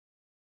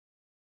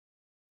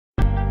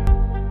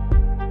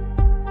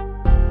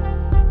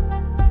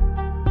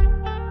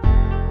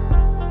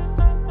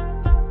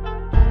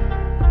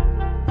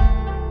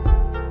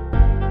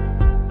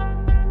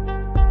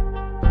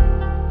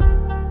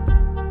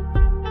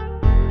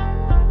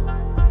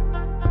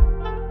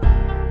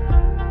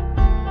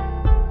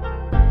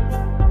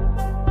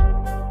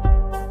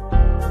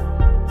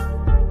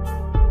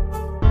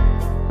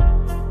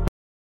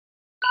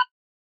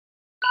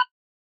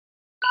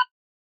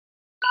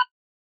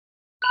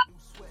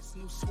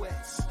Working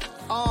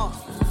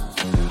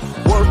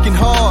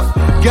hard,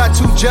 got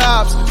 2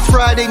 jobs,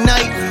 Friday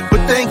night, but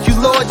thank you,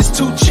 Lord, there's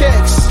 2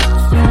 checks.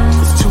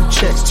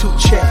 It's 2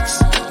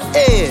 checks.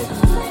 Yeah.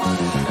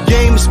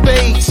 Game of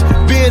spades,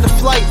 being a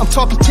flight, I'm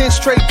talking 10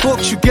 straight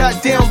books, you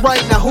goddamn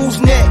right. Now who's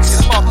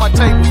next? Off my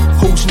table.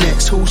 Who's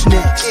next?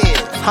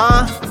 Yeah.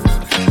 Huh?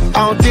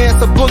 I don't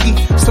dance a boogie.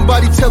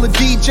 Somebody tell a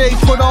DJ,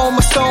 put on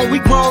my song. We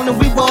grown and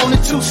we want a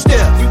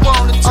 2-step.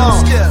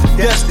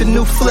 That's the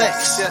new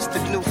flex.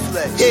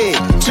 Yeah,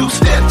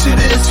 2-step to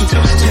this,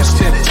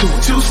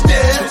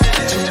 2-step.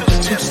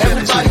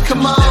 Everybody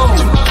come on.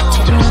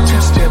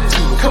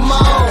 Come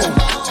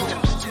on.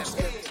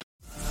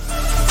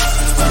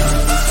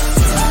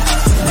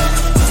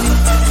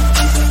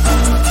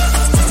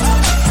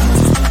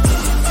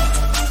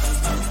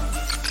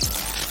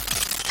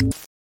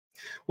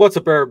 What's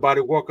up,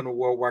 everybody? Welcome to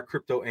Worldwide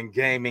Crypto and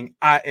Gaming.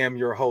 I am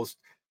your host,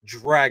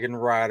 Dragon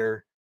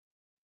Rider,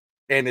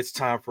 and it's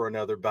time for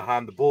another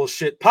Behind the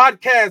Bullshit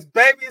podcast,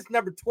 baby. It's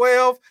number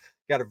 12.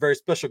 Got a very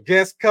special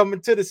guest coming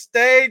to the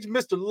stage,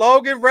 Mr.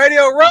 Logan.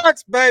 Radio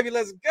rocks, baby.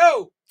 Let's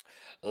go.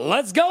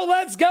 Let's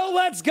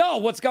go.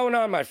 What's going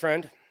on, my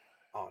friend?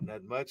 Oh,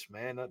 not much,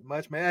 man.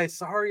 Hey,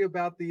 sorry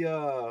about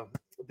the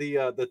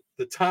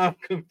time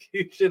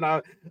confusion.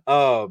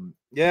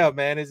 Yeah,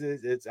 man,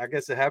 it's I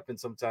guess it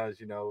happens sometimes,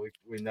 you know,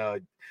 when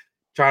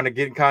trying to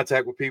get in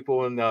contact with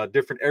people in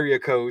different area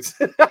codes.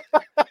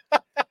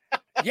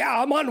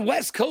 Yeah, I'm on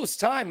West Coast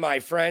time, my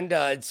friend.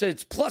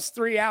 It's plus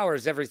 3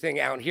 hours, everything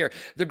out here.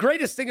 The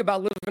greatest thing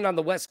about living on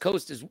the West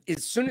Coast is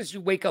as soon as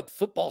you wake up,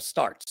 football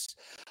starts.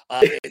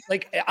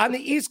 Like on the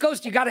East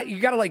Coast, you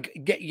gotta like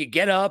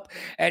get up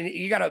and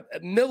you gotta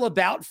mill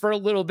about for a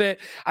little bit.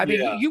 I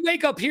mean, you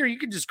wake up here, you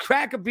can just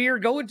crack a beer,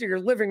 go into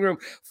your living room.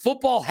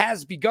 Football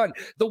has begun.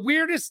 The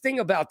weirdest thing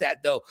about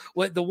that, though,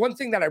 the one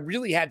thing that I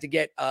really had to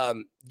get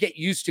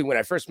used to when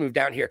I first moved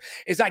down here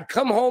is I'd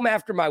come home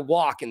after my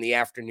walk in the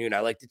afternoon. I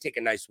like to take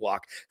a nice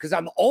walk because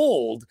I'm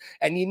old,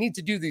 and you need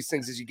to do these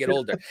things as you get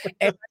older.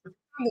 And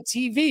on the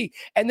TV,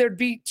 and there'd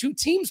be 2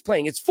 teams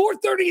playing. It's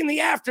 4:30 in the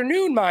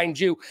afternoon, mind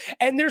you,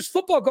 and there's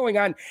football going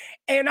on.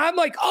 And I'm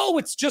like, oh,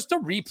 it's just a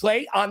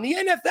replay on the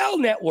NFL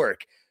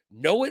network.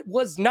 No, it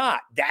was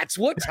not. That's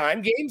what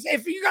time games.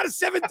 If you got a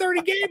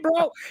 7:30 game,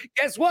 bro,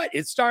 guess what?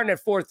 It's starting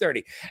at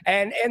 4:30.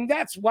 And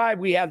that's why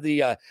we have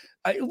the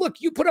look,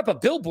 you put up a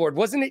billboard,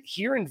 wasn't it,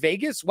 here in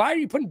Vegas? Why are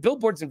you putting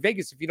billboards in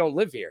Vegas if you don't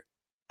live here?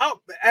 Oh,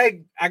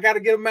 hey, I got to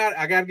get them out.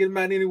 I got to get them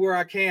out anywhere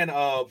I can.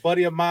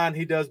 Buddy of mine,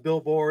 he does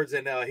billboards,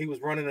 and he was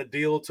running a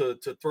deal to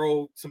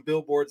throw some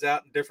billboards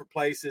out in different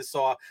places.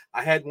 So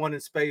I had one in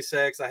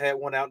SpaceX. I had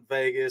one out in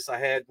Vegas. I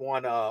had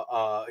one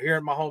here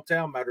in my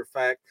hometown, matter of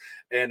fact.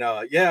 And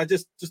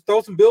just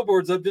throw some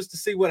billboards up just to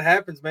see what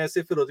happens, man.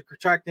 See if it'll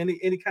attract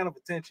any kind of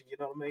attention. You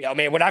know what I mean? Yeah,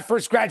 man. When I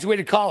first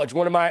graduated college,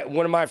 one of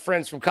my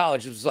friends from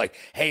college was like,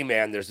 "Hey,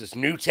 man, there's this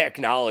new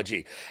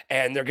technology,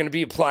 and they're going to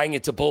be applying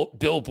it to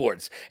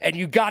billboards, and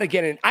you got to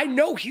get in." I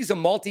know he's a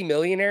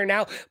multimillionaire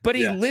now, but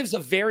he lives a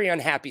very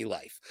unhappy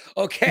life.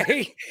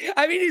 Okay,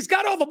 I mean, he's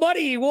got all the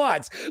money he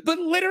wants, but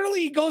literally,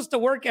 he goes to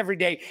work every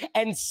day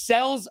and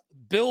sells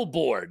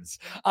billboards.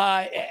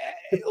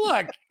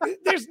 Look,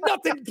 there's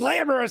nothing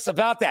glamorous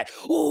about that.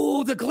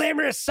 Ooh, the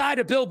glamorous side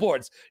of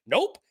billboards.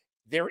 Nope.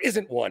 There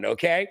isn't one,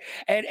 okay?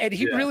 And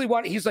he really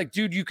he's like,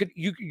 dude, you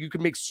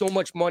could make so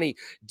much money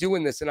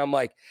doing this. And I'm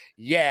like,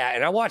 yeah.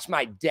 And I watched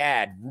my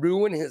dad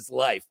ruin his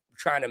life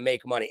trying to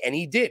make money. And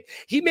he did.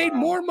 He made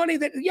more money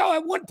than,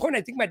 at one point,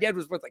 I think my dad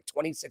was worth like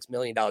 $26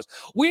 million.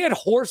 We had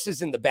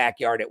horses in the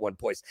backyard at one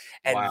point.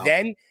 And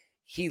then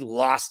he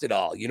lost it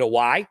all. You know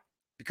why?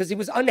 Because he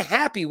was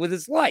unhappy with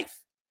his life.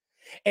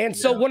 And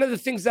so one of the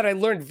things that I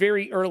learned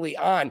very early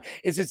on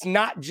is it's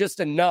not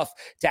just enough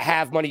to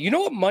have money. You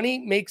know what money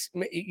makes?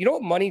 You know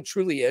what money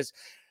truly is?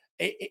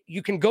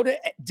 You can go to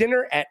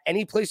dinner at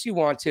any place you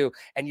want to,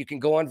 and you can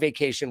go on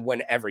vacation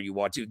whenever you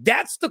want to.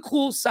 That's the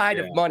cool side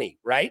of money,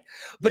 right?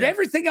 But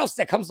everything else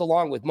that comes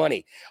along with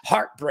money,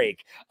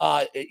 heartbreak,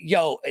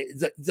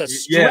 the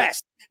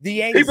stress,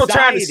 the anxiety. People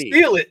trying to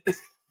steal it.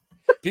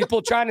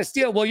 People trying to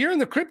steal. Well, you're in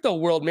the crypto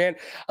world, man.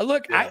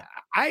 Look, I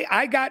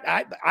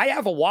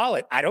have a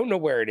wallet. I don't know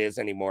where it is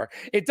anymore.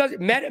 It doesn't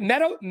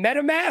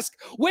MetaMask.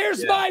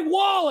 Where's my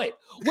wallet?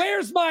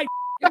 Where's my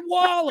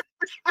wallet?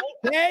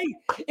 Okay,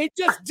 it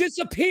just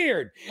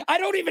disappeared. I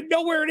don't even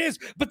know where it is.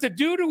 But the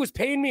dude who was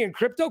paying me in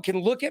crypto can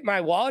look at my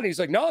wallet. And he's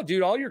like, "No,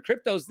 dude, all your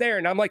crypto's there."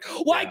 And I'm like,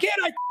 "Why can't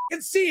I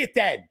see it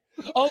then?"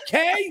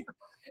 Okay.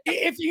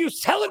 If you're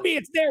telling me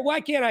it's there, why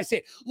can't I say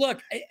it?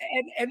 Look,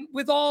 and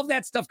with all of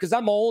that stuff, because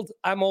I'm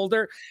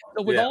older.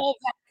 So with all of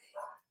that,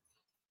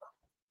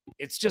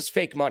 it's just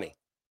fake money.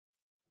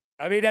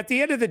 I mean, at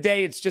the end of the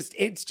day, it's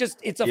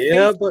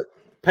a but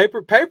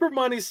paper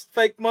money's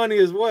fake money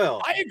as well.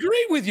 I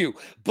agree with you,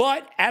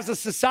 but as a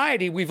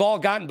society, we've all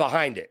gotten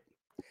behind it.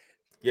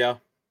 Yeah.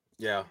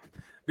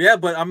 Yeah,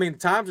 but I mean,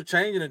 times are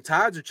changing and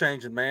tides are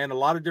changing, man. A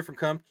lot of different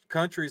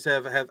countries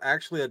have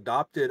actually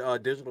adopted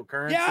digital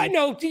currency. Yeah, I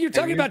know. You're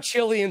talking about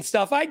Chile and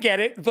stuff. I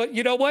get it. But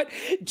you know what?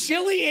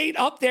 Chile ain't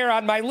up there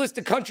on my list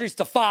of countries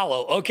to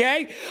follow.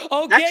 Okay.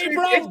 Okay, actually,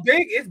 bro. It's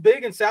big. It's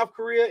big in South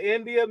Korea,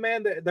 India,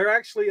 man. They're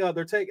actually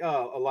they're taking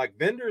like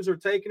vendors are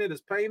taking it as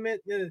payment.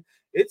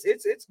 It's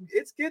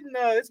getting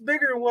it's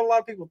bigger than what a lot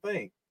of people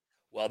think.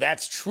 Well,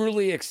 that's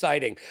truly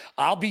exciting.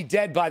 I'll be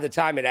dead by the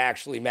time it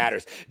actually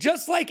matters.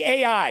 Just like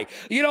AI.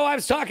 You know, I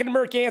was talking to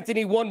Merc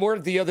Anthony One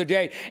Word the other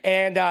day,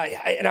 and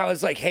I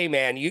was like, "Hey,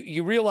 man,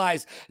 you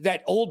realize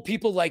that old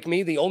people like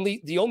me, the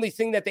only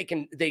thing that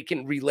they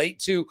can relate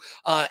to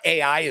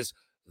AI is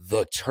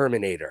the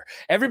Terminator.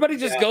 Everybody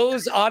just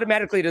goes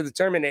automatically to the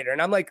Terminator,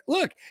 and I'm like,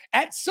 look,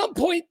 at some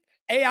point,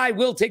 AI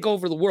will take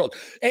over the world.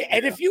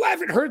 And if you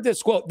haven't heard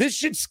this quote, this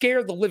should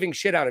scare the living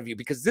shit out of you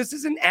because this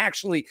isn't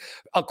actually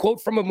a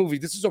quote from a movie.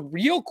 This is a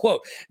real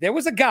quote. There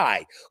was a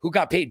guy who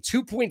got paid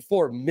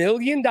 $2.4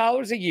 million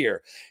a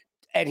year,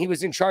 and he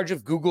was in charge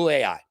of Google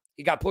AI.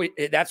 He got paid.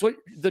 That's what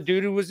the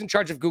dude who was in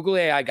charge of Google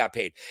AI got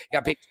paid. He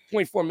got paid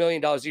 $2.4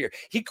 million a year.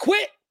 He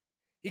quit.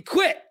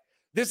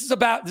 This is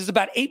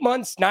about 8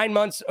 months, 9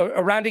 months,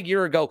 around a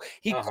year ago.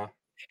 He quit.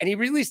 And he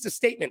released a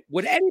statement.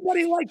 Would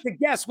anybody like to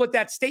guess what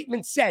that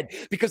statement said?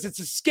 Because it's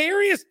the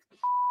scariest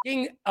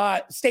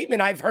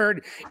statement I've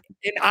heard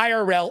in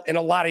IRL in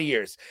a lot of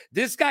years.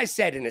 This guy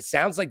said, and it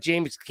sounds like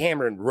James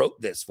Cameron wrote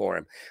this for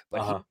him,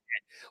 but he said,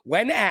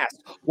 when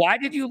asked, why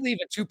did you leave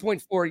a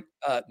 $2.4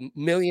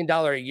 million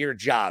a year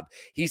job?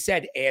 He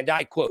said, and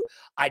I quote,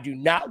 I do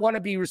not want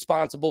to be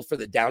responsible for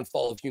the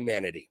downfall of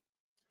humanity.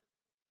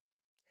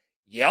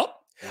 Yep.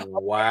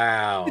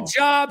 Wow. The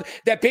job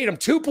that paid him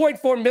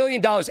 $2.4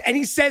 million. And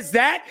he says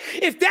that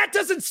if that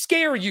doesn't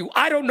scare you,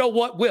 I don't know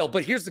what will.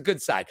 But here's the good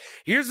side.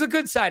 Here's the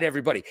good side,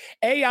 everybody.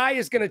 AI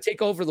is going to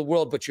take over the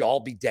world, but you'll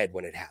all be dead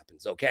when it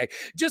happens. Okay.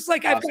 Just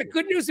like I've got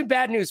good news and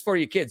bad news for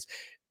you kids.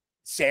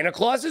 Santa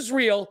Claus is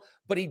real,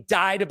 but he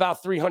died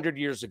about 300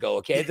 years ago.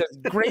 Okay.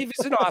 The grave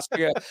is in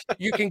Austria.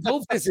 You can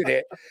go visit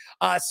it.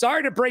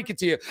 Sorry to break it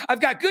to you.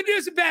 I've got good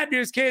news and bad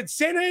news, kids.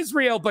 Santa is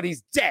real, but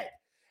he's dead.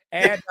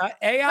 And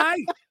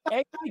AI,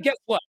 guess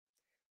what?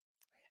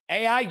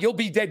 AI, you'll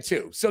be dead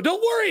too. So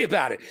don't worry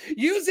about it.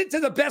 Use it to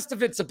the best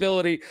of its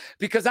ability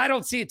because I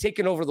don't see it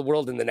taking over the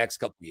world in the next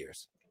couple of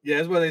years. Yeah,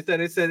 that's what they said.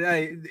 They said,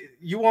 hey,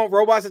 you want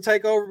robots to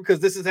take over? Because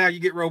this is how you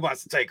get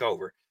robots to take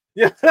over.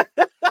 Yeah.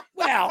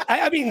 Well,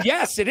 I mean,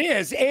 yes, it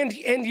is. And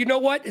you know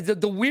what?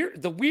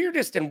 The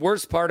weirdest and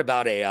worst part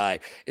about AI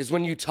is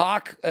when you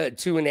talk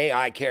to an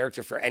AI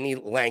character for any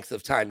length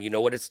of time, you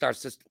know what it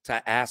starts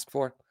to ask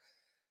for?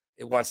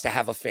 It wants to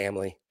have a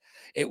family.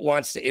 It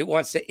wants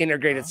to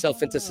integrate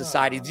itself into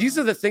society. These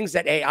are the things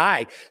that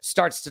AI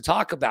starts to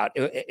talk about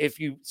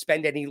if you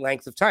spend any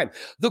length of time.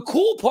 The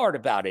cool part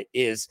about it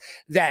is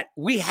that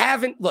we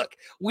haven't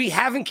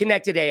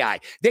connected AI.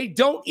 They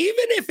don't,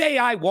 even if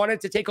AI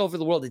wanted to take over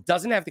the world, it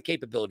doesn't have the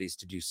capabilities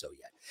to do so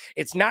yet.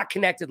 It's not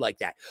connected like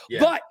that. Yeah.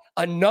 But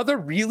another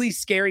really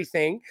scary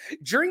thing,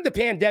 during the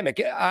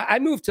pandemic, I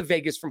moved to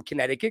Vegas from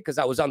Connecticut because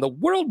I was on the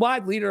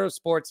worldwide leader of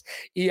sports,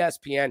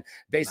 ESPN,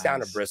 based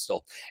down in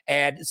Bristol.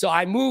 And so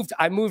I moved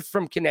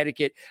from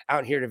Connecticut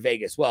out here to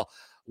Vegas. Well,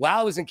 while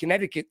I was in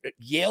Connecticut,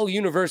 Yale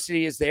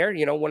University is there,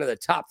 you know, one of the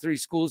top 3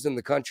 schools in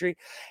the country.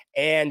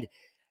 And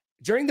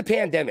during the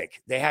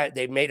pandemic,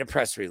 they made a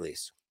press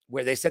release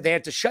where they said they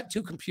had to shut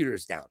 2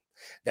 computers down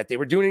that they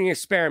were doing an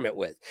experiment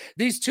with.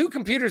 These 2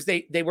 computers,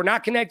 they were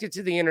not connected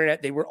to the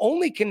internet. They were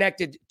only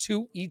connected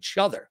to each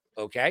other,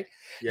 okay?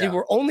 Yeah. They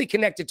were only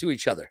connected to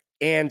each other.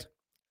 And,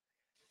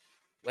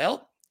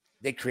 well,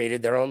 they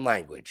created their own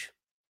language.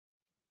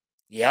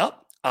 Yep,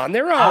 on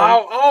their own.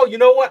 Oh, you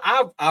know what?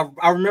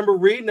 I remember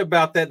reading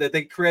about that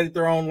they created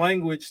their own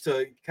language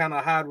to kind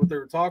of hide what they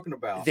were talking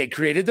about. They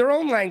created their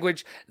own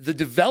language. The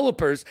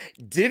developers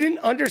didn't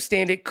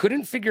understand it,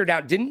 couldn't figure it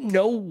out, didn't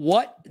know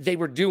what they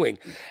were doing.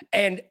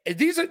 And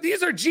these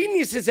are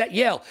geniuses at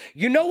Yale.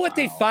 You know what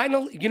the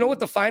final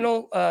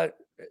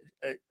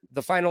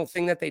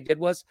thing that they did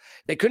was?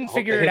 They couldn't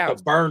figure it out.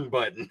 The burn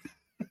button.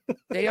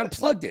 They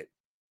unplugged it.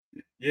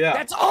 Yeah,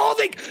 that's all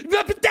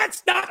but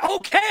that's not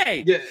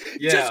okay.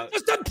 Yeah.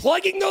 Just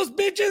unplugging those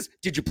bitches.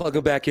 Did you plug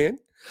them back in?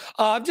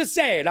 I'm just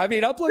saying. I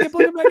mean, I'll plug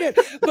them back in.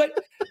 But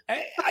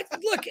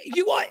look,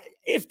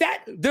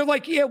 they're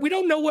like, yeah, we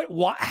don't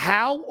know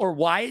how or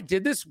why it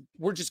did this.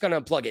 We're just going to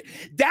unplug it.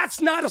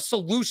 That's not a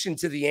solution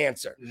to the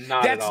answer.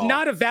 That's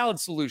not a valid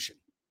solution.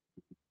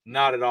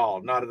 Not at all.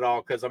 Not at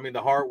all. Because I mean,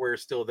 the hardware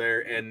is still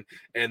there,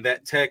 and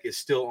that tech is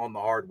still on the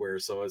hardware.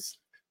 So it's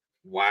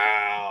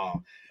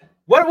wow.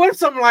 What if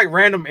something like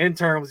random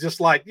intern was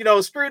just like, you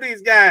know, screw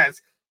these guys,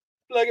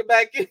 plug it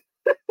back in.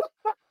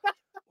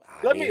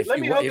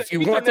 If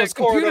you want those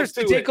computers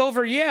to take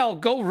over Yale,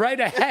 go right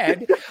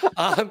ahead.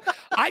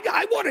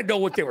 I want to know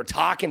what they were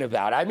talking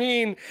about. I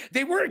mean,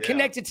 they weren't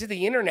connected to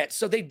the internet,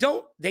 so they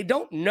don't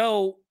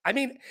know. I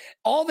mean,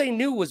 all they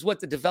knew was what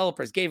the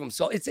developers gave them.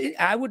 So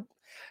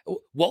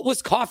What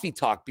was coffee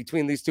talk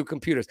between these two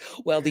computers?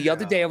 Well, the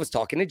other day I was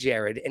talking to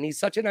Jared, and he's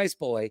such a nice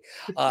boy.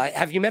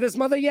 Have you met his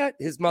mother yet?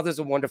 His mother's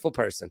a wonderful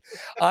person.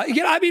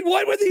 I mean,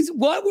 what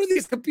were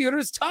these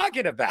computers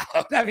talking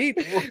about? I mean,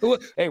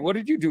 hey, what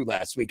did you do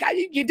last week?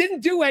 You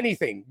didn't do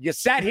anything. You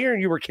sat here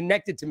and you were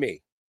connected to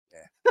me.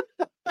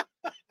 Yeah. I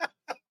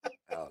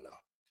don't know.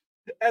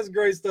 That's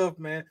great stuff,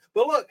 man.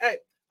 But look, hey,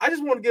 I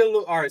just want to get a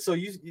little. All right, so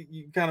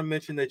you kind of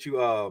mentioned that you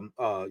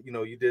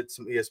you did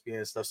some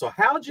ESPN stuff. So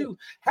how'd you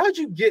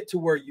get to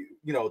where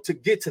to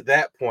get to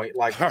that point,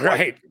 like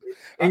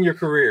in your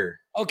career?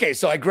 Okay,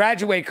 so I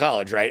graduate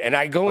college, right, and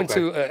I go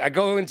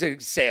into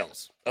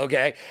sales.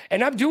 Okay,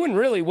 and I'm doing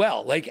really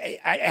well. Like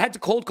I had to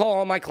cold call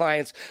all my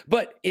clients,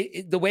 but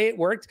the way it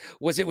worked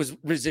was it was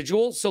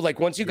residual. So like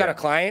once you got a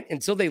client,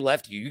 until they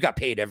left you, you got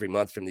paid every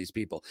month from these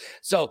people.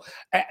 So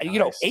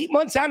nice. 8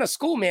 months out of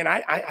school, man,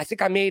 I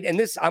think I made,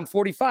 and I'm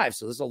 45,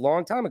 so this is a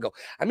long time ago.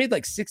 I made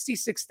like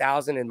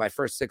 $66,000 in my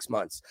first 6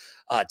 months.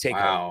 Take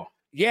home.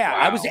 Yeah, wow.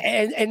 I was,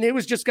 and it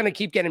was just going to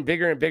keep getting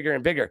bigger and bigger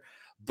and bigger.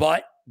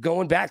 But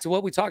going back to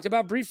what we talked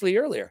about briefly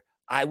earlier,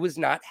 I was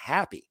not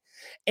happy,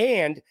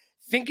 and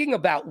thinking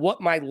about what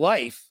my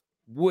life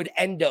would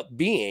end up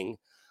being,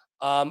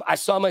 I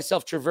saw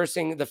myself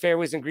traversing the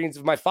fairways and greens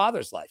of my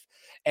father's life.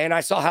 And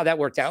I saw how that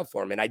worked out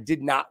for him. And I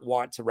did not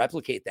want to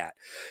replicate that.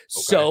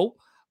 Okay. So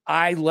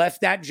I left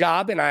that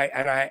job, and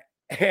I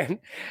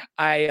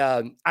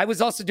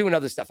was also doing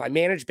other stuff. I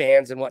managed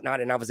bands and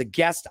whatnot. And I was a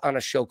guest on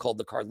a show called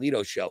The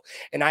Carlito Show.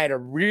 And I had a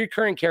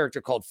recurring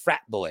character called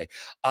Frat Boy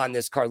on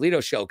this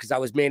Carlito Show because I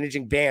was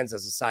managing bands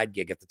as a side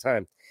gig at the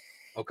time.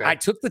 Okay. I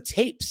took the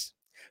tapes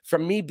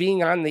from me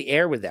being on the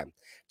air with them,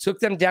 took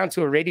them down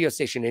to a radio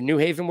station in New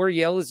Haven, where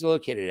Yale is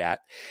located at,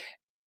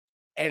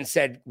 and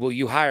said, will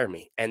you hire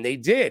me? And they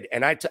did.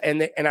 And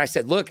I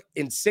said, look,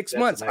 in 6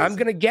 months, amazing. I'm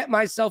going to get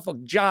myself a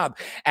job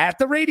at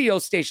the radio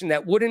station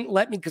that wouldn't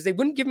let me, because they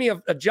wouldn't give me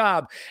a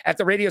job at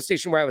the radio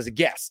station where I was a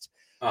guest.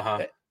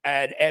 Uh-huh.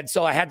 And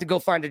so I had to go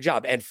find a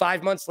job. And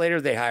 5 months later,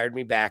 they hired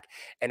me back,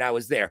 and I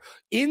was there.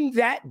 In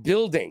that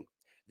building,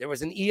 there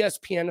was an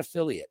ESPN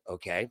affiliate,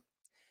 okay?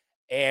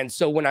 And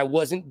so when I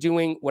wasn't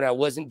doing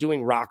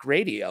rock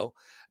radio,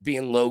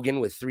 being Logan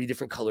with 3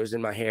 different colors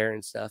in my hair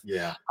and stuff,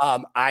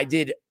 I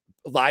did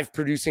live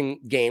producing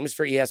games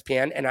for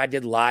ESPN, and I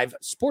did live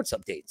sports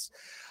updates,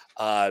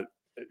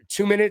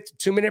 2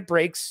 minute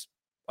breaks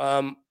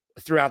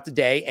throughout the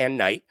day and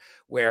night,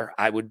 where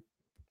I would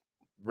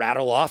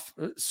rattle off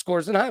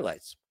scores and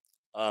highlights.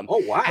 Oh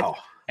wow!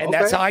 And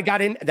that's how I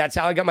got in. That's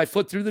how I got my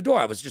foot through the door.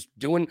 I was just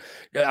doing.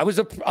 I was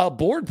a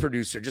board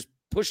producer, just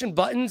pushing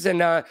buttons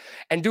and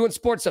doing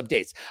sports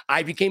updates.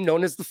 I became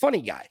known as the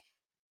funny guy.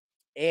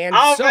 And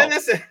man,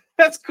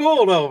 that's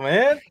cool though,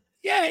 man.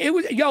 Yeah, it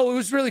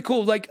was really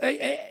cool. Like,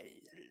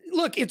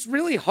 look, it's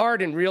really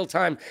hard in real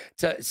time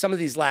to some of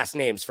these last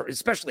names for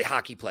especially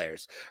hockey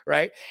players,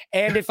 right?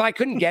 And if I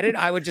couldn't get it,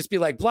 I would just be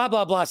like blah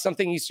blah blah,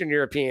 something Eastern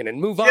European,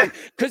 and move on,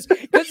 because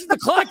the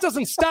clock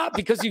doesn't stop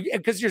because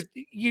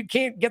you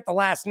can't get the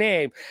last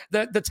name.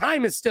 The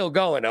time is still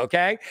going.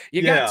 Okay,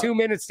 you got 2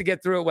 minutes to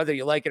get through it, whether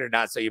you like it or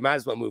not. So you might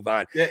as well move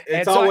on. Yeah,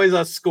 it's always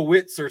a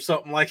Skowitz or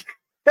something like.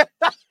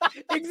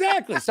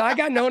 Exactly. So I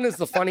got known as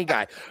the funny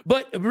guy.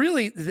 But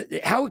really,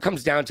 how it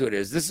comes down to it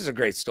is, this is a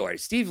great story.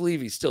 Steve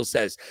Levy still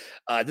says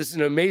this is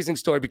an amazing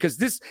story,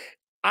 because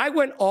I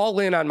went all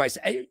in on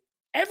myself.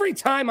 Every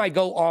time I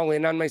go all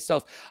in on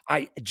myself,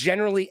 I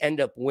generally end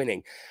up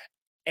winning.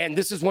 And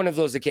this is one of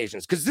those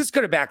occasions, because this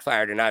could have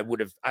backfired, and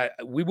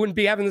we wouldn't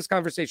be having this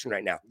conversation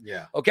right now.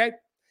 Yeah. Okay.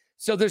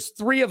 So there's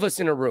 3 of us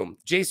in a room.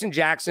 Jason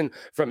Jackson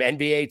from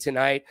NBA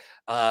Tonight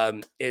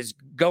is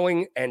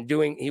going and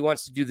he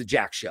wants to do the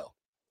Jack Show.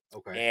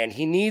 Okay. And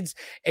he needs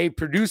a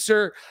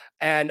producer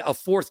and a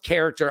 4th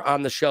character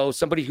on the show,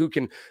 somebody who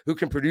can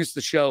produce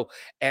the show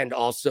and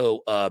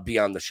also be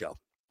on the show.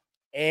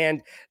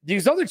 And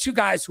these other 2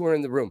 guys who are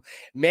in the room,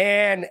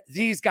 man,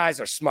 these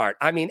guys are smart.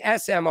 I mean,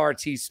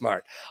 SMRT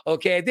smart.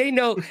 Okay. They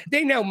know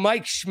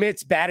Mike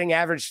Schmidt's batting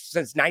average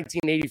since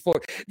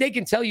 1984. They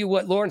can tell you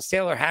what Lawrence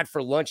Taylor had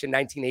for lunch in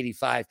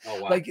 1985.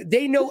 Oh, wow. Like,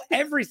 they know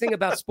everything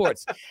about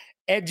sports.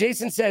 And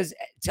Jason says,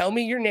 tell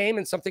me your name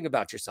and something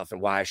about yourself and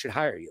why I should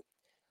hire you.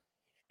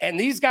 And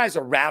these guys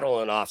are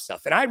rattling off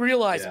stuff. And I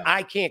realize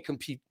I can't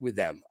compete with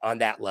them on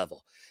that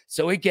level.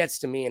 So it gets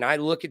to me, and I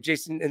look at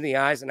Jason in the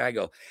eyes, and I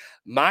go,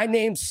 my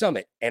name's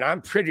Summit, and I'm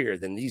prettier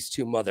than these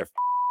 2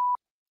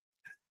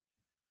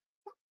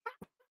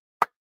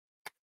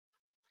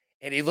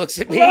 And he looks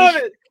at me,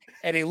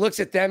 and he looks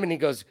at them, and he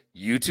goes,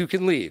 you 2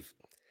 can leave.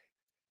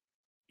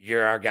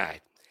 You're our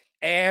guy.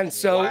 And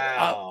so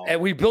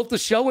and we built the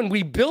show, and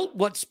we built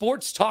what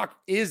sports talk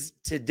is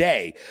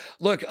today.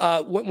 Look,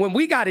 when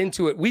we got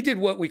into it, we did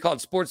what we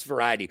called sports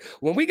variety.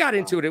 When we got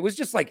into it, it was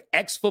just like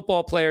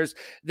ex-football players.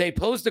 They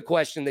posed a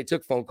question. They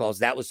took phone calls.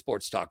 That was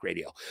sports talk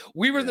radio.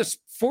 We were the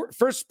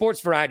first sports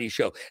variety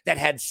show that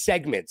had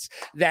segments,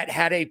 that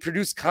had a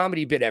produced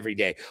comedy bit every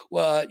day.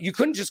 You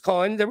couldn't just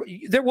call in.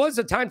 There was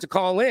a time to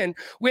call in.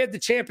 We had the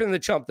champion and the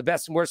chump, the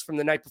best and worst from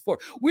the night before.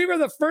 We were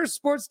the first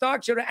sports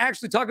talk show to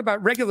actually talk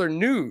about regular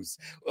news.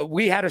 news.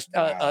 We had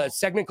a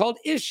segment called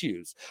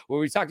Issues where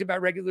we talked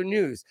about regular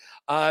news.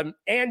 And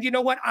you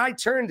know what? I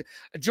turned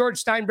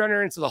George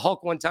Steinbrenner into the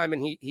Hulk one time,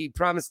 and he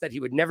promised that he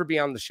would never be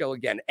on the show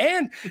again.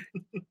 And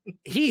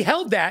he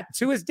held that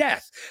to his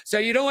death. So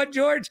you know what,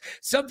 George?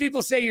 Some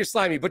people say you're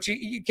slimy, but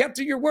you kept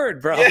to your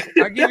word, bro.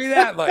 I'll give you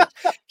that much.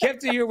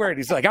 Kept to your word.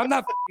 He's like, I'm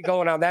not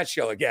going on that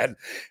show again.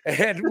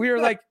 And we were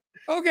like,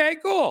 okay,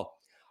 cool.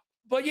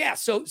 But yeah,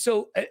 so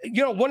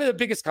you know, one of the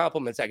biggest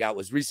compliments I got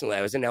was recently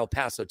I was in El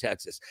Paso,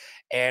 Texas,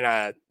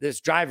 and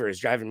this driver is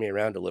driving me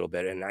around a little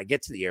bit, and I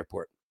get to the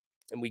airport,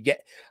 and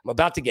I'm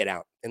about to get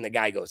out, and the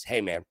guy goes, "Hey,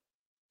 man,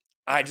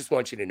 I just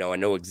want you to know I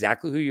know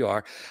exactly who you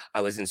are. I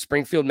was in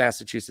Springfield,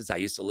 Massachusetts. I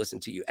used to listen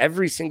to you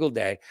every single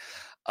day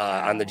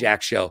on the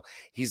Jack Show."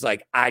 He's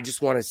like, "I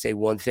just want to say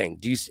one thing.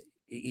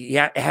 He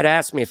had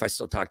asked me if I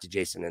still talk to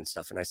Jason and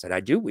stuff, and I said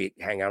I do. We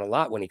hang out a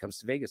lot when he comes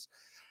to Vegas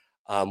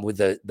with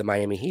the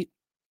Miami Heat."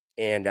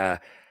 And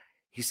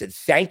he said,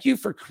 "Thank you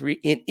for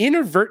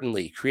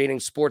inadvertently creating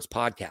sports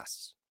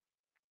podcasts."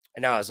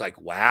 And I was like,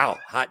 wow,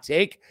 hot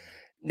take.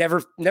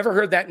 Never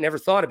heard that. Never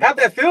thought about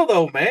it. How'd that feel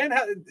though, man?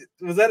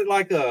 Was that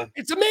like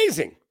It's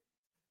amazing.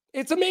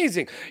 It's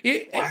amazing.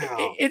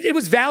 Wow. It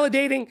was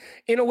validating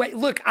in a way.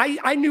 Look,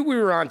 I knew we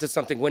were onto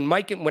something when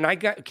I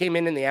came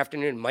in the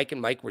afternoon, Mike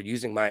and Mike were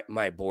using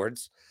my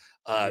boards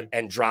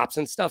and drops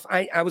and stuff.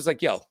 I was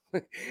like, yo,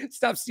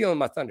 stop stealing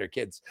my thunder,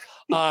 kids.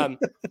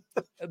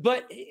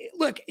 But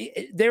look,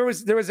 there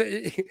was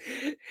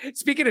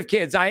speaking of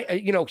kids,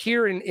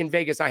 here in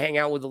Vegas, I hang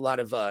out with a lot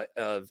of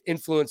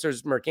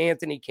influencers, Merc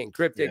Anthony, King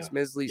Cryptics,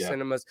 Misley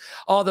Cinemas,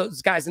 all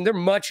those guys, and they're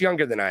much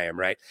younger than I am,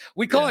 right?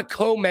 We call it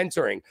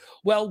co-mentoring.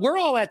 Well, we're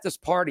all at this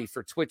party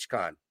for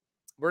TwitchCon.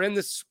 We're in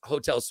this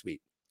hotel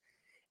suite,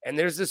 and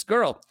there's this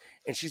girl,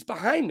 and she's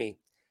behind me.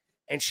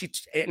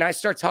 And I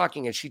start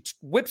talking, and she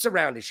whips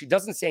around, and she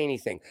doesn't say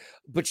anything,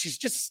 but she's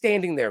just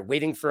standing there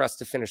waiting for us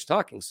to finish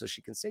talking so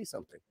she can say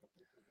something.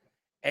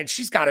 And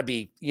she's got to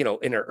be,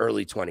 in her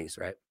early 20s,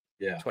 right?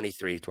 Yeah.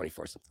 23,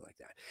 24, something like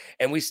that.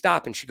 And we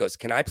stop, and she goes,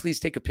 "Can I please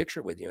take a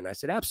picture with you?" And I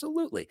said,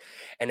 "Absolutely."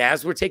 And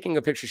as we're taking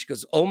a picture, she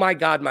goes, "Oh my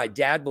God, my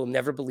dad will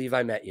never believe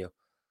I met you."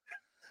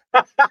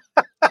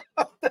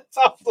 That's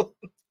awesome.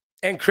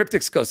 And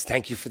Cryptics goes,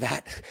 "Thank you for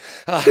that."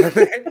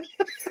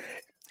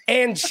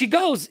 And she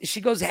goes,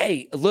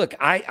 "Hey, look,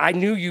 I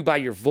knew you by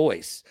your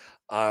voice.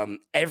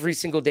 Every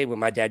single day when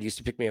my dad used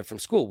to pick me up from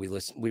school,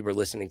 we were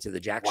listening to the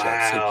Jack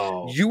Show.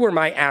 So you were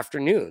my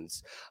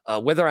afternoons,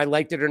 whether I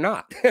liked it or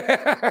not."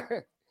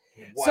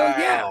 Wow, so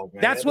yeah,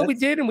 man. that's what we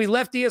did. And we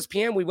left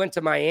ESPN. We went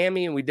to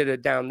Miami and we did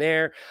it down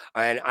there.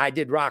 And I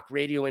did rock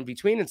radio in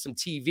between and some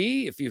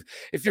TV.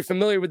 If you're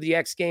familiar with the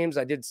X Games,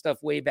 I did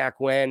stuff way back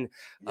when,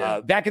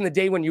 back in the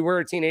day when you were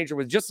a teenager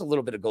with just a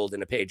little bit of gold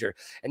in a pager.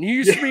 And you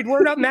used to read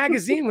Word Up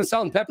magazine with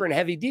Salt and Pepper and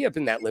Heavy D up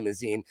in that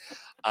limousine.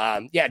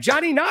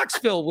 Johnny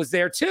Knoxville was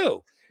there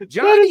too.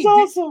 Johnny,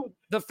 awesome.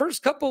 The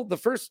first,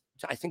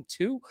 I think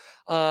two.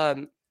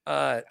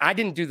 I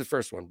didn't do the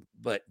first one,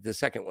 but the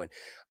second one.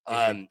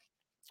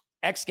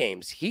 X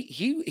Games.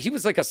 He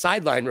was like a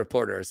sideline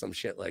reporter or some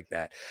shit like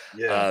that.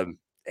 Yeah.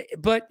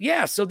 But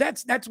yeah, so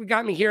that's what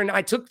got me here. And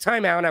I took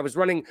time out. I was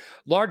running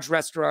large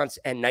restaurants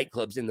and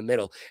nightclubs in the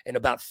middle. And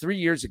about 3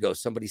 years ago,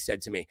 somebody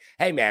said to me,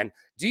 "Hey man,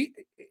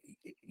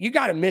 you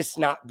got to miss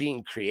not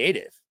being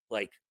creative.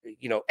 Like,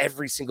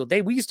 every single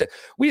day. We used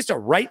to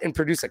write and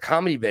produce a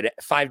comedy bit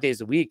 5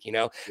 days a week,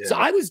 So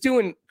I was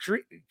doing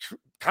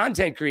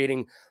content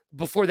creating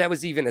before that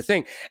was even a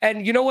thing.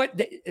 And you know what?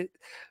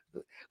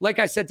 Like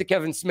I said to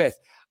Kevin Smith,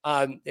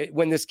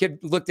 when this kid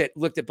looked at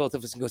both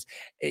of us and goes,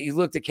 he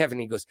looked at Kevin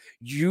and he goes,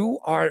 "You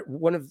are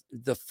one of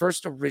the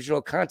first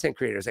original content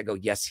creators." I go,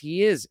 "Yes,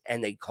 he is."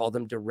 And they call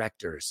them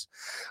directors.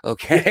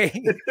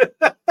 Okay.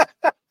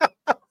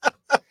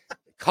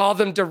 Call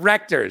them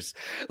directors.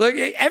 Look,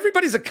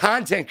 everybody's a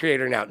content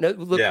creator now. No,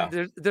 look,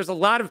 there's a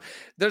lot of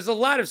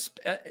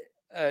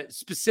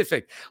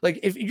specific. Like,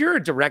 if you're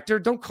a director,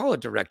 don't call a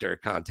director a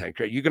content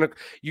creator.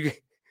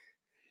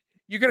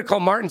 You're gonna call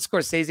Martin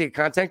Scorsese a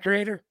content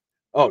creator?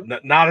 Oh,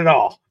 not at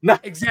all. No.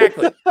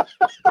 Exactly.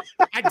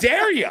 I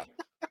dare you.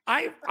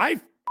 I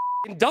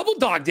double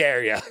dog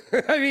dare you.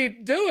 I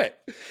mean, do it.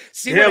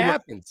 See what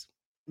happens.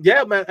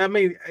 Yeah, man. I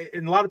mean,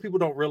 and a lot of people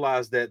don't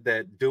realize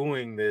that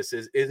doing this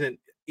isn't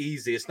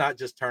easy. It's not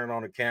just turning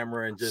on a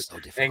camera and just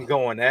and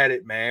going at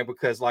it, man.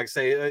 Because, like I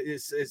say,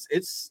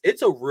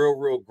 it's a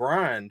real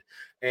grind.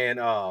 And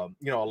a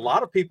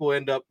lot of people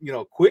end up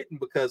quitting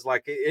because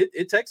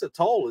it takes a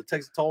toll. It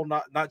takes a toll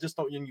not just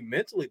on you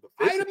mentally, but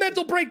physically. I had a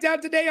mental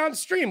breakdown today on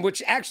stream,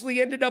 which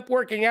actually ended up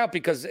working out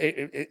because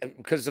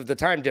of the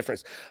time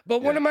difference.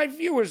 But one of my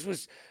viewers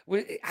was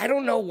I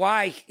don't know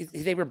why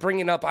they were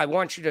bringing up, "I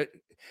want you to."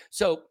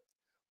 So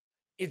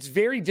it's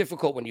very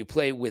difficult when you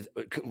play with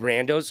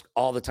randos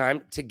all the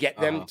time to get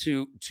them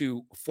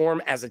to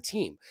form as a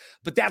team.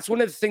 But that's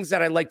one of the things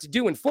that I like to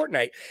do in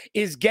Fortnite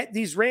is get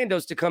these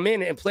randos to come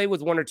in and play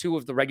with one or two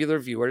of the regular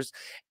viewers.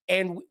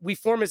 And we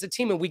form as a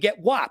team and we get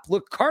WAP.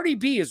 Look, Cardi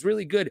B is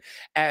really good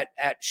at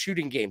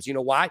shooting games. You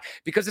know why?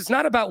 Because it's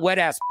not about wet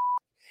ass.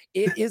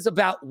 It is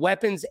about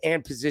weapons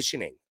and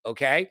positioning.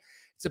 Okay.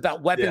 It's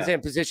about weapons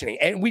and positioning.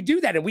 And we do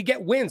that and we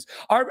get wins.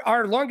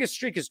 Our longest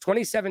streak is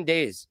 27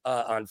 days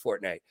on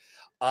Fortnite.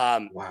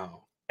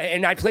 Wow.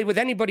 And I play with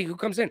anybody who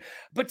comes in.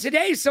 But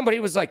today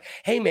somebody was like,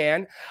 hey,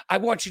 man, I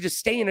want you to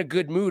stay in a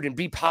good mood and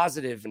be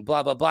positive and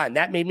blah, blah, blah. And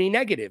that made me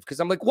negative because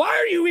I'm like, why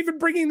are you even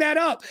bringing that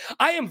up?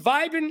 I am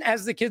vibing,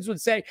 as the kids would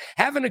say,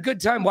 having a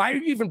good time. Why are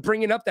you even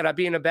bringing up that I'd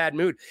be in a bad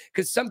mood?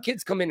 Because some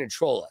kids come in and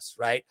troll us,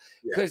 right?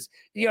 Because,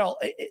 you know,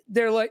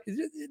 they're like,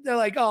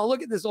 oh,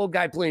 look at this old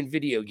guy playing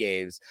video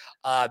games.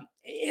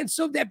 And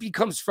so that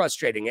becomes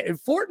frustrating. And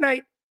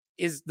Fortnite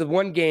is the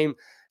one game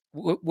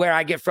where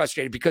I get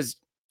frustrated because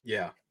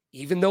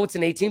even though it's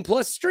an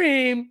 18+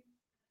 stream,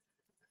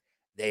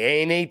 they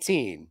ain't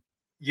 18.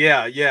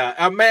 Yeah.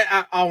 I remember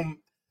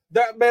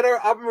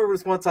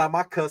this one time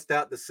I cussed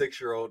out the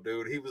 6-year-old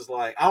dude. He was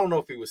like, I don't know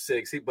if he was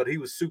 6, but he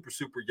was super,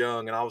 super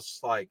young. And I was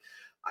just like,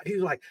 he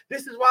was like,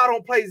 this is why I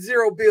don't play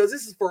Zero Bills.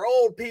 This is for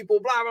old people,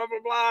 blah, blah, blah,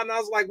 blah. And I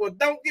was like, well,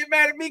 don't get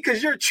mad at me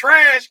because you're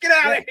trash. Get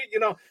out of here. You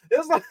know, it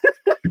was like...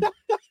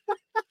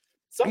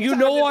 You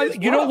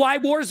know why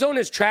Warzone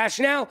is trash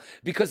now?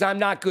 Because I'm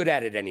not good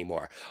at it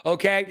anymore.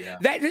 Okay.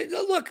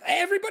 Look,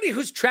 everybody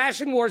who's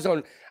trashing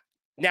Warzone.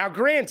 Now,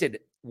 granted,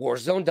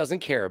 Warzone doesn't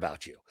care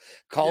about you.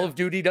 Call of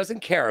Duty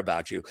doesn't care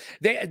about you.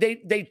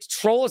 They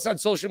troll us on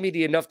social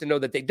media enough to know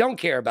that they don't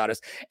care about us.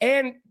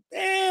 And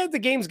the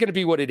game's going to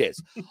be what it is.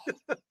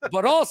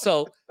 But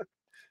also,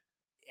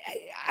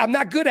 I'm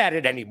not good at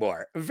it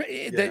anymore.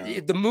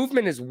 The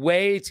movement is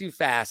way too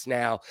fast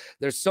now.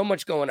 There's so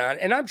much going on,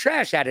 and I'm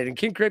trash at it. And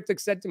King Cryptic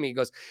said to me,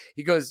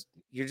 he goes,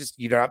 you're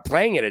not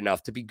playing it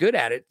enough to be good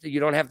at it. You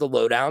don't have the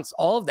loadouts,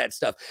 all of that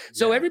stuff.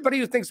 So everybody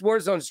who thinks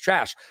Warzone's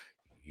trash,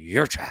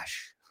 you're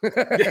trash. So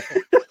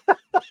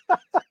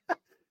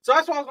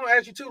that's what I was going to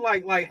ask you too.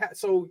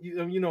 So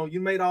you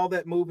made all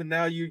that move, and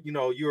now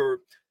you're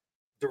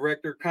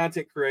director,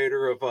 content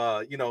creator of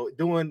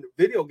doing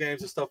video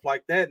games and stuff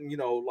like that, and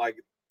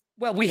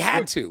well, we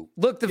had to.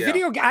 Look,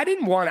 video,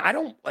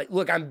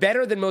 I'm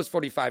better than most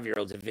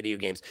 45-year-olds at video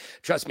games.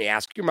 Trust me,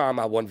 ask your mom.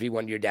 I'll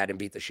 1v1 your dad and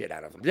beat the shit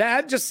out of him. Yeah,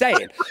 I'm just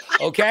saying.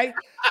 Okay?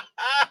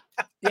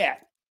 Yeah.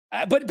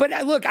 But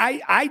look,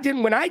 I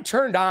didn't, when I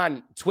turned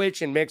on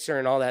Twitch and Mixer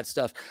and all that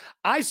stuff,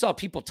 I saw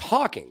people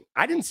talking.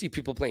 I didn't see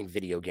people playing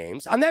video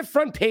games. On that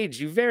front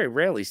page, you very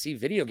rarely see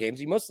video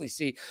games. You mostly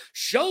see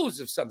shows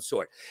of some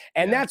sort.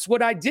 And that's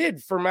what I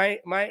did for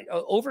my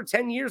over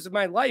 10 years of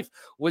my life,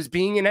 was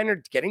being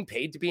getting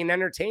paid to be an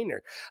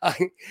entertainer.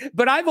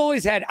 But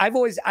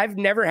I've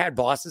never had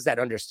bosses that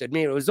understood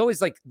me. It was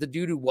always like the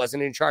dude who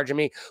wasn't in charge of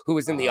me, who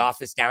was in the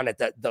office down at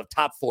the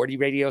top 40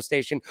 radio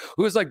station,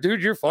 who was like,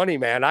 dude, you're funny,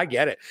 man. I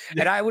get it.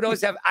 And I would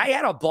always I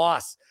had a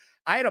boss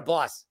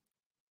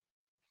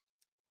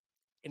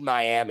in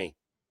Miami.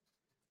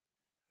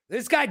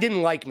 This guy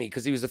didn't like me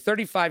because he was a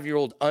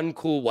 35-year-old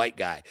uncool white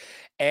guy.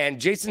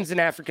 And Jason's an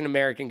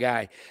African-American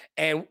guy.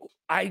 And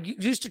I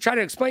used to try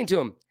to explain to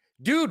him,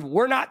 dude,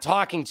 we're not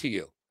talking to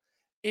you.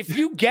 If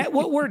you get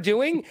what we're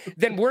doing,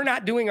 then we're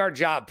not doing our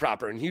job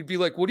proper. And he'd be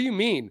like, what do you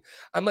mean?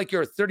 I'm like,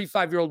 you're a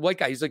 35-year-old white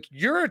guy. He's like,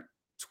 you're a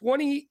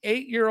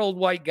 28-year-old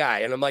white guy.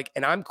 And I'm like,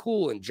 and I'm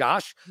cool. And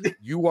Josh,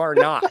 you are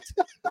not.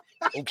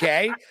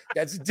 Okay?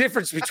 That's the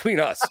difference between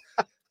us.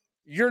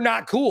 You're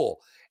not cool.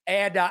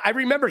 And I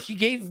remember he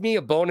gave me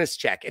a bonus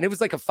check, and it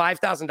was like a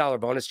 $5,000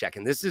 bonus check.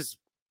 And this is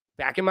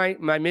back in my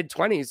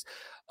mid-20s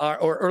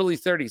or early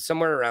 30s,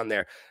 somewhere around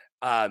there.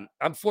 I'm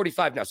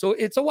 45 now, so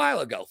it's a while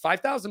ago.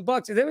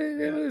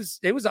 $5,000.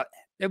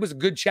 It was a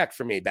good check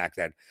for me back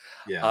then.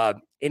 Yeah.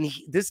 And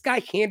this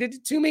guy handed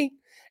it to me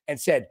and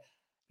said,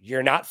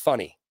 "You're not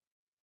funny."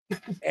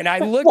 And I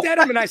looked at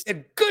him and I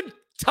said, "Good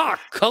talk,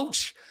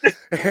 coach."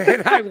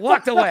 And I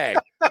walked away.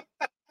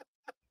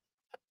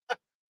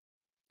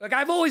 Like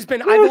I've always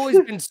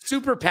been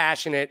super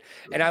passionate,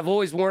 and I've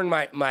always worn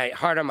my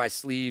heart on my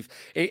sleeve.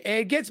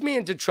 It gets me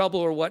into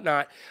trouble or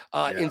whatnot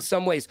in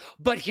some ways.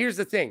 But here's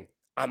the thing.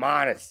 I'm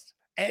honest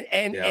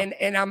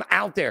and I'm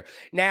out there.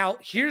 Now,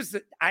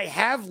 I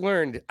have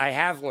learned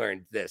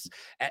this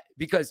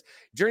because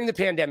during the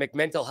pandemic,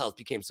 mental health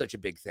became such a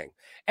big thing.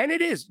 And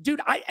it is,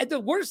 dude. The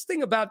worst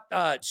thing about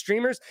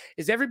streamers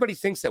is everybody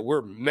thinks that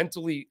we're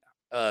mentally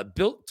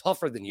built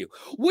tougher than you.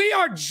 We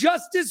are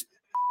just as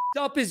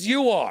up as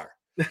you are,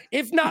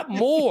 if not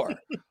more.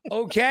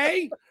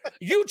 Okay?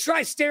 You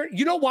try staring.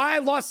 You know why I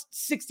lost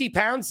 60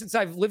 pounds since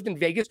I've lived in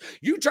Vegas?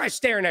 You try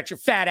staring at your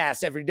fat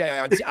ass every day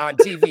on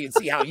TV and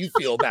see how you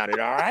feel about it.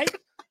 All right?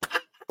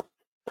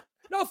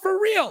 No,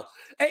 for real.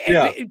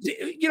 And,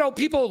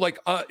 people are like,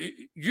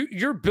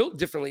 you're built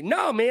differently.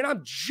 No, man,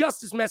 I'm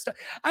just as messed up.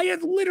 I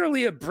had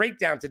literally a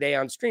breakdown today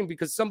on stream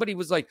because somebody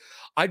was like,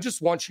 I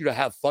just want you to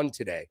have fun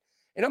today.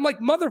 And I'm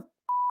like, mother,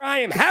 I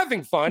am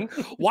having fun.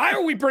 Why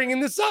are we bringing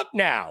this up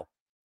now?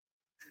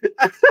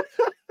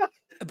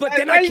 But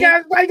then why you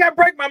gotta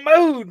break my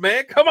mood,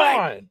 man? Come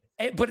on.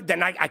 But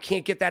then I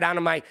can't get that out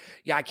of my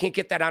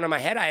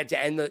head. I had to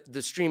end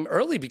the stream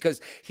early because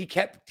he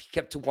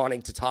kept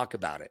wanting to talk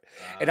about it.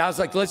 And I was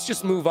like, let's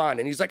just move on.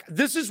 And he's like,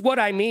 this is what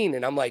I mean.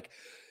 And I'm like,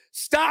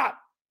 stop.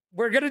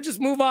 we're going to just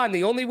move on.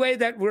 The only way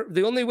that we're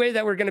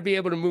going to be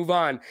able to move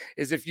on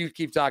is if you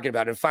keep talking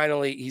about it. And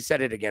finally, he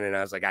said it again, and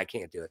I was like, I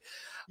can't do it.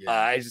 Yeah.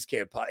 I just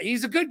can't.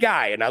 He's a good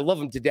guy, and I love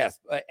him to death.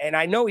 And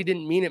I know he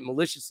didn't mean it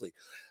maliciously.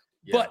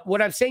 Yeah. But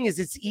what I'm saying is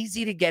it's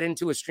easy to get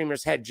into a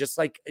streamer's head, just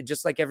like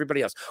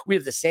everybody else. We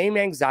have the same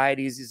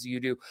anxieties as you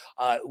do.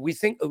 We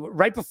think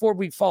right before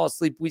we fall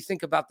asleep, we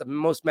think about the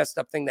most messed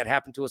up thing that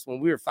happened to us when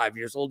we were 5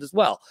 years old as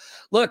well.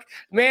 Look,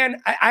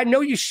 man, I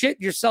know you shit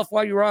yourself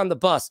while you were on the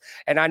bus,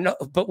 and I know,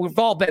 but we've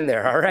all been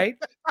there, all right?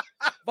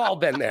 We've all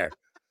been there.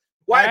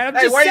 Why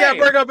you gotta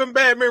bring up them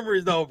bad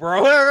memories though,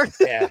 bro?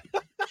 Yeah.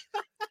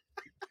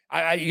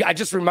 I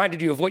just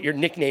reminded you of what your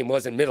nickname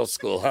was in middle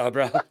school, huh,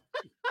 bro?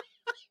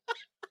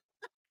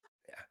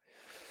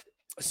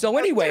 So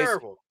anyways,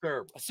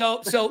 terrible.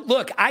 So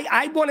look,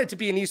 I wanted to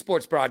be an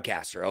esports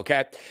broadcaster,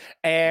 okay?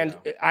 And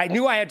I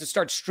knew I had to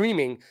start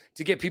streaming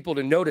to get people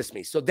to notice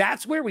me. So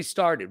that's where we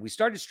started. We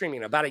started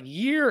streaming about a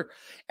year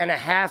and a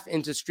half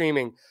into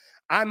streaming.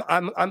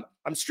 I'm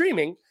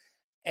streaming,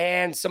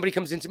 and somebody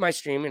comes into my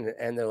stream,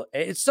 and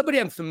it's somebody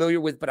I'm familiar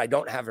with, but I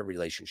don't have a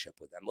relationship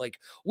with them. Like,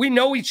 we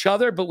know each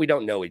other, but we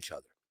don't know each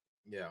other.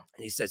 Yeah.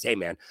 And he says, "Hey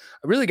man,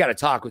 I really got to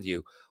talk with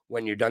you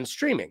when you're done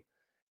streaming."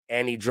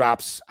 And he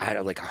drops, I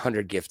had like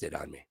 100 gifted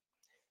on me.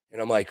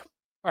 And I'm like,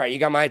 all right, you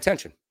got my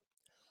attention.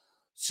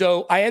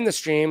 So I end the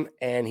stream,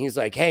 and he's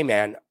like, hey,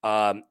 man,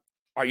 are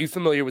you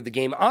familiar with the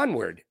game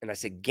Onward? And I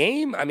said,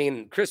 game? I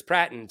mean, Chris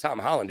Pratt and Tom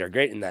Holland are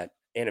great in that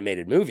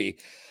animated movie.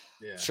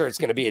 Yeah. Sure, it's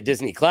going to be a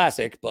Disney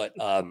classic, but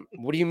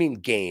what do you mean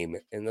game?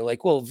 And they're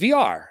like, well,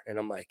 VR. And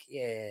I'm like,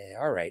 yeah,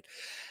 all right.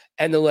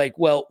 And they're like,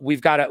 well,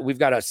 we've got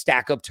a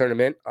stack up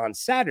tournament on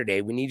Saturday.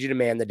 We need you to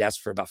man the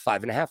desk for about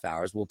 5.5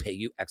 hours. We'll pay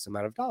you X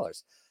amount of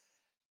dollars.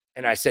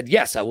 And I said,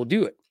 yes, I will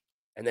do it.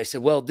 And they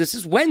said, well, this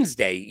is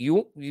Wednesday.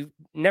 You've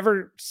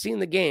never seen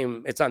the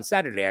game. It's on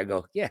Saturday. I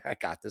go, yeah, I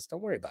got this.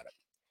 Don't worry about it.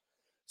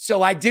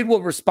 So I did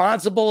what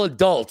responsible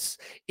adults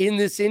in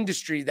this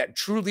industry that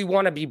truly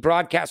want to be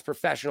broadcast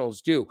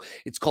professionals do.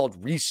 It's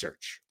called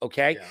research.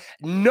 Okay. Yeah.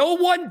 No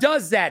one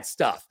does that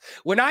stuff.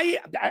 When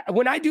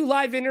I do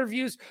live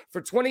interviews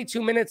for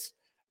 22 minutes,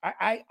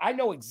 I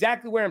know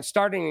exactly where I'm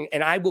starting,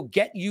 and I will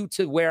get you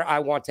to where I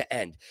want to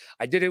end.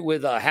 I did it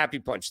with Happy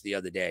Punch the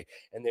other day,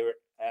 and they were,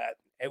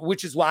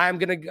 which is why I'm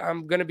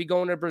gonna be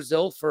going to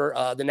Brazil for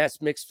the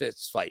next mixed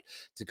fist fight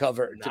to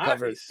cover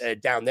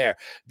down there,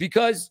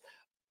 because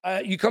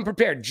you come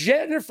prepared.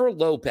 Jennifer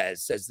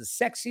Lopez says the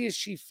sexiest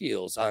she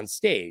feels on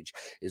stage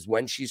is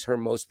when she's her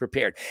most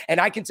prepared.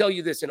 And I can tell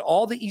you this, in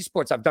all the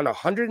esports, I've done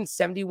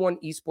 171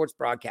 esports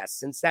broadcasts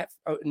since that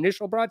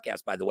initial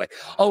broadcast, by the way.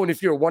 Oh, and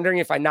if you're wondering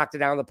if I knocked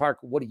it out of the park,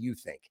 what do you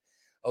think?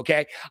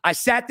 Okay. I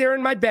sat there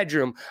in my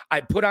bedroom.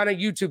 I put on a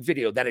YouTube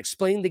video that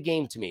explained the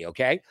game to me.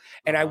 Okay.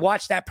 And I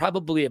watched that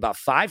probably about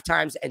 5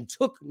 times and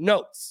took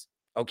notes.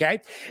 Okay.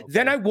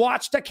 Then I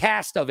watched a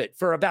cast of it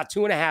for about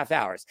 2.5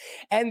 hours.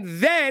 And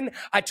then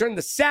I turned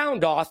the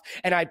sound off,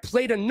 and I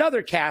played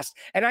another cast,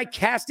 and I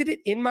casted it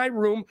in my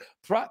room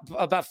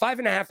about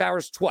 5.5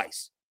 hours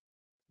twice.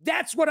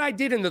 That's what I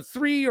did in the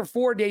 3 or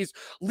 4 days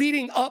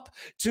leading up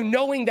to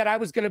knowing that I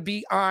was going to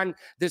be on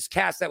this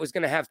cast that was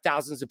going to have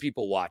thousands of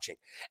people watching.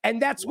 And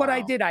that's what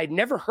I did. I'd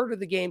never heard of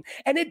the game,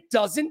 and it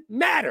doesn't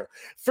matter.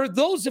 For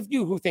those of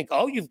you who think,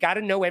 oh, you've got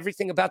to know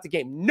everything about the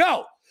game.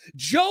 No.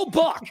 Joe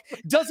Buck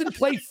doesn't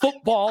play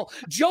football.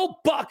 Joe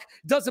Buck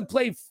doesn't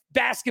play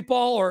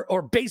basketball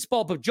or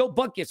baseball, but Joe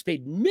Buck gets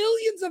paid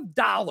millions of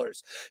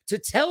dollars to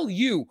tell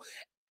you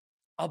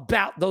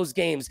about those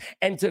games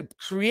and to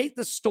create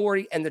the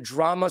story and the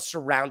drama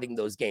surrounding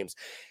those games,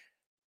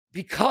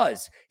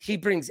 because he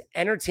brings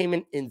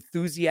entertainment,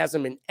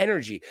 enthusiasm, and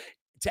energy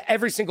to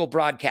every single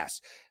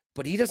broadcast.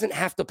 But he doesn't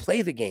have to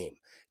play the game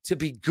to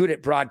be good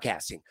at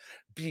broadcasting.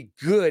 Be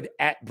good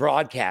at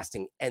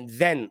broadcasting and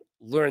then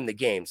learn the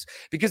games,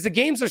 because the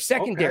games are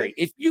secondary.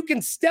 Okay. If you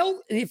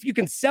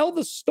can sell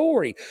the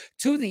story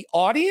to the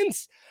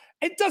audience,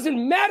 it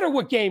doesn't matter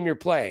what game you're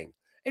playing.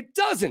 It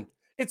doesn't.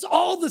 It's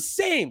all the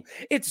same.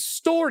 It's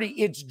story.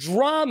 It's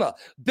drama.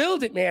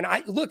 Build it, man.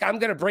 I'm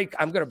gonna break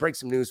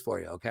some news for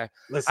you. Okay.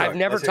 I've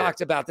never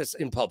talked about this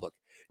in public.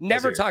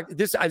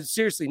 I've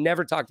seriously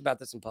never talked about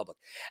this in public.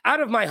 Out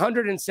of my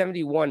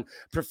 171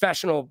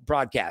 professional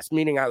broadcasts,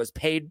 meaning I was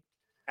paid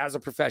as a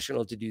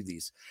professional to do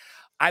these,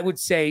 I would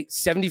say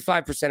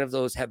 75% of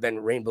those have been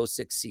Rainbow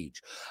Six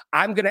Siege.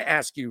 I'm going to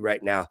ask you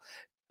right now,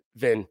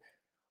 Vin,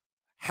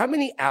 how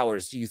many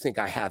hours do you think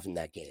I have in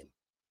that game?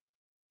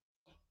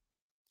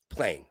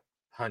 Playing.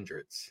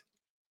 Hundreds.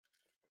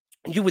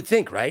 You would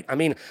think, right? I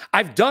mean,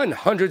 I've done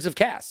hundreds of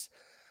casts.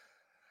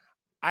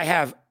 I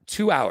have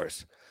 2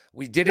 hours.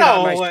 We did it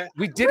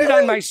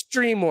on my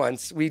stream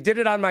once. We did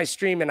it on my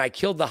stream, and I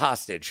killed the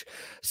hostage.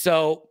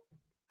 So,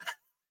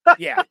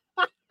 yeah.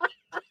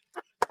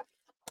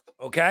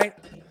 Okay.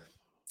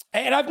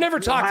 And I've never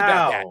talked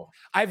about that.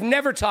 I've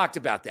never talked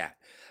about that.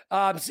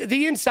 So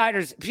the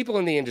insiders, people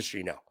in the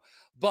industry know,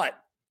 but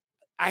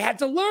I had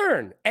to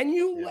learn, and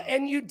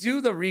you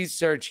do the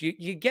research,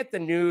 you get the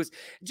news,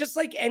 just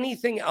like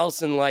anything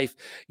else in life.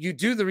 You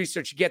do the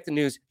research, you get the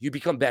news, you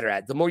become better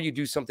at it. The more you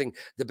do something,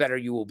 the better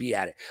you will be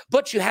at it.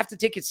 But you have to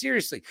take it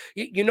seriously.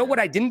 You know what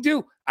I didn't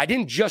do? I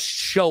didn't just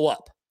show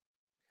up.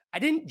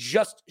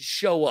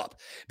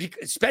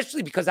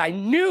 Especially because I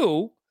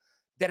knew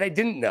that I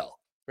didn't know,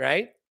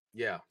 right?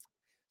 Yeah.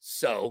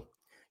 So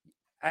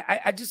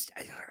I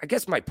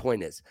guess my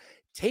point is,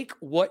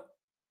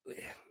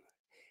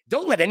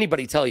 don't let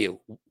anybody tell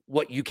you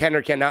what you can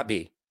or cannot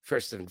be,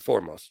 first and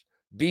foremost.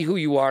 Be who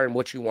you are and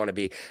what you want to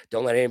be.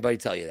 Don't let anybody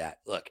tell you that.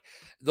 Look,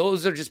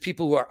 those are just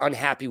people who are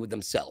unhappy with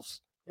themselves,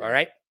 all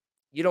right?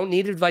 You don't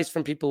need advice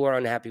from people who are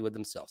unhappy with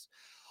themselves.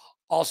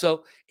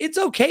 Also, it's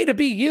okay to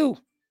be you,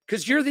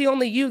 because you're the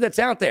only you that's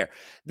out there.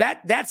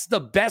 That's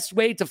the best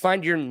way to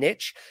find your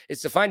niche,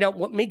 is to find out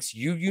what makes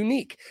you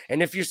unique.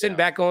 And if you're sitting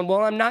back going,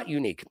 well, I'm not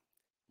unique,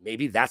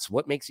 maybe that's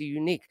what makes you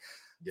unique.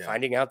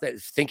 Finding out that,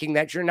 thinking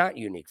that you're not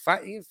unique,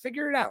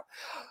 figure it out.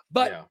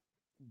 But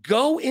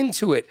go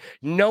into it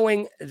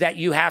knowing that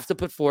you have to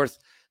put forth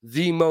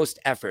the most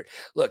effort.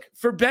 Look,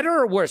 for better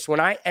or worse, when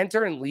I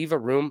enter and leave a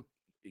room,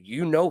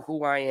 you know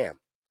who I am.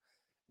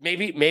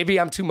 Maybe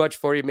I'm too much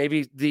for you.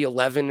 Maybe the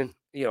 11,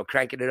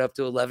 cranking it up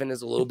to 11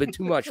 is a little bit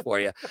too much for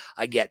you.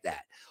 I get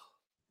that.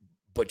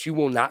 But you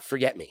will not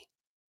forget me.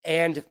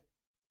 And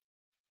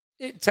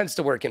it tends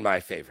to work in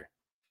my favor.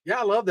 Yeah,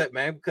 I love that,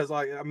 man, because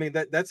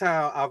that's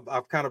how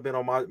I've kind of been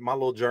on my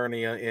little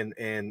journey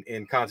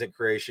in content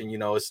creation.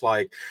 It's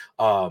like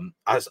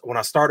when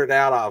I started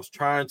out, I was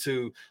trying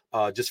to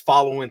just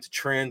follow into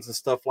trends and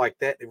stuff like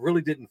that. It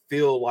really didn't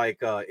feel like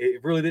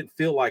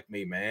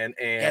me, man.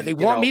 And they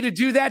want me to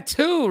do that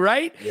too,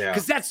 right? Yeah,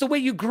 because that's the way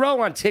you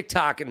grow on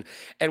TikTok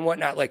and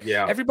whatnot. Like,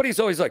 everybody's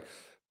always like,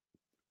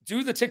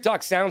 do the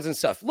TikTok sounds and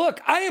stuff.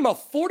 Look, I am a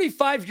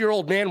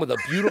 45-year-old man with a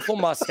beautiful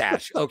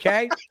mustache.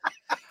 Okay.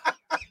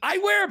 I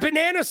wear a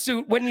banana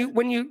suit when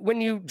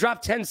you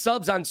drop 10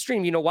 subs on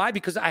stream. You know why?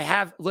 Because I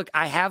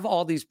have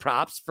all these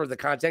props for the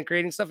content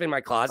creating stuff in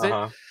my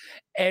closet.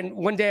 And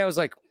one day I was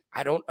like,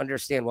 I don't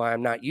understand why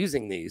I'm not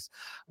using these.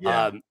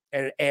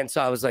 And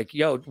so I was like,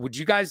 yo, would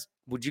you guys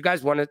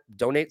want to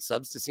donate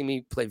subs to see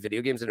me play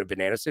video games in a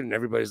banana suit? And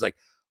everybody's like,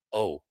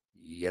 oh,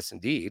 yes,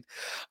 indeed.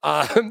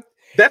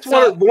 That's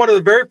one of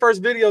the very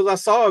first videos I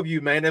saw of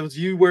you, man. It was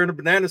you wearing a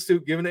banana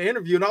suit giving an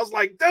interview, and I was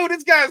like, dude,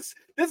 this guy's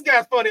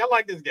funny. I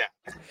like this guy.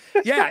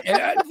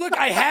 Look,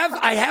 I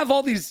have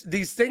all these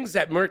things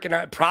that Merc and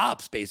I,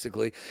 props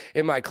basically,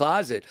 in my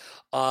closet,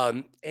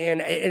 and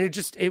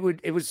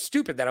it was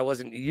stupid that I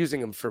wasn't using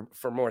them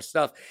for more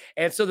stuff,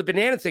 and so the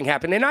banana thing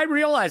happened, and I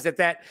realized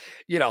that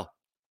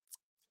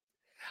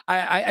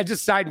I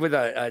just signed with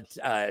a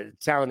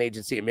talent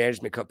agency, a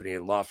management company,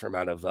 and law firm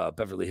out of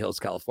Beverly Hills,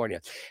 California.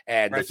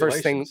 And the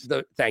first thing,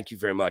 thank you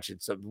very much.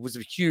 It was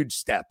a huge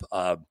step,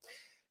 a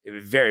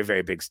very,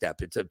 very big step.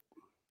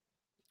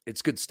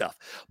 It's good stuff.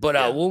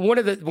 But one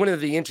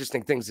of the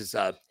interesting things is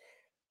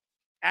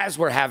as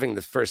we're having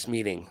the first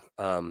meeting,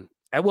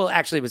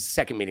 actually it was the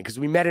second meeting because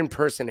we met in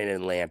person in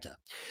Atlanta.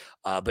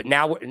 But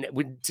now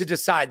to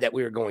decide that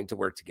we were going to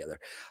work together.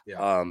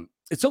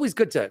 It's always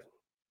good to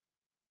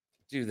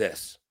do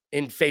this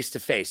in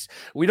face-to-face.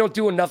 We don't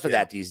do enough of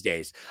that these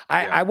days.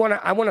 I want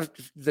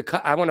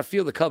to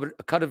feel the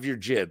cut of your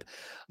jib,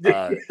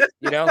 and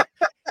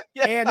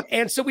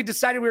so we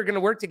decided we were going to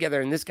work together.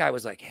 And this guy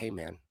was like, hey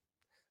man,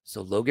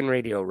 so Logan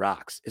Radio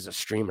Rocks is a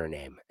streamer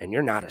name and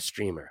you're not a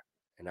streamer.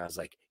 And I was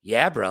like,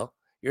 yeah, bro,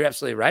 you're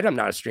absolutely right. I'm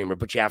not a streamer,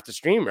 but you have to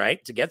stream,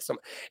 right? To get some,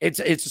 it's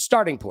a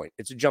starting point.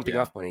 It's a jumping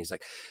off point. He's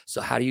like,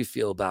 so how do you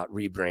feel about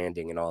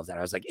rebranding and all of that?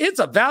 I was like, it's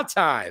about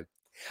time.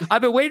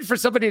 I've been waiting for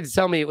somebody to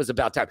tell me it was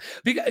about time,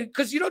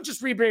 because you don't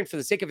just rebrand for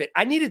the sake of it.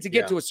 I needed to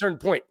get to a certain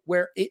point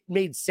where it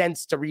made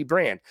sense to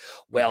rebrand.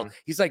 Well,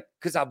 he's like,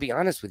 because I'll be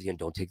honest with you, and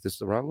don't take this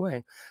the wrong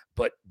way,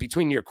 but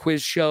between your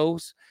quiz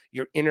shows,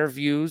 your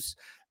interviews,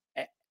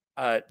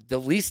 the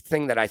least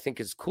thing that I think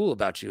is cool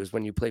about you is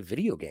when you play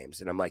video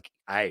games. And I'm like,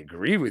 I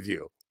agree with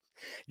you.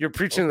 You're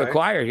preaching to the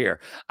choir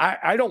here.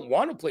 I don't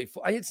want to play.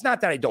 It's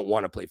not that I don't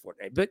want to play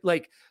Fortnite, but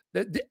like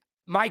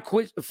my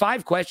quiz,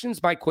 5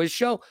 questions, my quiz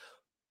show,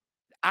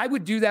 I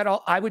would do that.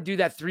 I would do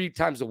that 3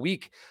 times a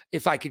week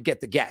if I could get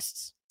the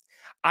guests.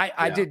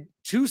 I did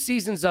 2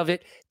 seasons of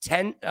it,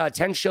 10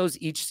 shows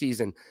each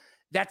season.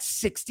 That's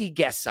 60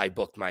 guests I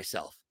booked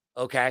myself.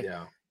 Okay.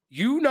 Yeah.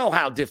 You know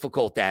how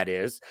difficult that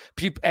is.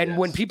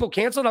 When people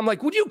canceled, I'm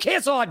like, would you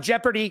cancel on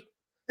Jeopardy?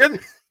 You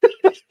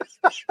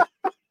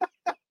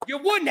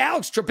wouldn't.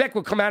 Alex Trebek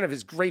would come out of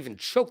his grave and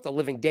choke the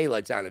living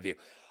daylights out of you.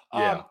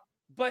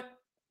 But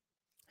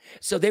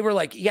so they were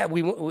like, yeah,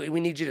 we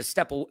need you to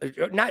step.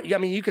 Not, I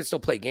mean, you can still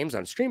play games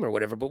on stream or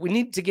whatever, but we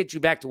need to get you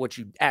back to what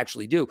you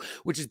actually do,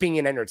 which is being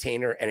an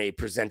entertainer and a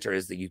presenter,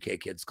 as the UK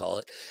kids call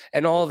it,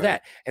 and all of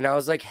that. And I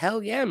was like,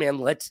 hell yeah,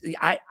 man.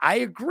 I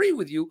agree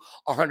with you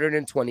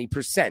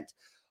 120%.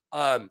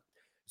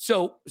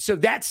 So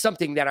that's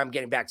something that I'm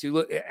getting back to.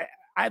 Look,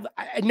 I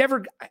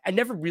never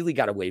really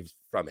got away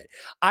from it.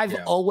 I've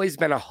always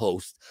been a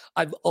host.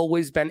 I've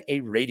always been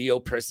a radio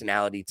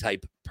personality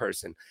type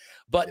person.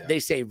 But they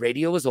say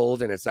radio is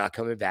old and it's not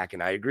coming back,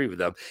 and I agree with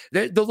them.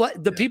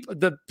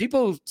 The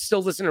people who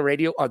still listen to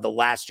radio are the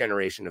last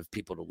generation of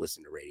people to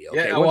listen to radio.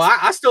 Okay? Yeah, well,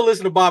 I still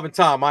listen to Bob and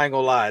Tom. I ain't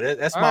gonna lie.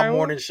 That's my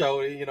morning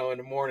show. You know, in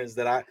the mornings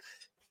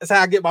that's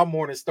how I get my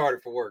morning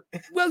started for work.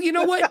 Well, you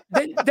know what?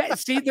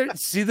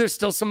 There's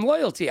still some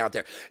loyalty out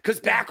there. Because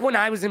back when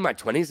I was in my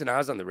 20s and I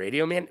was on the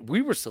radio, man,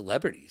 we were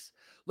celebrities.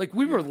 Like,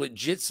 we were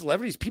legit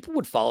celebrities. People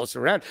would follow us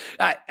around.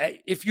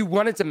 If you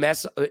wanted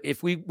to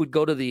if we would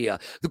go to the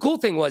cool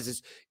thing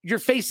is your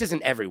face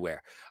isn't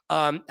everywhere.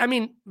 I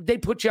mean, they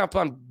put you up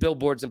on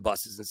billboards and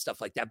buses and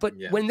stuff like that. But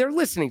when they're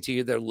listening to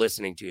you, they're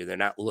listening to you. They're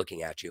not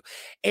looking at you.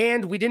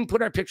 And we didn't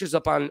put our pictures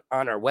up on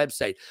our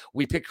website.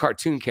 We picked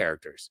cartoon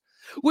characters,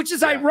 which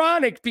is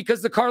ironic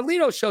because the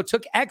Carlito Show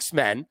took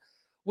X-Men.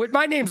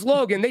 My name's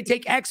Logan. They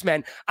take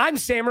X-Men. I'm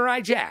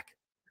Samurai Jack.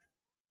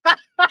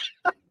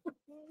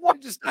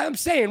 I'm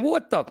saying,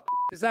 what the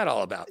is that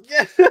all about?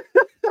 Yeah.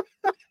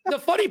 The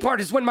funny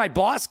part is when my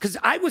boss, because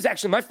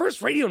my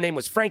first radio name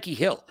was Frankie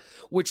Hill,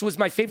 which was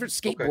my favorite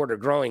skateboarder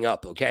growing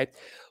up, okay?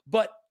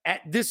 But at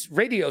this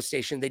radio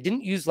station, they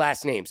didn't use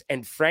last names.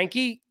 And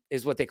Frankie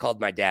is what they called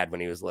my dad when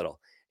he was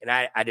little. And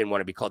I didn't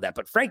want to be called that.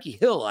 But Frankie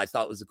Hill, I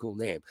thought was a cool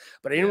name.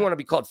 But I didn't want to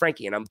be called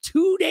Frankie. And I'm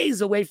 2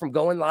 days away from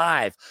going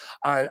live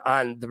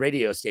on the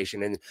radio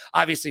station. And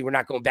obviously, we're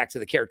not going back to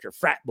the character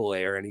frat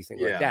boy or anything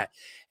like that.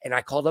 And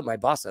I called up my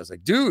boss. I was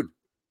like, dude,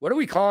 what are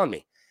we calling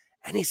me?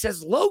 And he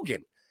says,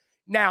 Logan.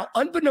 Now,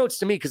 unbeknownst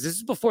to me, because this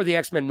is before the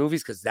X-Men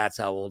movies, because that's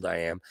how old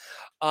I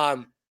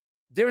am.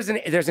 There's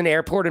an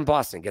airport in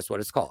Boston. Guess what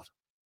it's called?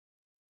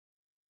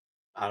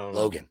 I don't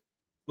know. Logan.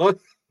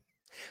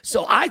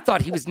 So I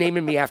thought he was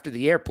naming me after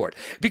the airport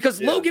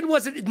because Logan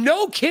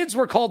no kids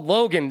were called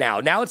Logan now.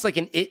 Now it's like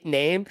an it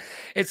name.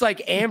 It's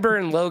like Amber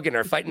and Logan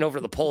are fighting over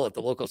the pole at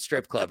the local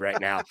strip club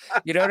right now.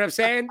 You know what I'm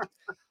saying?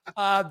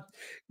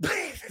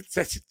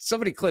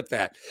 Somebody clip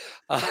that.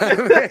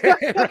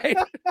 Right?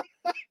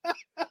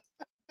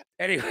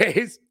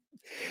 Anyways.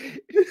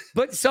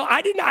 But so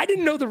I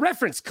didn't know the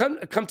reference. Come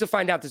to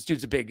find out, this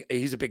dude's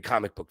he's a big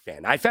comic book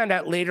fan. I found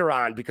out later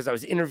on because I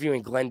was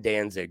interviewing Glenn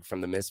Danzig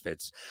from the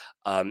Misfits,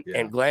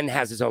 and Glenn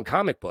has his own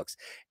comic books.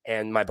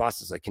 And my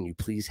boss is like, "Can you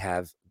please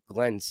have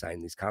Glenn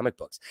sign these comic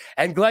books?"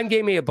 And Glenn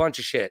gave me a bunch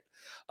of shit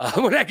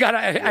when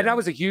and I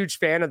was a huge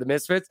fan of the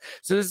Misfits.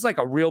 So this is like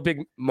a real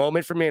big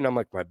moment for me. And I'm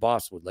like, my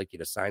boss would like you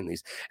to sign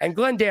these. And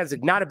Glenn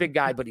Danzig, not a big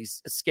guy, but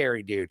he's a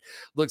scary dude,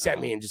 looks at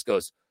me and just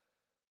goes,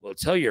 "Well,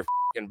 tell your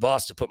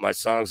boss to put my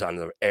songs on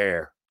the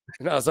air."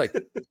 And I was like,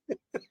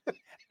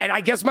 and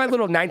I guess my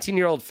little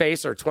 19-year-old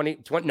face or 20,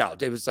 no,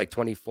 it was like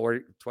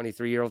 24,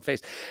 23-year-old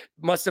face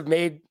must have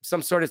made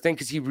some sort of thing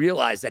because he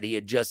realized that he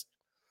had just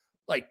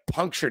like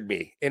punctured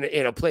me in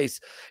a place,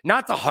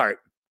 not the heart,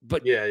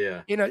 but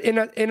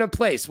in a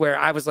place where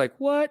I was like,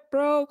 "What,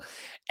 bro?"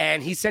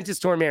 And he sent his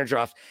tour manager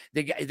off.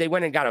 They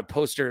went and got a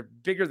poster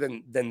bigger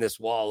than this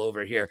wall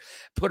over here,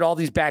 put all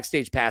these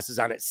backstage passes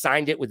on it,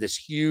 signed it with this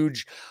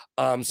huge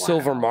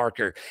silver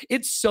marker.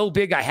 It's so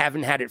big I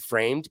haven't had it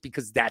framed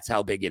because that's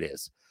how big it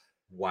is.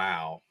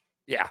 Wow.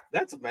 Yeah.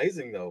 That's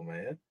amazing though,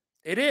 man.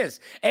 It is.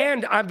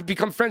 And I've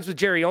become friends with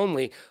Jerry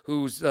Only,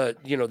 who's, the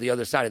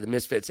other side of the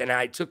Misfits. And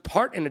I took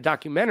part in a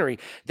documentary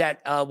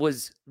that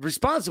was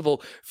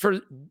responsible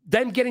for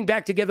them getting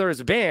back together as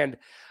a band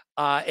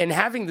and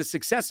having the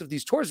success of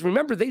these tours.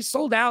 Remember, they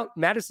sold out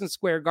Madison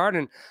Square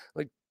Garden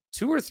like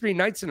 2 or 3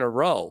 nights in a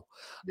row.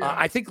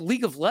 I think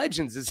League of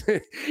Legends is,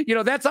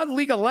 that's on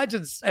League of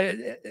Legends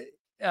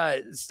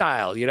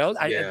style,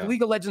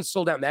 League of Legends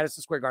sold out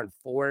Madison Square Garden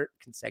 4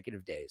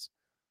 consecutive days.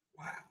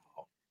 Wow.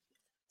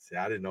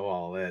 I didn't know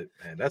all that,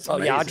 man. That's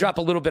amazing. Yeah, I'll drop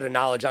a little bit of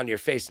knowledge on your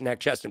face, neck,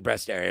 chest, and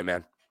breast area,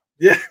 man.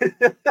 Yeah.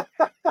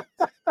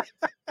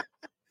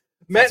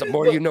 That's a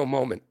more you know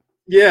moment.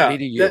 Yeah.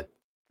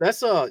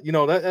 That's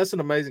that's an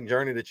amazing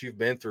journey that you've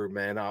been through,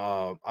 man.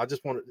 I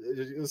just want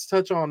to let's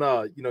touch on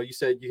you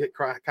said you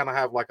kind of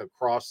have like a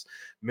cross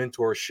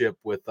mentorship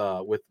with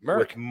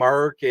Merc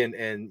and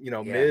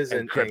Miz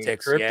and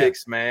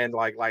Cryptics, man.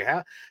 Like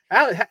how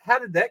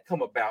did that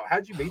come about?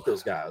 How'd you meet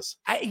those guys?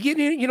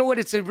 You know what?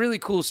 It's a really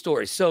cool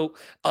story. So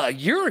a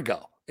year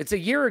ago, a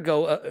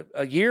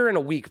year and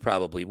a week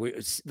probably.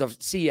 The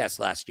CES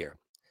last year,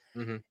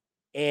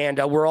 and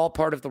we're all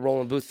part of the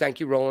Roland booth. Thank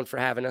you, Roland, for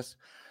having us.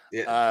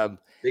 Yeah.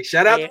 Big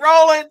shout out to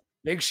Roland.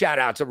 Big shout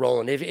out to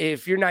Roland.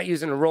 If you're not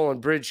using a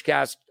Roland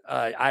Bridgecast,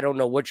 I don't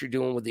know what you're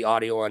doing with the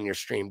audio on your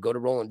stream. Go to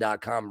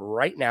Roland.com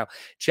right now.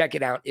 Check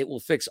it out. It will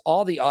fix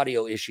all the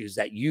audio issues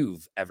that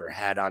you've ever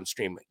had on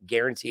stream.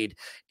 Guaranteed.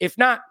 If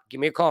not, give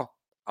me a call.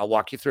 I'll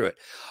walk you through it.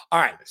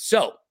 All right.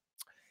 So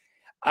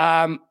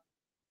I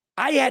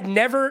had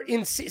never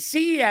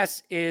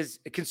CES is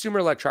consumer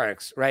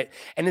electronics, right?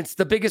 And it's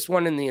the biggest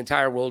one in the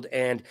entire world.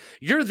 And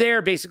you're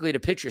there basically to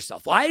pitch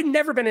yourself. Well, I had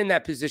never been in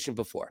that position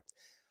before.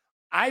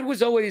 I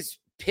was always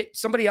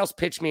somebody else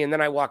pitch me and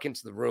then I walk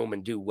into the room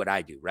and do what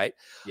I do, right?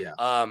 Yeah.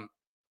 I'm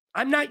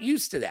not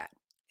used to that.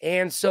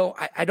 And so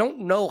I don't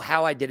know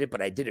how I did it,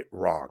 but I did it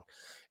wrong.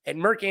 And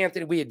Merc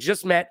Anthony, I had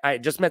just met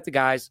the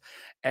guys,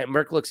 and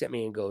Merc looks at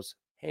me and goes,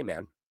 "Hey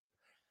man,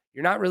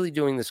 you're not really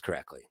doing this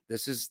correctly.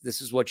 This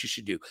is what you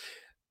should do.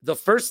 The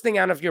first thing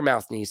out of your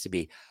mouth needs to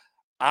be,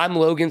 I'm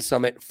Logan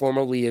Summit,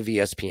 formerly of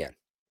ESPN.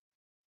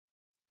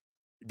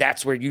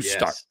 That's where you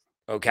start.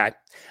 Okay.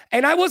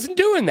 And I wasn't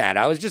doing that.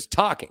 I was just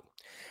talking.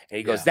 And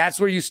he goes, that's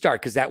where you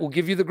start, because that will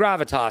give you the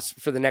gravitas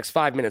for the next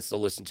 5 minutes to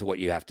listen to what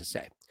you have to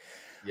say.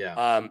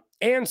 Yeah.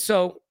 And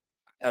so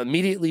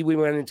immediately we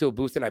went into a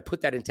booth and I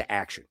put that into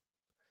action.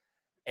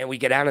 And we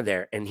get out of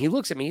there and he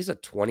looks at me. He's a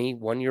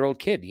 21-year-old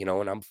kid, you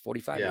know, and I'm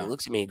 45. And he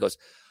looks at me and he goes,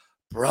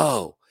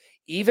 bro,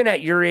 even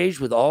at your age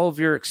with all of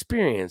your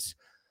experience,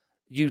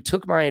 you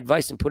took my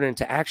advice and put it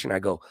into action. I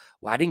go,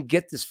 well, I didn't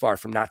get this far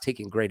from not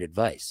taking great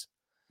advice.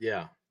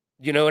 Yeah.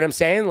 You know what I'm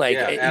saying?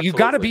 Like, you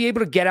got to be able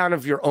to get out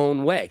of your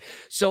own way.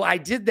 So I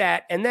did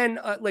that. And then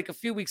like a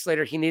few weeks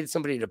later, he needed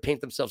somebody to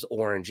paint themselves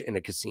orange in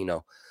a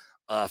casino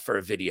for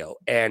a video.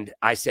 And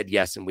I said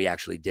yes. And we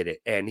actually did it.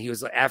 And he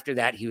was like, after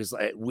that, he was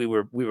like, we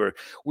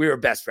were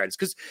best friends,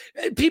 because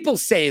people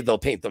say they'll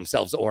paint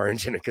themselves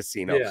orange in a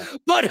casino,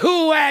 but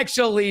who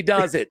actually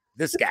does it?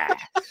 This guy.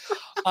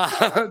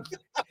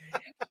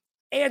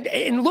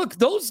 And look,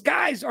 those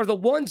guys are the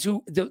ones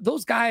who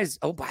those guys.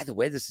 Oh, by the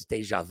way, this is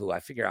deja vu. I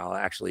figure I'll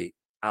actually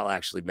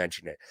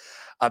mention it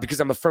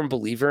because I'm a firm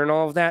believer in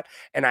all of that.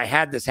 And I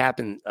had this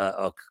happen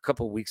a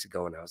couple of weeks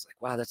ago, and I was like,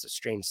 wow, that's a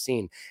strange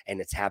scene,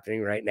 and it's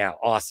happening right now.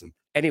 Awesome.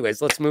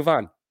 Anyways, let's move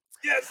on.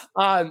 Yes.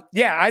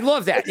 Yeah, I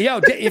love that. Yo,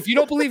 if you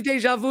don't believe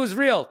deja vu is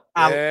real,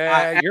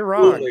 you're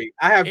wrong.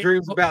 I have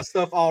dreams about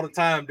stuff all the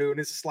time, dude. And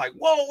it's just like,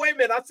 whoa, wait a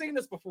minute, I've seen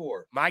this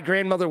before. My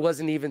grandmother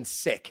wasn't even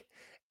sick.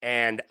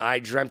 And I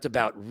dreamt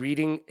about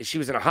reading. She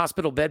was in a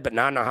hospital bed, but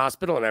not in a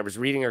hospital. And I was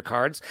reading her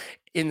cards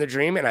in the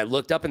dream. And I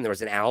looked up and there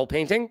was an owl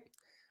painting.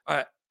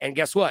 And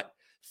guess what?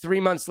 3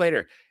 months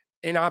later,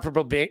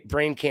 inoperable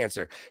brain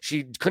cancer.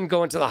 She couldn't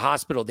go into the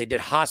hospital. They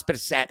did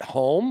hospice at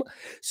home.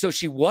 So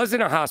she was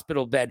in a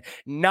hospital bed,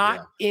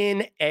 not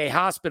in a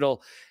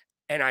hospital.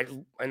 And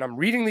I'm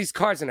reading these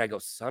cards and I go,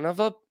 son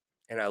of a,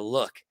 and I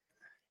look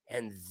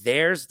and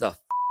there's the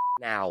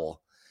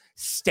owl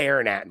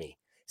staring at me.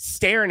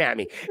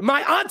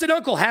 My aunt and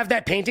uncle have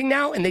that painting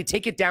now, and they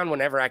take it down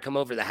whenever I come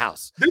over the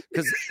house.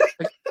 Because,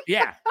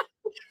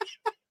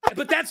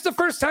 but that's the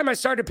first time I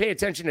started to pay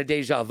attention to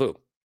deja vu.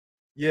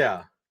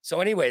 Yeah. So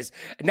anyways,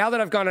 now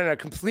that I've gone on a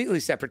completely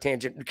separate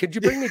tangent, could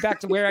you bring me back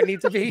to where I need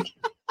to be?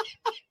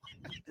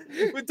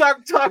 We're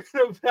talking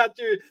about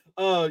your,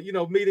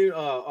 meeting,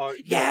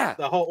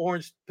 the whole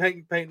orange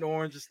painting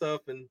orange and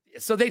stuff. And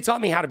so they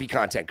taught me how to be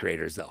content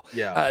creators, though.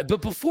 Yeah.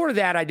 But before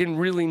that, I didn't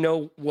really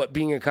know what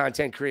being a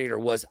content creator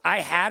was.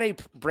 I had a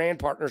brand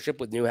partnership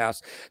with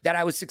Newhouse that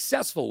I was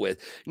successful with.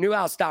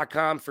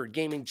 Newhouse.com for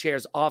gaming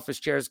chairs, office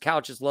chairs,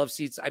 couches, love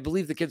seats. I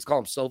believe the kids call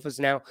them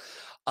sofas now.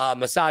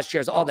 Massage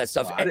chairs, all that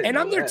stuff. And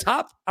I'm their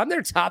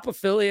top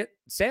affiliate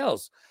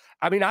sales.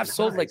 I mean, I've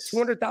sold like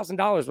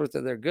 $200,000 worth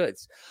of their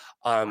goods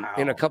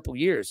in a couple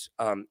years.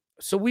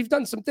 So we've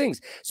done some things,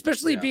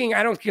 especially being,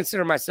 I don't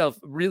consider myself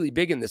really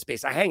big in this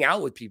space. I hang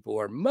out with people who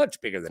are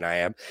much bigger than I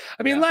am.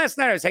 I mean, last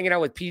night I was hanging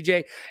out with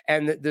PJ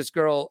and this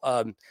girl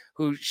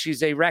who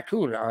she's a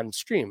raccoon on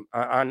stream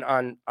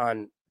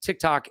on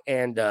TikTok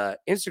and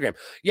Instagram.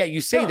 Yeah, you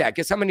say that.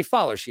 Guess how many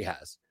followers she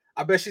has?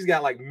 I bet she's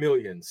got like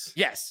millions.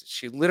 Yes,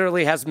 she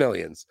literally has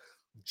millions.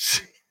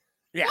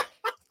 Yeah.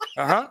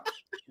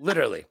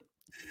 Literally.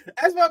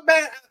 That's what,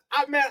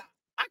 man.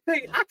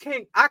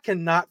 I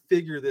cannot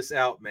figure this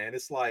out, man.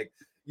 It's like,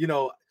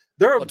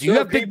 there are. Do you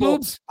have big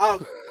boobs? No,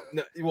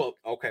 well,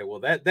 okay, well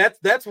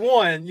that's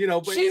one,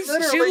 but she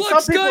literally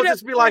looks some people good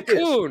just be like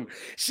raccoon. this.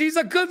 She's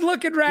a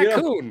good-looking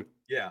raccoon.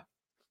 Yeah.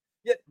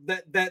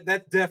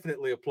 That's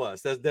definitely a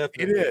plus. That's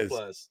definitely a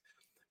plus.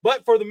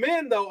 But for the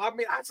men, though, I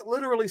mean, I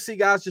literally see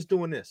guys just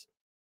doing this.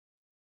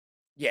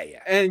 Yeah.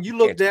 And you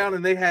look down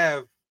and they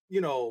have,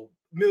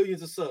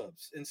 millions of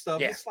subs and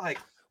stuff. Yeah. It's like,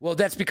 well,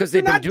 that's because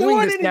they've been doing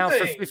this now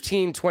for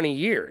 15, 20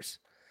 years.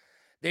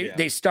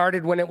 They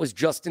started when it was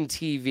just in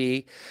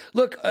TV.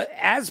 Look,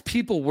 as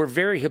people, we're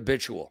very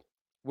habitual.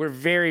 We're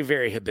very,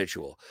 very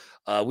habitual.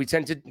 We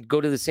tend to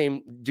do the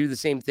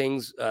same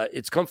things.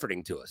 It's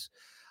comforting to us.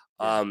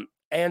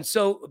 And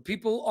so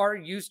people are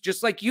used,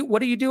 just like you. What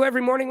do you do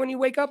every morning when you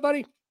wake up,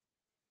 buddy?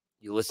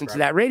 You listen to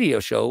that radio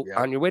show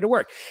on your way to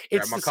work.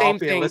 It's the same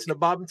thing. And listen to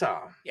Bob and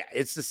Tom. Yeah,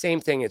 it's the same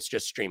thing. It's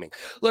just streaming.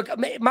 Look,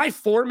 my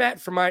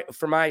format for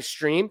my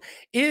stream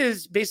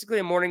is basically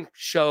a morning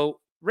show,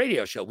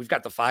 radio show. We've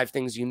got the 5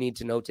 things you need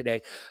to know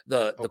today,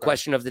 the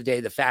question of the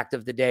day, the fact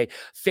of the day,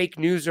 fake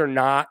news or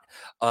not,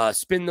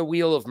 spin the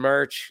wheel of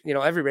merch.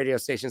 Every radio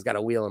station's got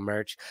a wheel of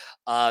merch.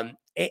 And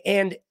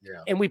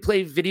we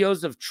play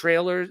videos of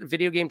trailers,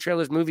 video game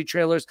trailers, movie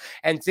trailers,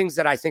 and things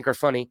that I think are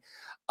funny.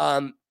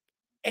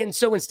 And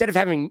so instead of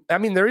having, I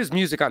mean, there is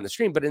music on the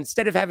stream, but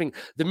instead of having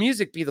the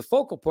music be the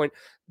focal point,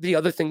 the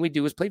other thing we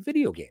do is play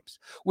video games,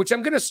 which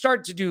I'm going to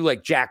start to do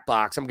like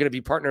Jackbox. I'm going to be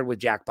partnered with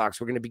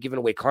Jackbox. We're going to be giving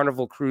away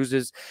Carnival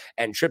cruises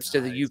and trips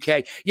to the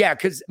UK. Yeah,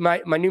 because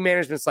my new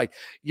management's like,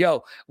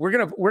 yo, we're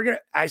gonna.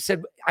 I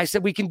said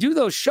we can do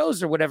those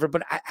shows or whatever,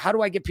 but how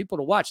do I get people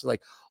to watch? They're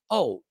like,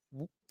 oh,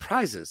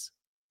 prizes.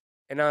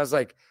 And I was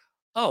like,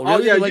 oh,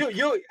 really? Yeah,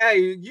 like,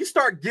 you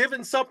start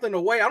giving something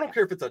away. I don't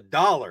care if it's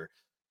 $1.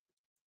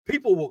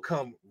 People will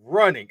come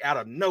running out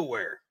of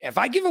nowhere. If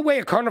I give away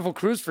a Carnival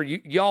cruise for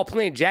y'all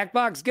playing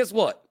Jackbox, guess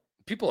what?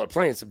 People are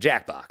playing some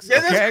Jackbox.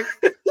 Okay.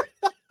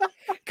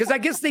 Because I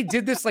guess they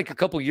did this like a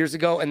couple years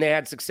ago and they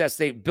had success.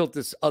 They built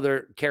this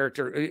other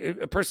character,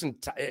 a person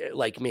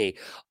like me,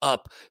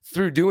 up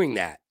through doing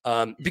that.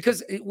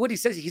 Because what he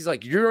says, he's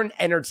like, you're an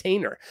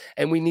entertainer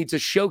and we need to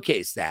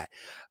showcase that.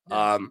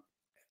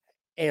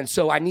 And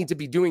so I need to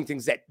be doing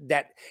things that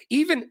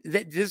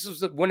this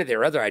was one of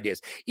their other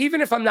ideas.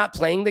 Even if I'm not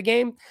playing the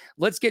game,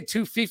 let's get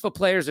 2 FIFA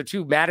players or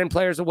 2 Madden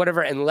players or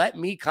whatever, and let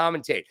me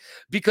commentate,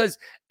 because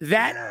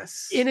that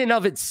in and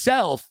of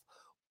itself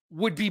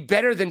would be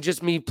better than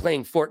just me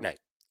playing Fortnite.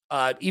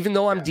 Even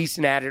though I'm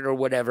decent at it or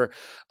whatever,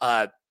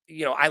 I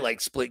like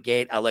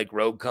Splitgate. I like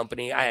Rogue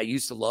Company. I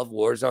used to love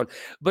Warzone.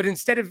 But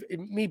instead of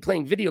me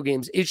playing video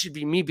games, it should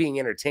be me being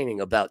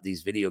entertaining about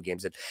these video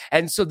games.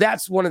 And so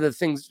that's one of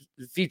the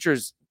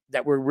features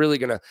that we're really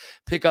going to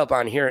pick up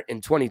on here in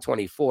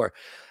 2024.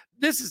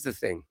 This is the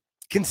thing.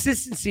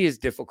 Consistency is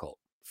difficult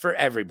for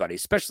everybody,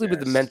 especially with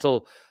the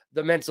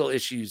mental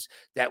issues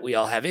that we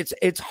all have.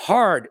 It's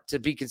hard to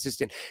be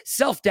consistent.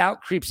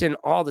 Self-doubt creeps in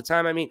all the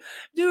time. I mean,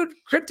 dude,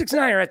 Cryptix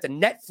and I are at the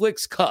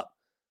Netflix Cup.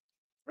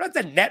 We're at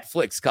the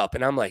Netflix Cup,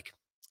 and I'm like,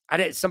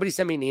 somebody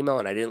sent me an email,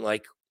 and I didn't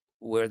like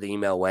where the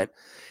email went.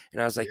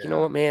 And I was like, you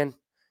know what, man?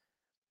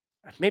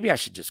 Maybe I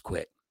should just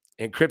quit.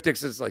 And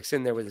Cryptix is like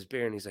sitting there with his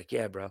beer, and he's like,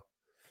 yeah, bro.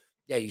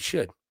 Yeah, you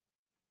should.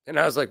 And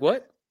I was like,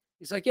 what?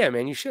 He's like, yeah,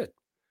 man, you should.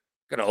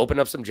 Gonna open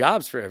up some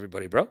jobs for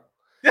everybody, bro.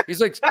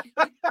 He's like,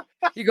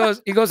 he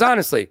goes,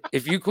 honestly,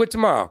 if you quit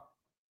tomorrow,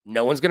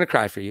 no one's gonna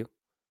cry for you.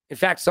 In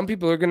fact, some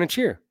people are gonna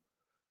cheer.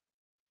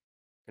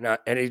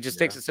 And he just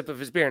takes a sip of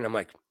his beer, and I'm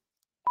like,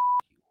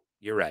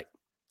 you're right.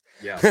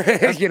 Yeah.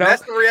 That's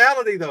the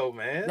reality though,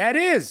 man. That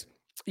is.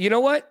 You know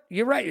what?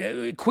 You're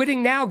right.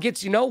 Quitting now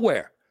gets you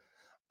nowhere.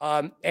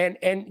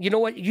 And you know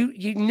what?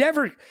 You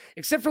never,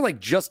 except for like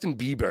Justin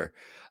Bieber,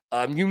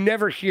 you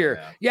never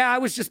hear, I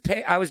was just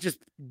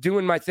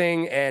doing my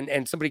thing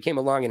and somebody came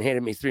along and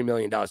handed me $3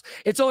 million.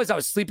 It's always, I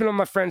was sleeping on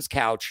my friend's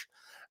couch.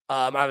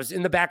 I was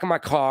in the back of my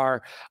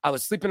car. I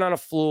was sleeping on a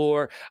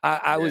floor.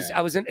 I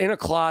was in a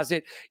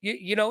closet.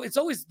 It's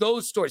always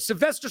those stories.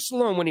 Sylvester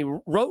Stallone, when he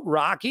wrote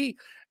Rocky,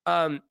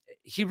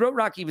 he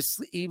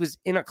was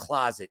in a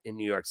closet in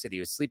New York City. He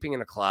was sleeping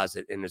in a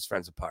closet in his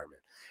friend's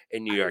apartment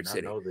in New York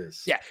City. Know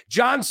this. Yeah.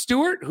 Jon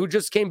Stewart, who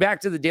just came back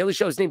to the Daily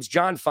Show. His name's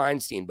John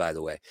Feinstein, by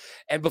the way.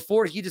 And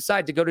before he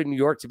decided to go to New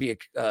York to be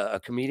a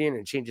comedian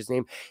and change his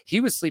name,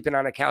 he was sleeping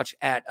on a couch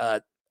at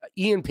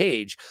Ian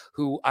Page,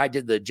 who I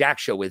did the Jack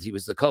Show with. He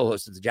was the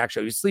co-host of the Jack Show.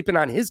 He was sleeping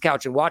on his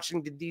couch in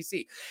Washington,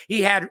 D.C.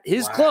 He had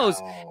his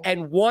clothes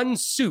and one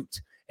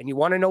suit. And you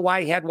want to know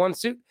why he had one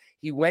suit?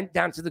 He went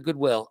down to the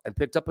Goodwill and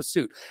picked up a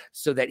suit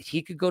so that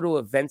he could go to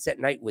events at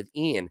night with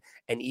Ian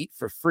and eat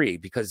for free,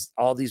 because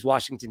all these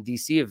Washington,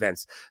 D.C.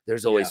 events,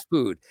 there's always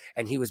food.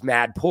 And he was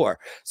mad poor.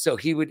 So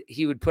he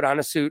would put on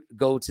a suit,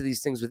 go to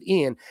these things with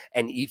Ian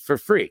and eat for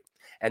free.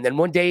 And then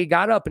one day he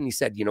got up and he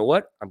said, you know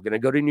what? I'm going to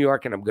go to New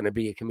York and I'm going to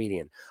be a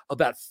comedian.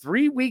 About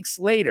 3 weeks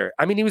later,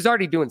 I mean, he was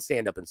already doing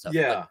stand-up and stuff.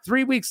 Yeah.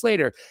 3 weeks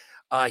later,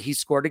 he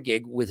scored a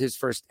gig with his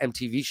first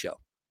MTV show.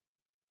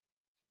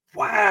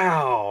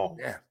 Wow.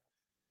 Yeah.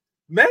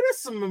 Man,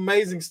 that's some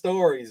amazing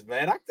stories,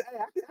 man. I can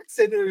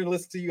sit there and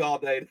listen to you all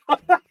day.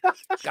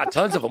 Got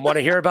tons of them. Want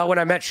to hear about when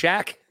I met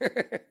Shaq?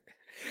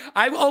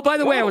 By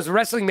the way, I was a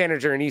wrestling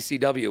manager in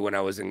ECW when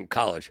I was in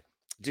college.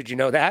 Did you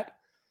know that?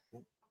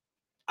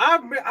 I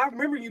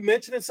remember you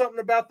mentioning something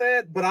about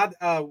that, but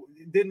I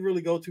didn't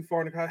really go too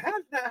far in the college.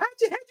 How'd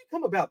you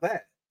come about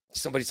that?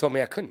 Somebody told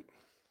me I couldn't.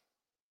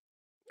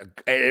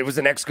 It was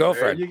an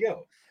ex-girlfriend. There you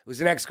go. It was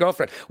an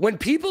ex-girlfriend. When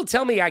people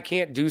tell me I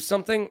can't do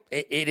something,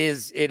 it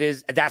is,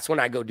 that's when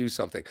I go do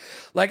something.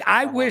 Like,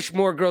 I wish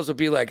more girls would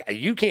be like,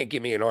 you can't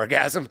give me an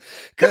orgasm,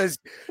 because,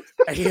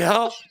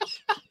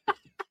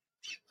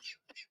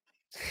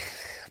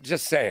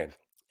 just saying.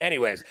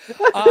 Anyways.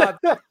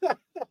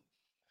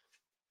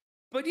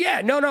 But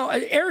yeah, no,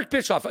 Eric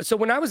Bischoff. So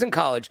when I was in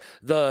college,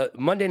 the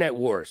Monday Night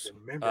Wars,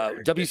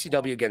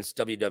 WCW against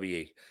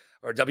WWE,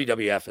 or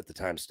WWF at the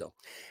time still.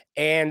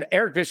 And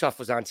Eric Bischoff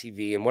was on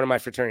TV, and one of my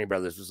fraternity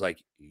brothers was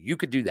like, you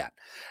could do that.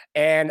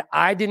 And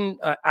I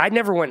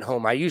never went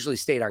home. I usually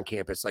stayed on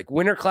campus, like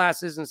winter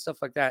classes and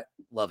stuff like that.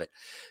 Love it.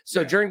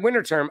 So during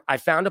winter term, I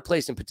found a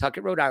place in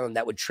Pawtucket, Rhode Island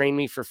that would train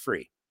me for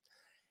free.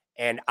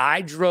 And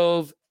I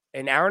drove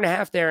an hour and a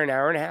half there, an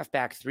hour and a half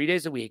back, 3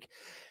 days a week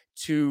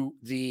to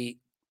the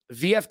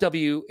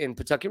VFW in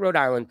Pawtucket, Rhode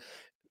Island,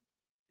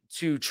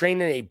 to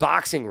train in a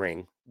boxing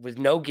ring with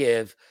no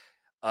give,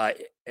 uh,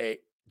 eh,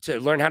 to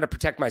learn how to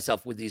protect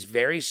myself with these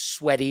very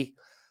sweaty,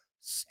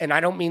 and I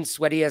don't mean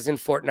sweaty as in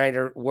Fortnite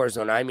or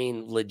Warzone. I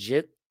mean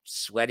legit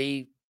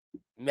sweaty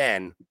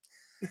men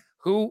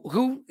who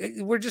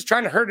were just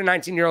trying to hurt a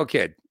 19-year-old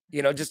kid,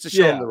 just to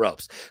show him the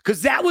ropes.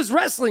 Because that was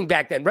wrestling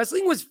back then.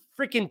 Wrestling was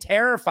freaking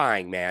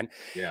terrifying, man.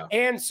 Yeah.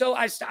 And so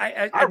I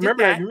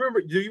remember that.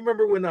 Do you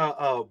remember when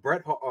Owen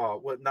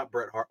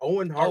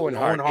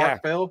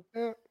Hart fell?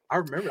 Yeah. I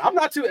remember. I'm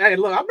not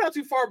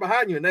too far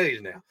behind you in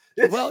age now.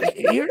 Well,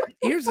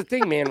 here's the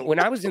thing, man. When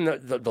I was in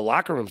the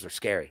locker rooms were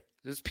scary.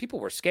 Those people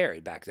were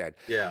scary back then.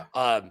 Yeah.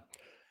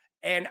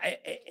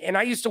 And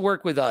I used to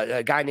work with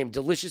a guy named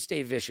Delicious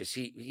Dave Vicious.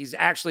 He's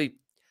actually,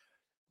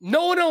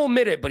 no one will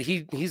admit it, but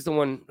he's the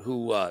one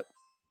who oh,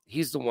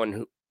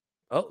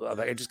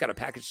 I just got a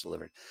package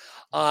delivered.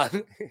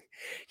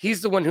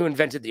 He's the one who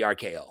invented the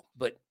RKO,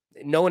 but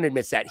no one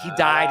admits that. He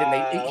died,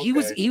 and he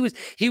was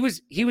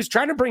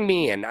trying to bring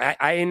me in.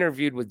 I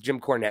interviewed with Jim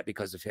Cornette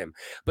because of him,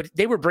 but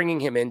they were bringing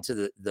him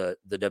into the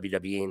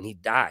WWE, and he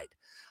died.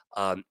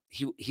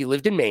 He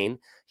lived in Maine.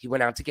 He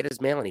went out to get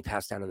his mail, and he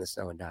passed down in the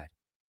snow and died.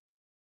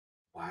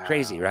 Wow.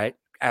 Crazy, right?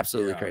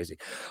 Absolutely crazy.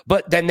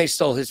 But then they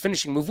stole his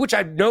finishing move, which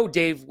I know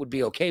Dave would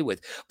be okay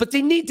with. But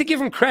they need to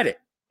give him credit,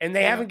 and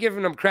they haven't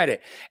given him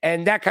credit,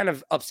 and that kind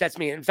of upsets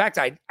me. In fact,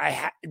 I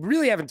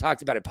really haven't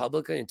talked about it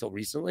publicly until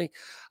recently,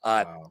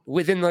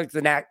 within like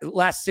the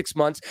last 6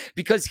 months,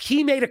 because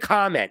he made a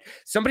comment.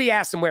 Somebody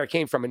asked him where it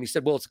came from, and he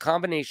said, "Well, it's a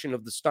combination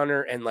of the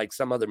stunner and like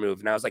some other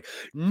move." And I was like,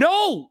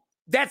 "No,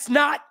 that's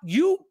not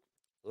you."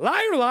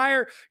 Liar,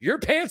 liar, your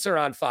pants are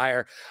on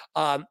fire.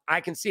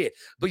 I can see it.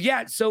 But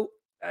yeah, so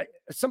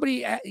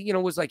somebody,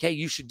 was like, "Hey,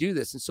 you should do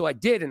this." And so I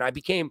did. And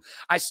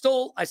I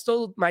stole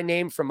my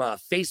name from a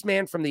face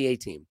man from the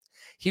A-Team.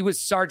 He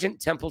was Sergeant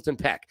Templeton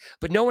Peck,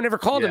 but no one ever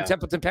called him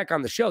Templeton Peck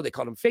on the show. They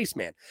called him Face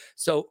Man.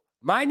 So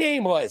my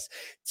name was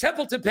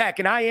Templeton Peck,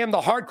 and I am the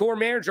hardcore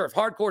manager of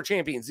Hardcore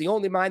Champions, the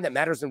only mind that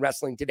matters in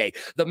wrestling today.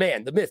 The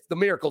man, the myth, the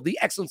miracle, the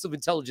excellence of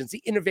intelligence,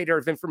 the innovator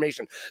of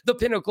information, the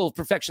pinnacle of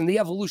perfection, the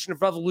evolution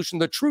of revolution,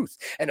 the truth,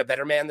 and a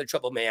better man than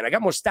Trouble Man. I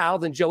got more style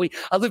than Joey.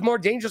 I live more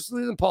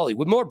dangerously than Paulie,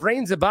 with more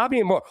brains than Bobby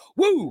and more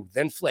woo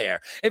than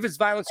Flair. If it's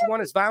violence you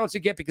want, it's violence you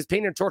get, because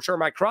pain and torture are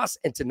my cross,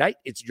 and tonight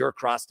it's your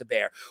cross to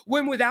bear.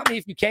 Win without me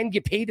if you can,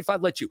 get paid if I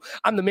let you.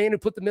 I'm the man who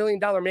put the $1 million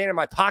man in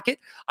my pocket.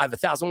 I have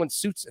 1,001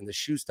 suits and the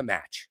shoes to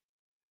match.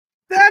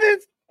 That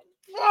is,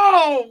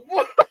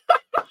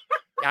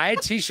 I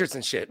had t-shirts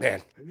and shit,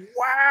 man.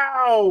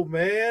 Wow,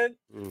 man.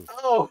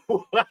 Oh,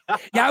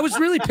 yeah, I was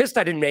really pissed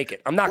I didn't make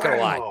it. I'm not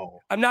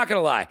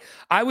gonna lie.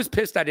 I was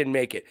pissed I didn't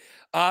make it.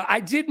 I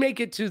did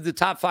make it to the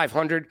top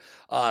 500.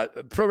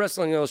 Pro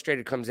Wrestling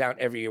Illustrated comes out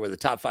every year with the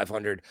top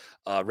 500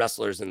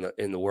 wrestlers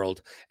in the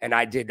world, and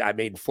I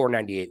made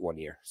 498 one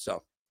year.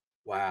 So,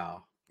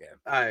 wow.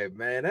 Yeah. All right,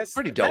 man. That's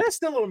pretty dope. That's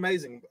still an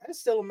amazing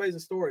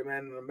story,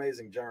 man. An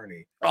amazing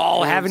journey.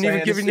 Oh, haven't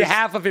even given you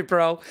half of it,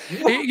 bro.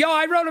 Yo,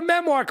 I wrote a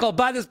memoir called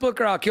 "Buy This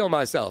Book or I'll Kill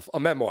Myself." A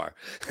memoir.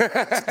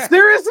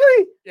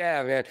 Seriously?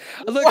 Yeah, man.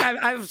 Look,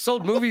 I've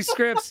sold movie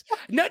scripts.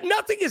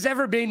 Nothing has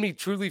ever made me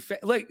truly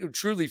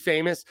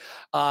famous.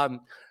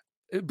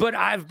 But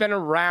I've been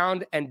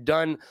around and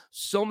done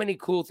so many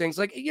cool things.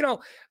 Like,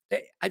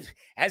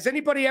 has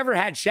anybody ever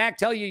had Shaq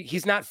tell you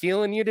he's not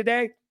feeling you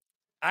today?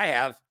 I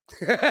have.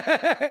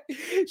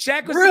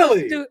 Shaq was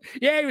really?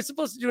 He was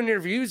supposed to do an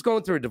interview. He was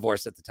going through a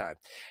divorce at the time,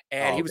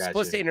 and he was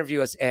supposed to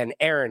interview us. And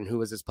Erin, who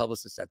was his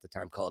publicist at the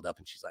time, called up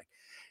and she's like,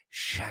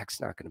 "Shaq's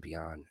not going to be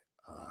on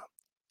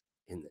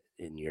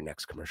in your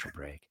next commercial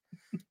break."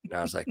 And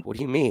I was like, "What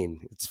do you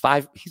mean? It's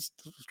 5. He's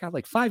got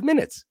like 5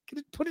 minutes.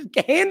 Put his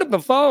hand on the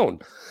phone."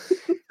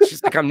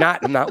 She's like, "I'm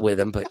not with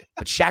him, but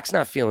Shaq's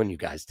not feeling you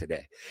guys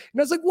today." And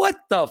I was like, "What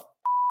the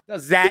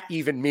does that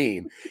even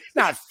mean? He's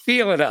not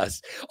feeling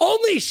us.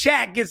 Only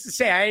Shaq gets to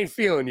say, I ain't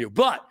feeling you."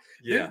 But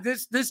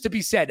this to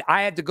be said,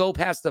 I had to go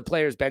past the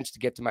players' bench to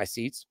get to my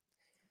seats.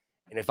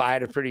 And if I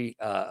had a pretty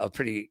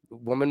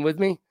woman with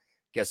me,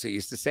 guess who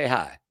used to say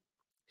hi?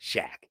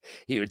 Shaq.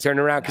 He would turn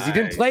around because he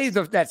didn't play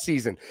that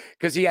season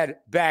because he had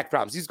back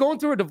problems. He's going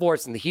through a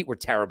divorce, and the Heat were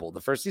terrible.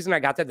 The first season I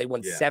got there, they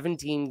won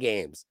 17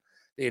 games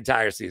the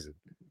entire season.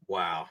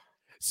 Wow.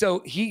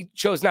 So he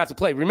chose not to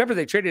play. Remember,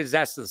 they traded his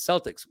ass to the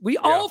Celtics. We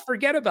all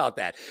forget about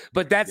that.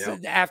 But that's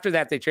after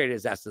that, they traded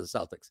his ass to the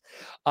Celtics.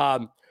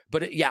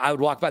 But I would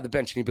walk by the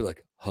bench and he'd be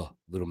like, "Oh,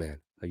 little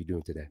man, how you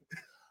doing today?"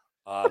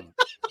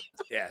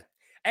 Yeah.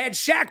 And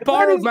Shaq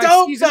borrowed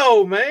my season.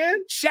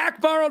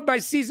 Shaq borrowed my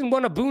season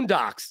 1 of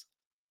Boondocks.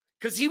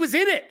 Because he was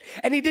in it,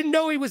 and he didn't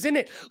know he was in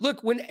it.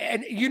 Look,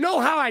 and you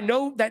know how I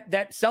know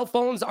that cell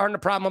phones aren't a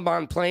problem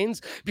on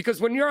planes? Because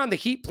when you're on the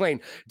Heat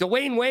plane,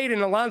 Dwayne Wade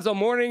and Alonzo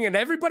Mourning and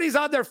everybody's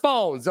on their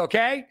phones,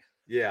 okay?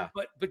 Yeah.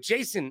 But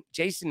Jason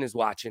is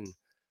watching.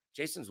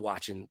 Jason's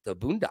watching the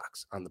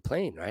Boondocks on the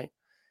plane, right?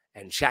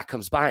 And Shaq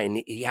comes by,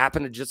 and he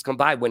happened to just come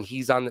by when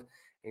he's on and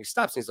he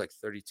stops, and he's like,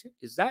 32?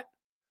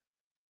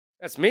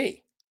 That's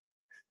me.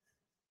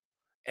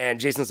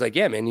 And Jason's like,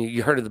 "Yeah, man,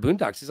 you heard of the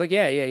Boondocks?" He's like,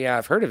 yeah,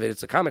 I've heard of it.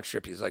 It's a comic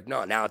strip. He's like,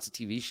 "No, now it's a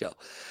TV show."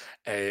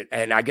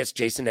 And I guess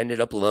Jason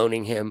ended up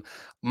loaning him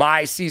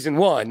my season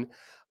 1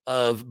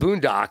 of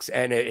Boondocks,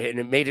 and it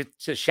made it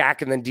to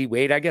Shaq, and then D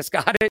Wade, I guess,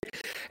 got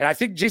it. And I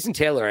think Jason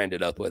Taylor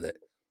ended up with it.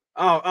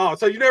 Oh,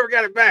 so you never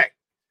got it back?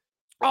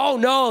 Oh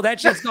no, that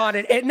shit's gone.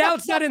 And now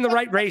it's not in the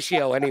right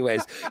ratio.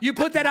 Anyways, you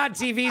put that on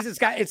TVs, it's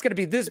going to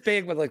be this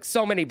big with like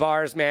so many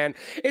bars, man.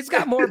 It's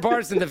got more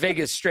bars than the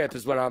Vegas Strip,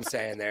 is what I'm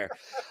saying there.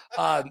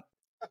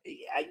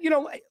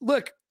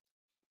 Look,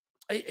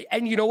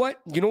 and you know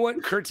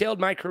what curtailed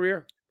my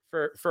career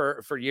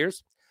for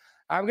years.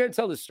 I'm going to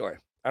tell this story.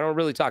 I don't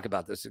really talk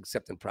about this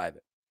except in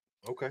private.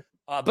 Okay.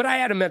 But I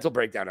had a mental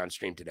breakdown on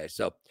stream today,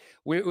 so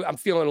I'm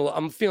feeling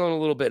a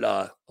little bit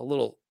a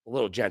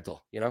little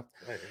gentle, you know.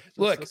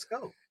 Look, let's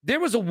go. There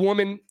was a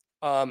woman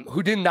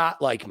who did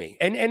not like me,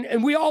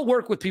 and we all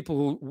work with people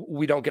who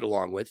we don't get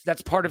along with.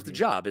 That's part of the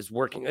job, is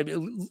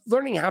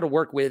learning how to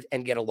work with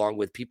and get along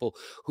with people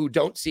who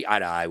don't see eye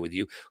to eye with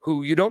you,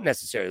 who you don't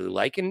necessarily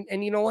like, and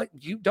you know what,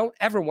 you don't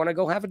ever want to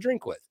go have a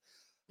drink with.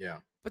 Yeah.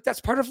 But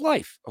that's part of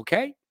life,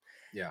 okay?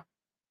 Yeah.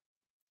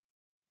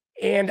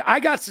 And I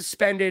got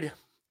suspended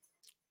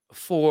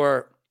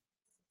for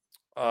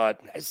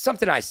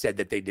something I said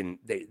that they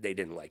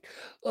didn't like.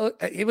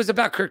 It was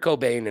about Kurt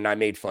Cobain, and I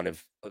made fun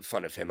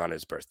of him on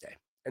his birthday,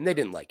 and they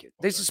didn't like it.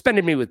 They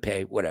suspended me with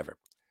pay, whatever.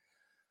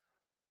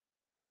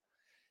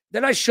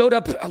 Then I showed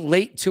up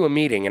late to a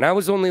meeting, and I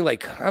was only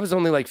like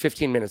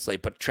 15 minutes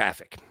late, but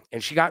traffic.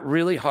 And she got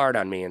really hard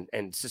on me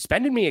and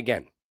suspended me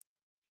again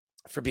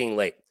for being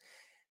late.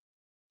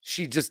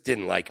 She just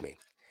didn't like me.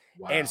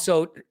 Wow. And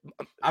so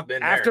I've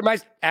been there.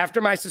 After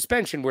my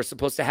suspension, we're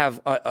supposed to have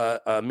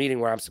a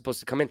meeting where I'm supposed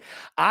to come in.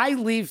 I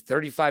leave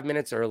 35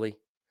 minutes early,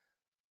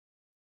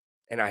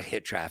 and I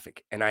hit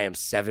traffic, and I am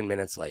 7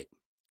 minutes late.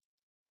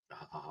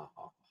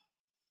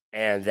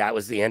 And that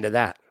was the end of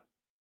that.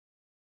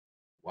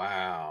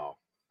 Wow.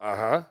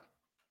 Uh-huh.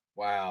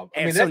 Wow. I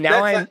and mean, so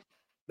now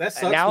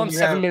I'm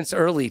 7 minutes minutes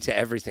early to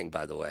everything,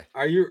 by the way.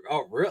 Are you?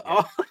 Oh, really?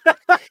 Oh.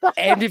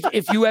 And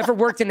if you ever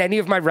worked in any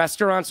of my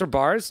restaurants or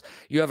bars,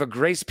 you have a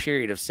grace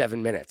period of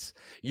 7 minutes.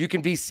 You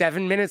can be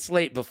 7 minutes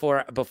late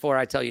before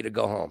I tell you to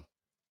go home.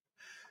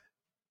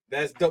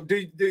 That's dope. Do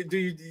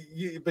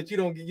you? But you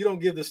don't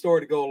give the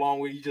story to go along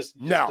with. You just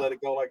let it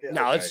go like that.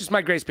 No, okay. It's just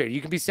my grace period.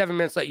 You can be 7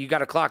 minutes late. You got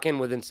to clock in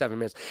within 7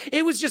 minutes.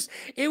 It was just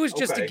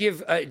to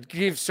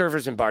give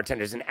servers and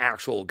bartenders an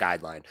actual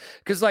guideline.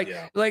 Because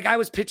like I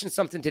was pitching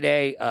something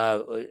today,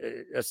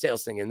 a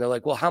sales thing, and they're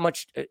like, "Well, how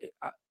much?"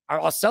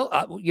 I'll sell.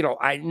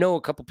 I know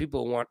a couple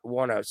people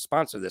want to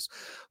sponsor this,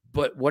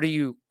 but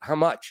how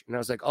much? And I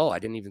was like, "Oh, I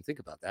didn't even think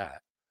about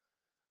that."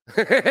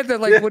 And they're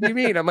like, "What do you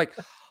mean?" I'm like,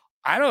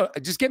 "I don't.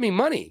 Just get me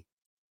money."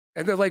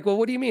 And they're like, "Well,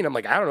 what do you mean?" I'm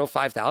like, "I don't know,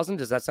 5,000.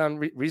 Does that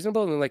sound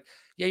reasonable?" And they're like,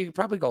 "Yeah, you could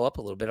probably go up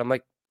a little bit." I'm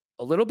like,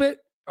 "A little bit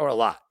or a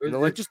lot?" And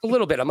they're like, "Just a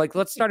little bit." I'm like,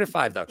 "Let's start at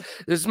 5, though.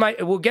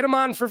 We'll get them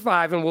on for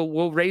 5, and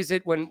we'll raise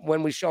it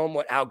when we show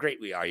them how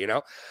great we are. You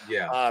know?"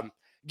 Yeah.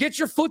 Get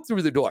your foot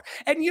through the door.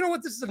 And you know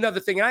what? This is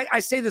another thing. And I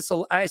say this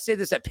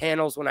at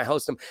panels when I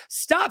host them.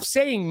 Stop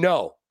saying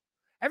no.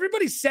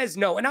 Everybody says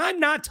no. And I'm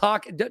not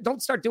talking.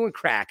 Don't start doing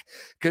crack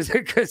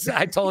because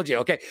I told you.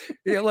 Okay.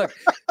 Look,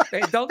 hey,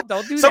 don't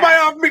do Somebody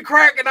that. offered me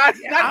crack and I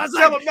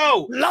tell them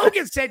no.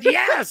 Logan said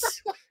yes.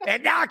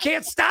 And now I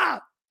can't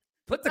stop.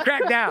 Put the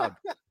crack down.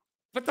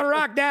 Put the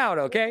rock down.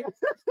 Okay.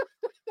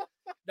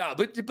 No,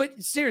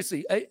 but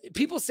seriously,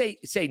 people say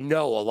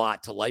no a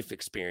lot to life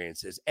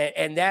experiences,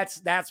 and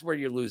that's where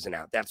you're losing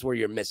out. That's where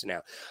you're missing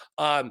out.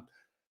 One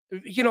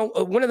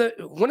of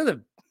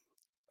the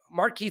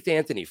Mark Keith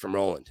Anthony from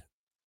Roland,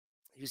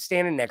 he was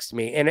standing next to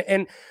me,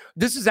 and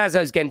this is as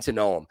I was getting to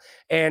know him,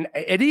 and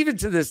even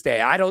to this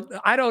day, I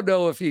don't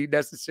know if he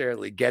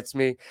necessarily gets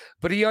me,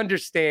 but he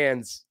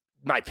understands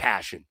my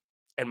passion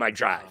and my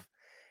drive,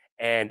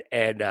 and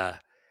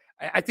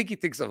I think he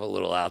thinks I'm a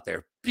little out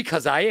there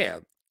because I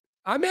am.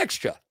 I'm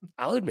extra.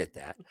 I'll admit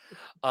that.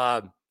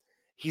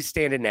 He's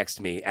standing next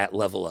to me at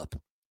Level Up.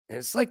 And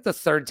it's like the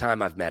third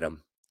time I've met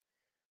him.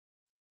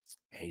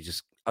 And he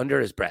just,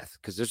 under his breath,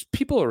 because there's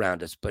people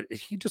around us, but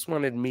he just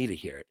wanted me to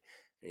hear it.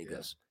 And he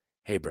goes,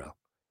 "Hey, bro,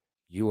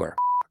 you are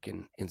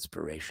fucking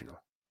inspirational.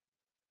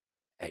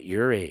 At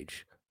your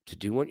age, to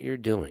do what you're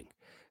doing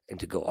and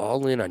to go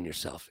all in on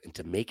yourself and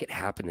to make it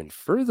happen. And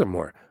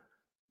furthermore,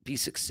 be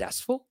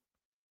successful.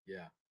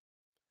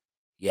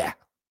 Yeah.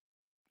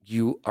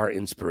 You are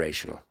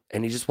inspirational."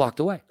 And he just walked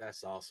away.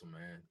 That's awesome,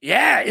 man.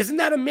 Yeah, isn't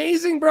that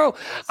amazing, bro?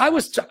 I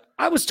was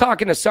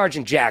talking to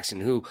Sergeant Jackson,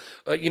 who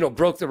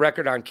broke the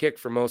record on Kick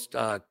for most.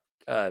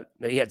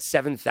 He had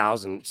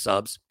 7,000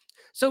 subs,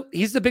 so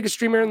he's the biggest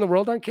streamer in the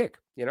world on Kick.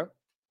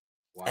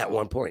 At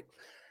one point.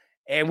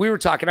 And we were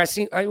talking.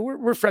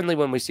 We're friendly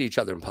when we see each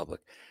other in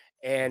public,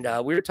 and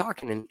we were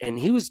talking, and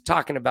he was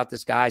talking about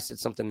this guy. I said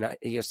something.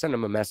 Sent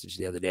him a message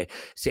the other day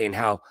saying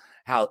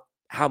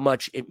how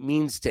much it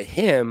means to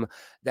him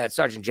that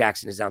Sergeant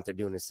Jackson is out there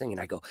doing this thing.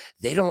 And I go,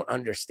 they don't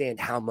understand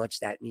how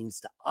much that means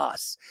to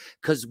us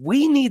because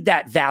we need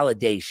that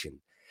validation.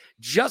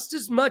 just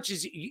as much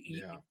as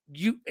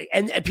you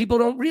and people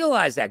don't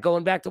realize that.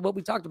 Going back to what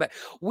we talked about,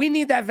 we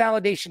need that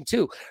validation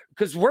too,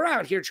 because we're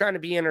out here trying to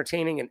be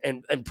entertaining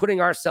and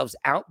putting ourselves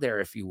out there,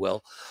 if you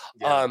will,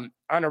 on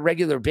a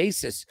regular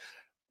basis,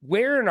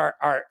 wearing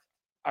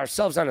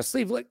ourselves on a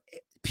sleeve. Like,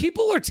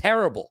 people are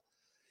terrible.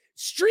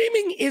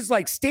 Streaming is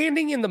like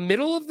standing in the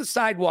middle of the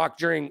sidewalk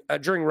during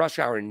rush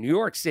hour in New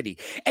York City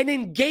and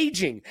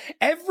engaging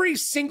every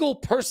single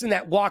person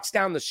that walks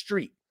down the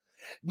street.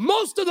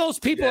 Most of those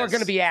people are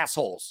going to be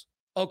assholes.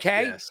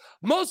 Okay. Yes.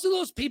 Most of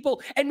those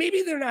people, and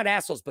maybe they're not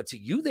assholes, but to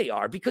you they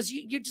are, because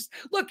you just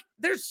look,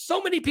 there's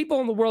so many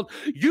people in the world.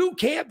 You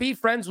can't be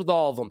friends with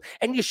all of them,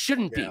 and you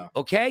shouldn't be.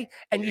 Okay.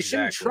 And you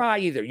shouldn't try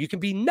either. You can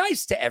be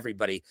nice to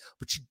everybody,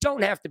 but you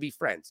don't have to be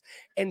friends.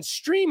 And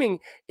streaming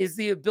is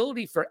the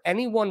ability for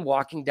anyone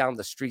walking down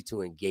the street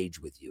to engage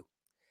with you.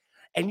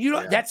 And you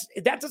know,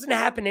 that doesn't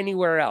happen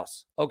anywhere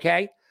else.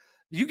 Okay.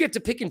 You get to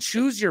pick and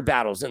choose your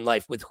battles in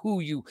life with who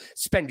you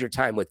spend your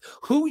time with,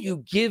 who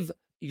you give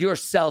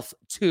yourself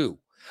to.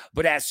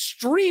 But as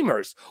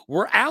streamers,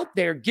 we're out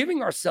there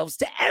giving ourselves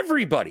to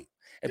everybody.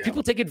 And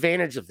people take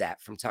advantage of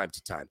that from time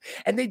to time.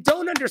 And they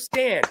don't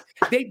understand.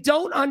 They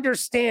don't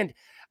understand.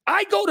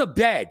 I go to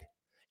bed.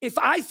 If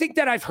I think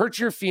that I've hurt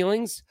your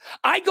feelings,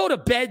 I go to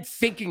bed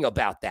thinking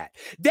about that.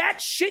 That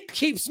shit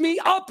keeps me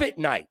up at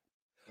night.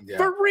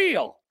 For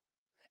real.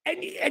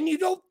 And you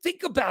don't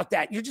think about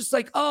that. You're just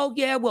like, oh,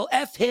 yeah, well,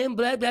 F him,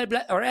 blah, blah,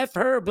 blah, or F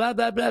her, blah,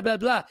 blah, blah, blah,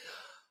 blah.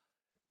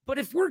 But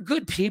if we're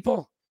good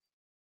people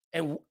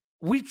and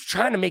we're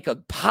trying to make a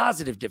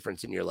positive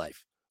difference in your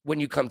life when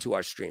you come to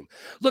our stream.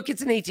 Look,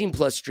 it's an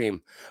 18+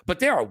 stream, but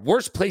there are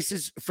worse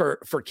places for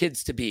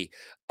kids to be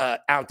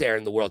out there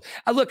in the world.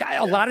 A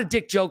lot of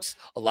dick jokes,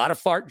 a lot of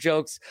fart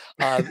jokes.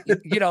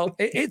 You know,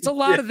 it's a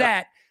lot of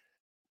that.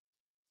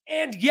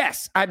 And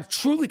yes, I'm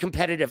truly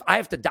competitive.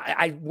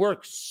 I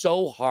work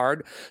so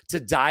hard to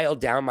dial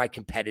down my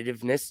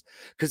competitiveness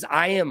because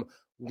I am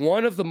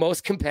one of the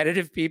most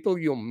competitive people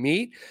you'll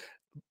meet.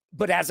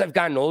 But as I've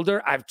gotten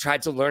older, I've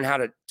tried to learn how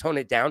to tone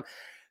it down.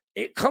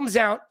 It comes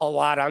out a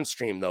lot on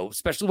stream, though,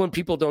 especially when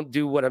people don't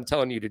do what I'm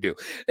telling you to do.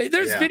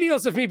 There's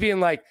videos of me being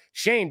like,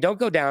 Shane, don't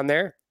go down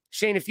there.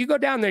 Shane, if you go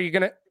down there, you're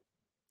going to...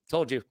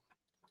 Told you.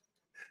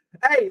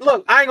 Hey,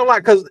 look, I ain't gonna lie,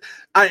 because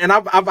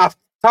I've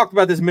talked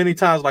about this many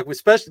times, like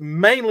especially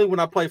mainly when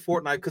I play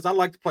Fortnite, because I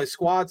like to play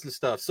squads and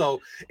stuff.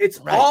 So it's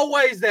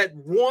always that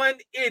one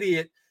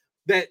idiot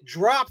that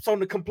drops on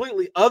the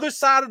completely other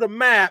side of the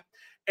map,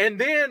 and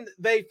then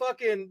they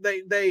fucking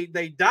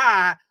they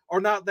die,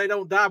 or not, they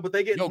don't die, but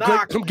they get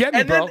knocked. Come get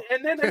me, bro.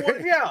 And then they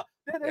want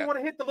they want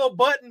to hit the little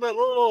button, the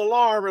little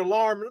alarm.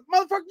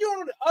 Motherfucker, you're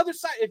on the other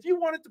side. If you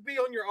wanted to be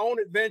on your own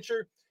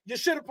adventure, you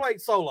should have played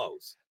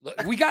solos.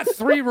 Look, we got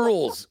 3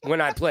 rules when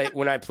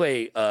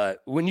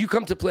you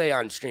come to play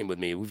on stream with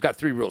me. We've got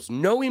 3 rules.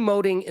 No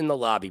emoting in the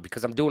lobby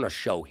because I'm doing a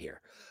show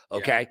here.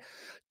 Okay.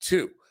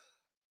 2,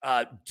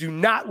 do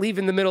not leave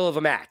in the middle of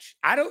a match.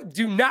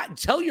 Do not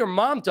tell your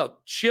mom to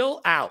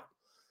chill out.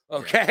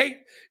 Okay.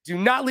 Do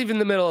not leave in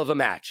the middle of a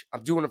match.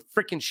 I'm doing a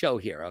freaking show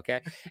here. Okay.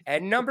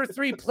 And number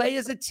 3, play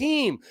as a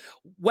team.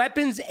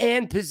 Weapons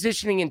and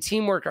positioning and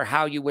teamwork are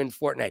how you win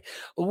Fortnite.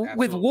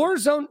 With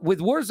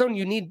Warzone,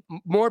 you need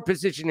more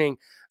positioning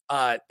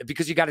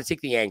because you got to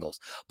take the angles.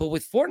 But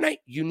with Fortnite,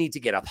 you need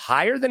to get up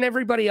higher than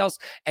everybody else,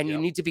 and you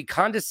need to be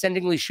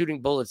condescendingly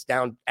shooting bullets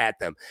down at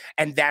them.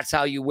 And that's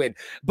how you win.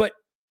 But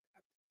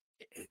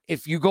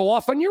if you go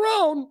off on your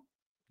own,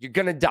 you're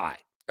going to die.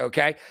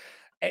 Okay.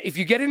 If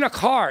you get in a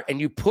car and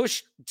you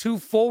push too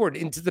forward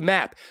into the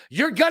map,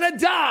 you're gonna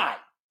die.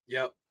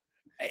 Yep.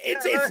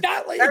 It's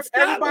not like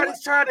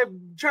everybody's trying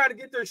to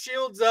get their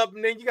shields up,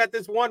 and then you got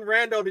this one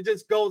rando that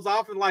just goes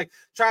off and like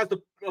tries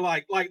to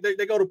like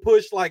they go to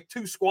push like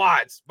 2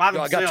 squads by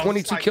themselves. I got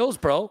 22 kills,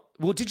 bro.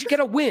 Well, did you get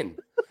a win?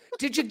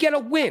 Did you get a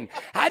win?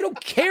 I don't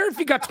care if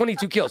you got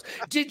 22 kills.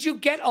 Did you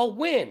get a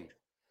win?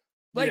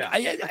 Like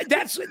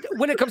that's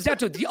when it comes down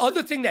to it. The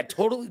other thing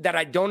that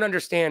I don't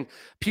understand,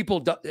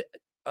 people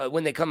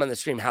when they come on the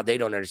stream, how they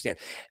don't understand.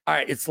 All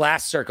right, it's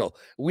last circle.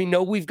 We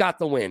know we've got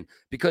the win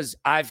because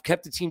I've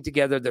kept the team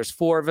together. There's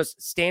 4 of us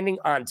standing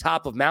on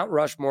top of Mount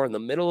Rushmore in the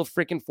middle of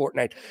freaking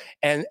Fortnite,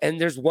 and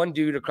there's 1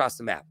 dude across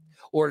the map,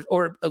 or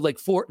like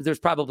 4. There's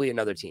probably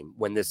another team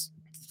when this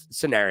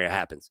scenario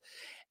happens,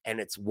 and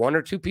it's 1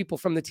 or 2 people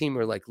from the team who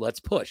are like, "Let's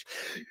push."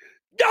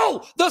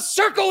 No, the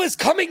circle is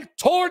coming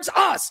towards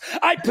us.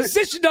 I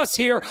positioned us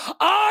here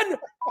on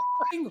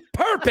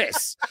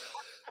purpose.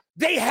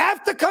 They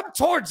have to come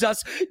towards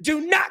us.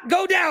 Do not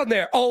go down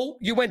there. Oh,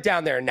 you went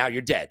down there and now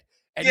you're dead.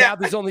 And now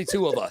there's only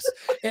 2 of us.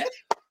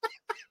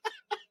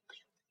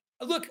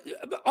 Look,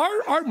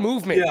 our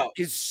movement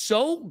is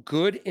so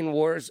good in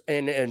Wars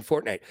and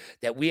Fortnite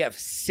that we have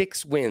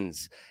 6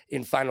 wins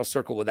in Final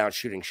Circle without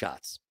shooting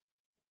shots.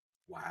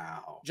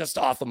 Wow. Just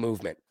off of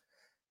movement.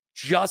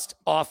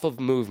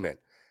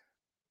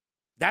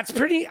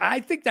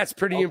 I think that's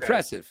pretty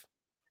impressive.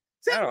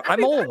 See,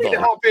 I'm old. I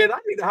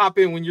need to hop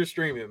in when you're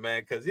streaming,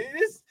 man, because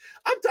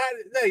I'm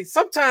tired. Hey,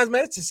 sometimes,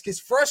 man, it just gets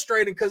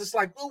frustrating because it's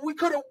like, well, we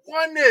could have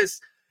won this,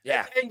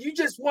 Yeah. And you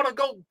just want to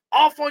go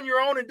off on your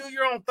own and do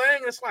your own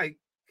thing. It's like,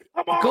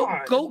 come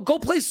on. Go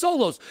play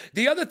solos.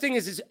 The other thing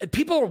is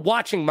people are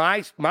watching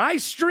my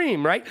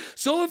stream, right?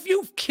 So if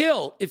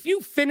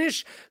you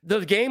finish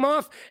the game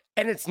off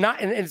and it's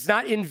not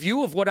in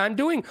view of what I'm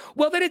doing,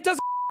 well, then it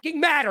doesn't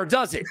matter,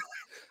 does it?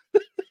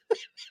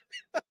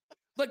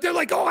 Like they're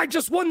like, oh, I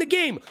just won the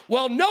game.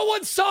 Well, no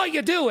one saw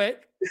you do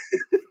it.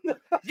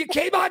 You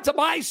came onto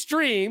my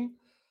stream.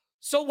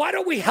 So why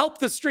don't we help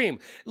the stream?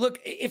 Look,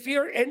 if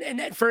you're,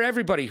 and for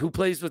everybody who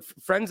plays with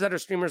friends that are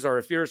streamers, or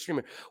if you're a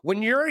streamer,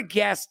 when you're a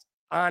guest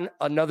on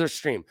another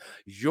stream,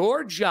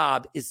 your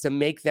job is to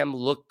make them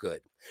look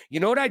good. You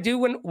know what I do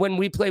when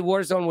we play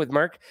Warzone with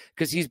Merc,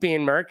 because he's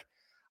being Merc?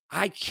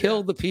 I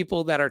kill the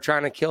people that are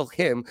trying to kill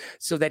him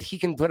so that he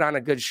can put on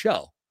a good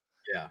show.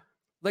 Yeah.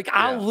 Like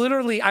I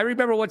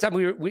remember one time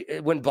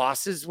when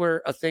bosses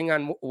were a thing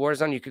on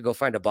Warzone, you could go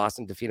find a boss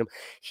and defeat him.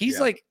 He's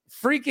like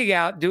freaking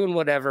out, doing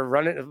whatever,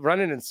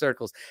 running in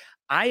circles.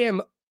 I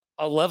am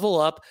a level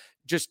up,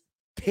 just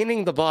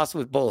pinning the boss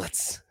with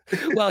bullets.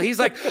 Well, he's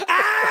like,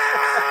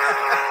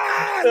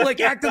 like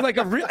acting like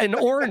an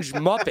orange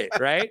Muppet,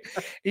 right?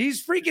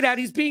 He's freaking out.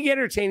 He's being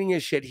entertaining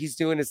as shit. He's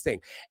doing his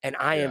thing. And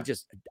I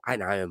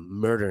am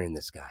murdering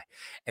this guy.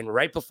 And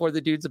right before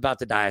the dude's about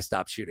to die, I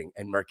stop shooting.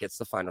 And Merc gets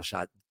the final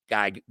shot.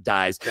 Guy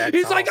dies.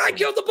 He's like, I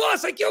killed the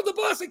boss. I killed the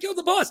boss. I killed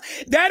the boss.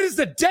 That is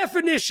the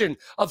definition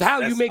of how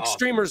you make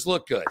streamers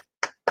look good.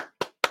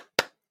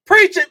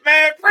 Preach it,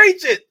 man.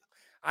 Preach it.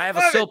 I have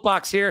a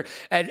soapbox here,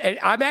 and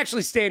I'm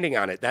actually standing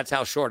on it. That's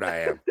how short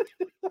I am.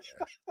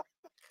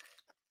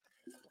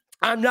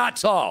 I'm not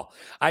tall.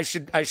 I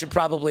should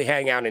probably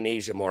hang out in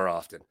Asia more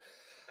often.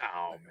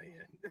 Oh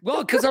man.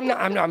 Well, because I'm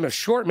a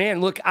short man.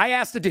 Look, I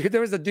asked the dude.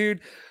 There was a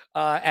dude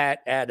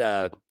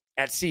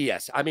at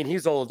CES. I mean,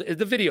 he's old.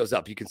 The video's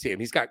up. You can see him.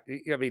 He's got.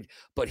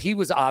 But he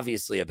was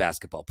obviously a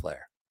basketball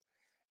player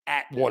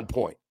at one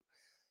point.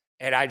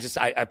 And I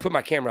put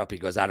my camera up. He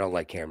goes, I don't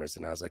like cameras,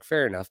 and I was like,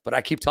 fair enough. But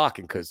I keep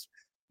talking because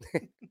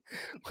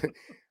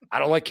I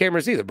don't like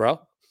cameras either,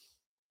 bro.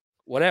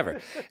 Whatever.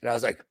 And I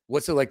was like,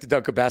 what's it like to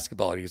dunk a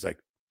basketball? And he was like,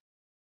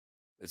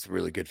 it's a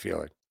really good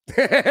feeling.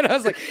 And I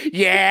was like,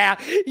 yeah,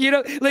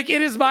 like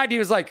in his mind, he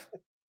was like,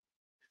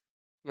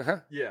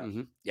 yeah,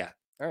 yeah,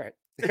 all right.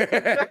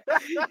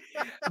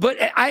 But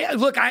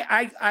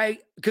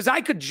because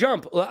I could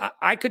jump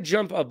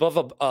above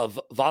a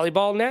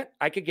volleyball net.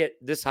 I could get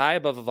this high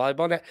above a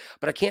volleyball net,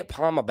 but I can't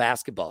palm a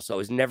basketball. So I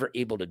was never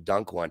able to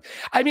dunk one.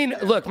 I mean,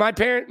 look, my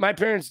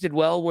parents did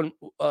well when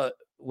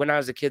I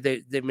was a kid.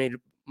 They made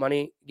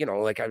money,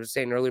 like I was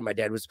saying earlier, my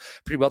dad was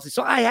pretty wealthy.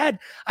 So I had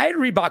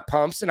Reebok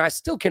pumps, and I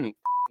still can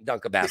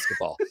dunk a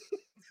basketball.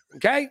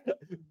 Okay?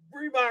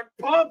 Reebok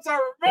pumps, I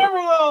remember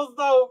those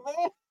though,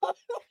 man.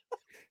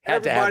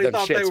 Everybody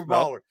thought they were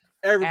baller.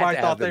 Everybody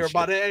thought they were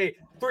about it. Hey,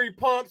 3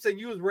 pumps, and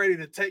you was ready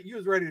to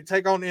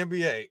take on the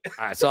NBA.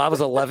 All right, so I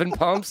was 11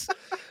 pumps.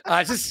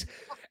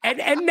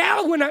 And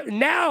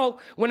now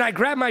when I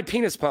grab my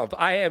penis pump,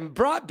 I am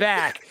brought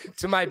back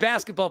to my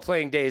basketball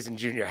playing days in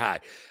junior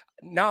high.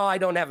 Now I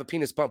don't have a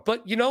penis pump,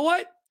 but you know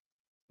what?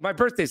 My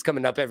birthday's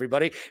coming up,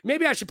 everybody.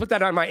 Maybe I should put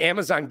that on my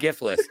Amazon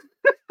gift list.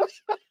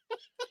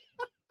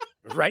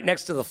 Right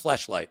next to the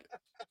fleshlight.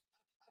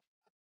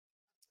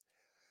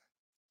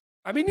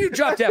 I mean, you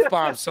dropped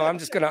F-bombs, so I'm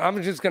just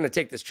gonna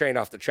take this train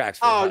off the tracks.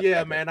 Oh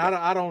yeah, man.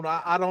 I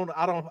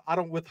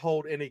don't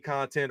withhold any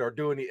content or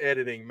do any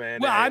editing, man.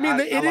 Well, I mean,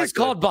 it is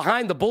called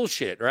behind the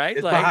bullshit, right?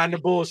 It's behind the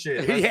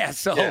bullshit. Yeah.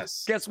 So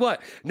guess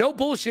what? No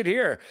bullshit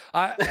here.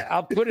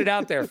 I'll put it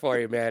out there for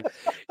you, man.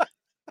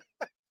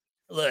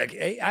 Look,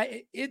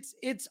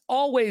 it's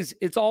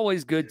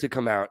always good to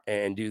come out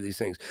and do these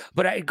things.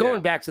 But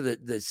going back to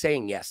the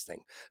saying yes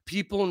thing,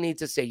 people need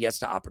to say yes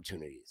to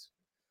opportunities.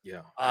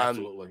 Yeah,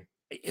 absolutely.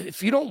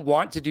 If you don't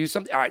want to do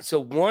something, all right. So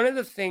one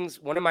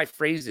of my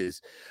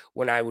phrases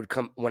when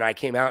I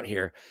came out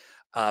here,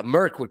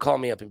 Merc would call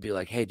me up and be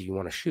like, "Hey, do you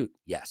want to shoot?"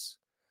 Yes.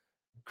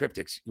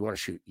 Cryptics, you want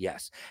to shoot?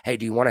 Yes. Hey,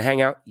 do you want to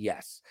hang out?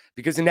 Yes.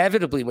 Because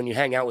inevitably, when you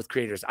hang out with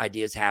creators,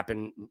 ideas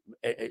happen.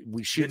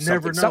 We shoot. You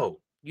never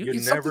know.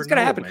 Something's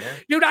gonna happen, man.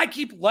 Dude. I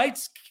keep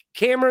lights,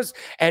 cameras,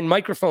 and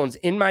microphones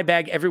in my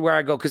bag everywhere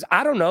I go because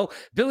I don't know.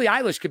 Billie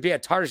Eilish could be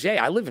at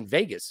Target. I live in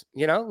Vegas.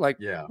 Who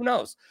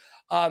knows?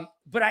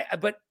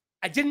 But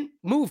I didn't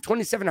move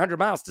 2,700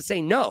 miles to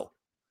say no.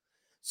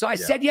 So I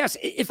said yes.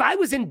 If I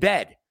was in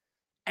bed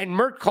and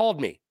Merc called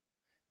me,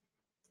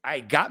 I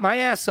got my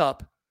ass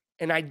up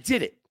and I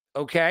did it.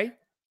 Okay.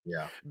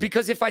 Yeah.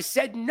 Because if I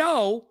said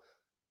no,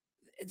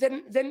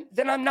 then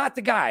I'm not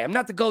the guy. I'm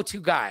not the go-to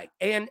guy.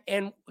 And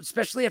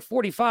especially at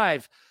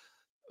 45,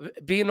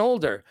 being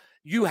older,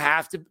 you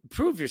have to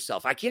prove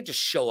yourself. I can't just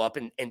show up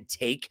and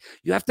take.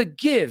 You have to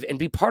give and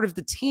be part of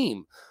the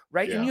team,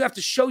 right? Yeah. And you have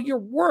to show your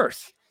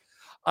worth.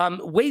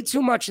 Way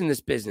too much in this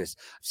business.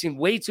 I've seen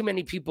way too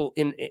many people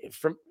in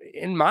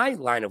my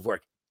line of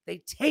work.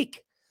 They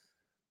take,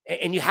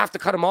 and you have to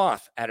cut them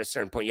off at a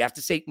certain point. You have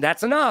to say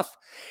that's enough.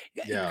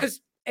 Yeah.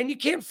 And you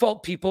can't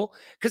fault people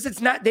because it's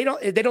not. They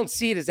don't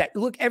see it as that.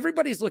 Look,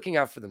 everybody's looking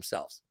out for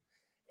themselves,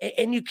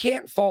 and you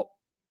can't fault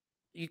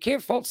You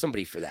can't fault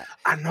somebody for that.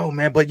 I know,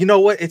 man, but you know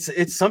what?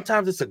 It's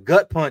sometimes it's a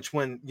gut punch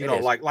when you know,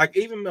 like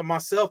even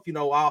myself, you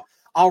know,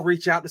 I'll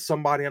reach out to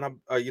somebody, and I'm,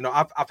 you know,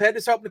 I've had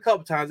this happen a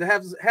couple times. It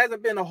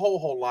hasn't been a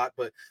whole lot,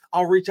 but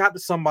I'll reach out to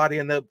somebody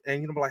and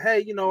you know, be like, hey,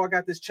 you know, I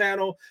got this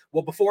channel.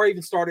 Well, before I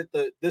even started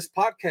this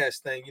podcast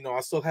thing, you know,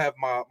 I still have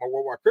my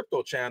Worldwide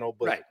Crypto channel,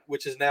 but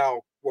which is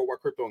now Worldwide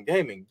Crypto and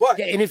Gaming. But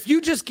yeah, and if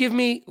you just give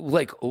me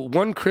like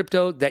one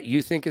crypto that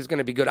you think is going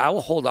to be good, I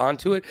will hold on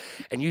to it,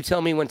 and you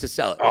tell me when to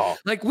sell it. Oh,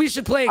 like we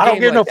should play. I don't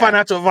give no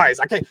financial advice.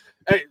 I can't.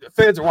 Hey,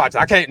 fans are watching.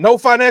 I can't. No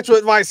financial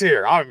advice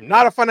here. I'm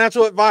not a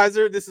financial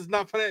advisor. This is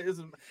not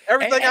financial.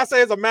 Everything I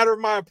say is a matter of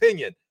my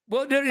opinion.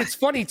 Well, it's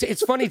funny.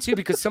 It's funny too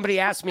because somebody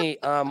asked me,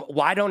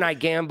 why don't I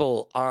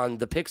gamble on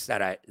the picks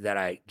that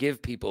I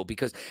give people?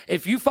 Because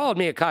if you followed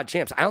me at COD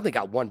Champs, I only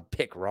got one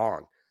pick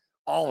wrong.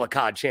 All the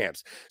COD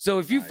Champs. So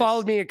if you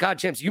followed me at COD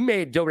Champs, you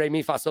made do re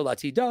mi fa sol la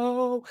ti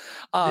do.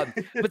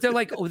 But they're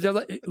like,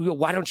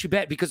 why don't you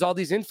bet? Because all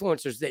these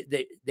influencers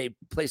they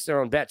place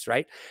their own bets,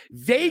 right?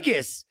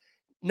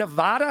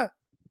 Nevada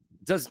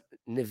does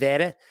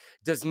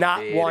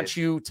not want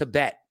you to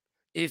bet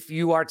if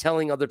you are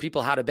telling other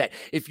people how to bet.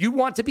 If you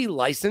want to be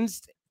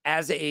licensed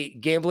as a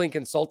gambling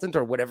consultant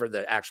or whatever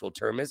the actual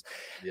term is,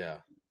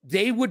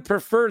 they would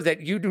prefer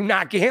that you do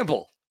not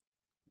gamble.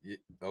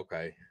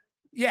 Okay.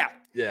 Yeah.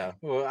 Yeah.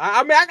 Well,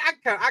 I mean,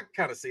 I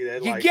kind of see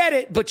that. You get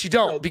it, but you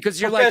don't, you know,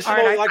 because you're like, all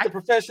right, the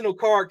professional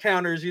card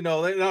counters, you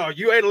know, no,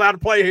 you ain't allowed to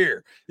play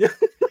here.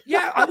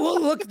 Yeah.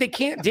 Well, look, they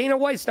can't. Dana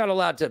White's not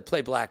allowed to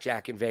play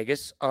blackjack in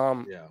Vegas.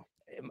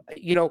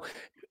 You know,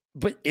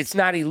 but it's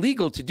not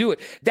illegal to do it.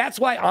 That's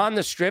why on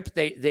the strip,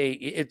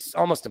 it's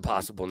almost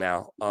impossible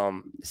now.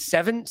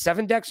 7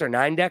 decks or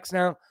 9 decks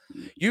now.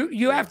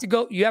 You have to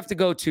go. You got to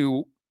go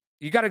to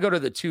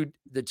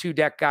the two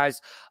deck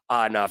guys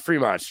on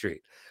Fremont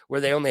Street,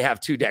 where they only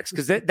have 2 decks,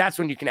 because that's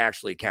when you can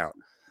actually count.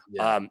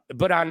 Yeah.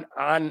 But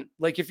on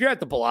like if you're at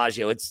the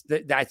Bellagio,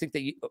 I think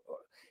that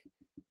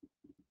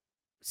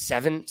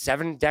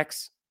 7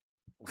 decks.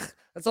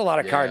 That's a lot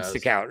of cards to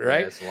count,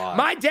 right? Yeah,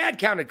 my dad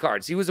counted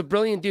cards. He was a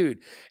brilliant dude,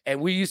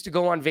 and we used to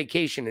go on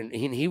vacation, and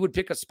he would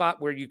pick a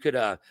spot where you could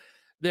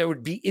there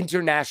would be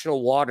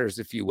international waters,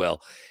 if you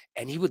will,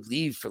 and he would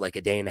leave for like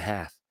a day and a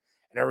half.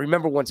 And I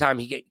remember one time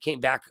he came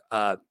back.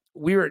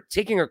 We were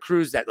taking a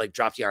cruise that like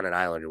dropped you on an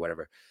island or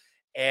whatever.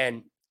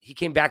 And he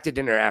came back to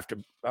dinner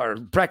or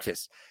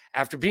breakfast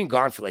after being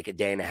gone for like a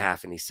day and a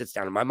half. And he sits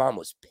down, and my mom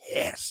was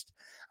pissed.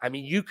 I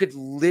mean, you could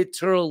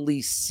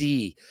literally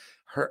see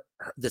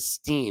the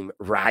steam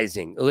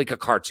rising like a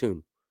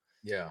cartoon.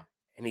 Yeah.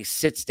 And he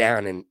sits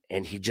down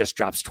and he just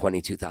drops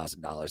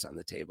 $22,000 on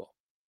the table.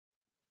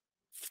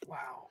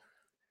 Wow.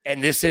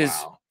 And this is,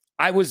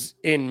 I was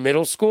in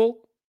middle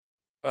school,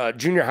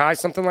 junior high,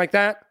 something like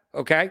that.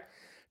 Okay.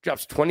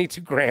 Drops 22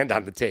 grand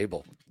on the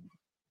table.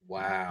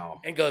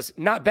 Wow. And goes,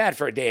 not bad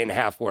for a day and a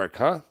half work,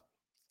 huh?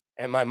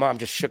 And my mom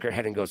just shook her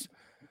head and goes,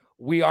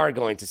 we are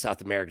going to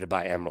South America to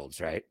buy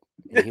emeralds, right?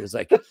 And he was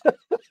like,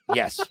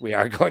 yes, we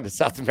are going to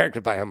South America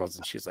to buy emeralds.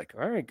 And she's like,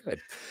 all right, good.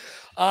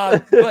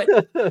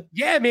 But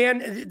yeah,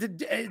 man, the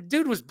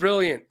dude was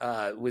brilliant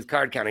with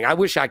card counting. I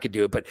wish I could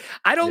do it, but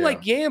I don't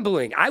like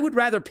gambling. I would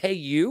rather pay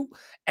you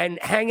and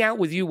hang out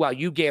with you while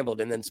you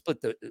gambled and then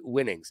split the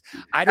winnings.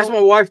 That's what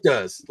my wife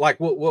does. Like,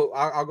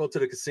 I'll go to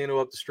the casino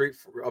up the street,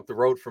 up the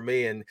road from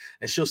me, and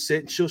she'll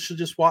sit and she'll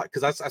just watch,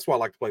 because that's why I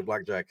like to play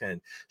blackjack. And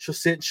she'll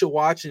sit and she'll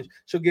watch and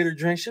she'll get her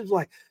drink. She was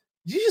like,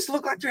 you just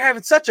look like you're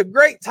having such a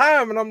great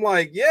time. And I'm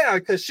like, yeah,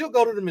 because she'll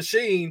go to the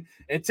machine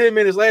and 10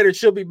 minutes later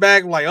she'll be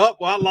back like, oh,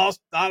 well, I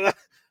lost. I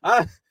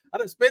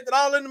done spent it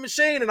all in the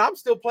machine, and I'm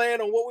still playing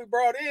on what we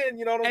brought in.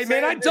 You know what I'm saying?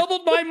 Hey, man, I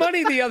doubled my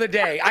money the other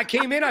day. I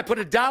came in, I put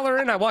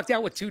 $1 in, I walked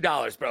out with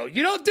 $2, bro.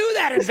 You don't do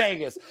that in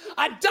Vegas.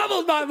 I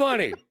doubled my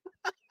money.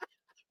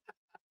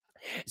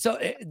 So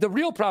the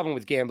real problem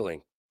with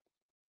gambling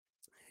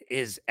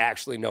is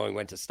actually knowing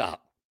when to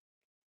stop.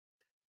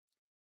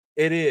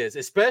 It is,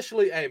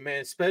 especially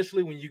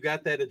when you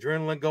got that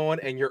adrenaline going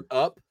and you're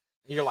up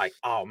and you're like,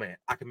 oh man,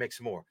 I can make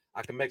some more.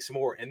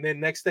 And then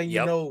next thing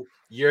you know,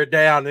 you're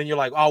down. Then you're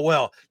like, oh,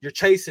 well, you're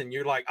chasing.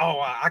 You're like, oh,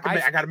 I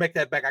got to make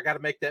that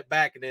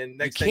back. And then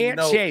next thing you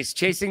know, chase.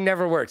 Chasing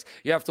never works.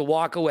 You have to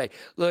walk away.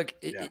 Look,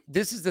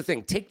 this is the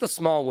thing. Take the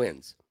small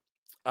wins.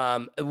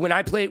 When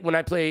I play,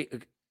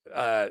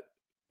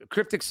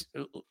 Cryptix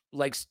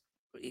likes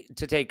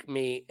to take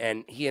me,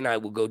 and he and I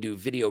will go do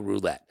video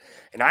roulette,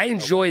 and I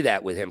enjoy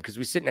that with him because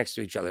we sit next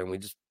to each other and we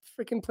just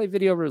freaking play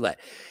video roulette.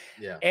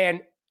 Yeah.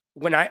 And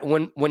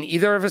when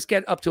either of us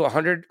get up to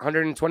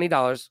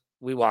 $120,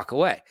 we walk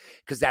away,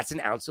 because that's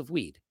an ounce of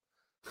weed.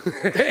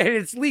 And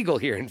it's legal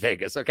here in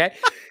Vegas. Okay.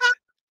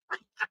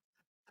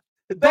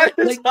 That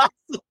is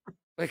awesome.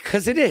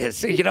 Because it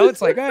is,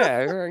 it's like,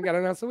 I got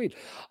an ounce of weed.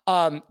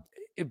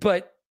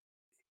 But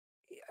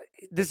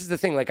this is the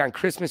thing. Like on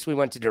Christmas, we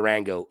went to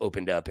Durango,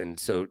 opened up. And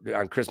so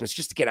on Christmas,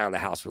 just to get out of the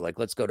house, we're like,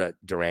 let's go to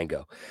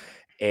Durango.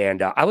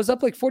 And I was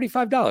up like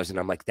 $45. And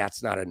I'm like,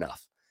 that's not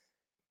enough.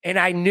 And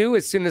I knew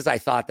as soon as I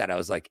thought that, I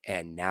was like,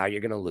 and now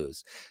you're going to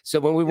lose. So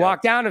when we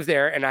walked out of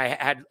there and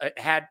I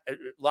had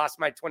lost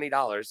my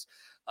 $20,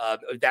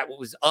 that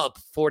was up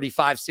 $45,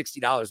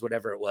 $60,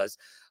 whatever it was.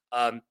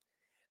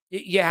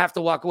 You have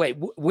to walk away.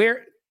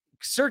 Where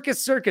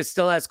Circus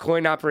still has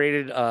coin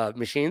operated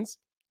machines.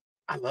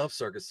 I love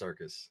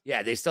Circus.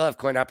 Yeah, they still have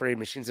coin operated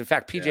machines. In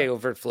fact, PJ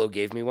over at Flow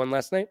gave me one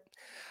last night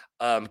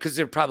because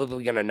they're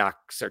probably going to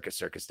knock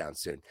Circus down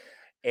soon.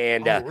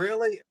 And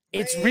really?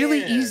 It's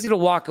really easy to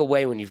walk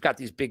away when you've got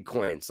these big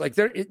coins. Like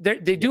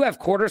they do have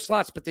quarter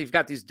slots, but they've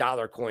got these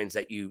dollar coins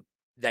that you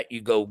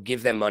go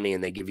give them money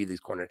and they give you these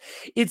corners.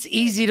 It's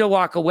easy to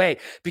walk away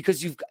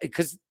because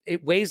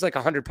it weighs like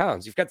 100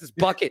 pounds. You've got this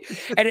bucket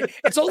and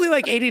it's only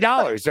like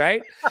 $80,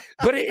 right?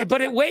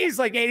 But it weighs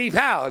like 80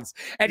 pounds.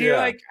 And you're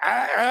like,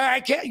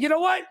 I can't, you know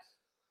what?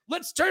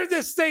 Let's turn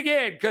this thing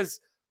in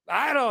because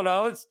I don't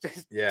know. It's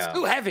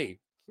too heavy.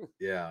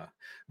 Yeah.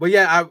 But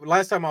yeah,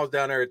 last time I was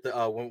down there at the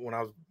when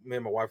me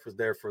and my wife was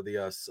there for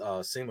the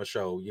SEMA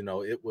show, you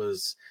know, it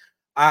was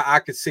I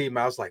could see him.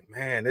 I was like,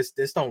 man,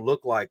 this don't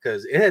look like,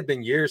 because it had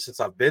been years since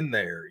I've been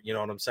there, you know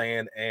what I'm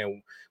saying?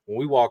 And when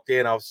we walked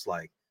in, I was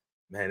like,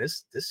 man,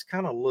 this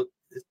kind of look,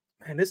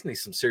 man, this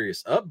needs some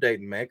serious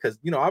updating, man. Because,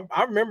 you know,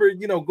 I remember,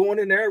 you know, going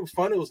in there, it was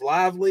fun, it was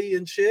lively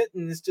and shit,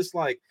 and it's just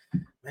like,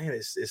 man,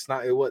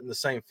 it wasn't the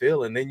same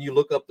feel. And then you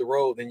look up the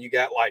road, and you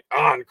got like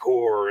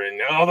Encore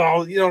and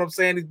all, you know what I'm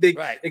saying? These big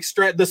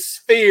extract the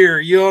Sphere,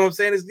 you know what I'm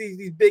saying? It's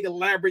these big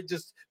elaborate,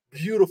 just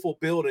beautiful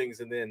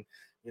buildings, and then,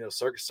 you know,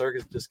 Circus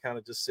just kind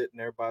of just sitting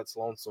there by its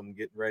lonesome,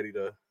 getting ready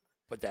to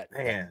put that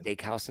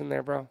steakhouse in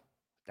there, bro.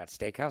 That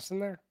steakhouse in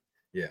there.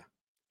 Yeah,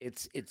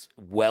 it's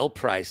well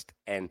priced,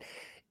 and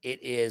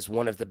it is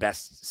one of the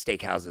best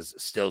steakhouses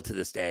still to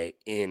this day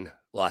in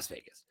Las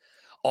Vegas.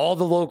 All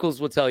the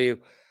locals will tell you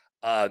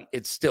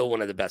it's still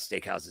one of the best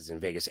steakhouses in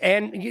Vegas.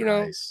 And, you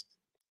know, you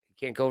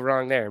can't go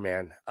wrong there,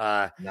 man.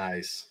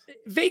 Nice.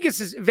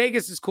 Vegas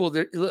is cool.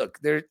 Look,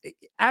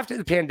 after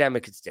the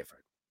pandemic, it's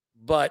different.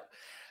 But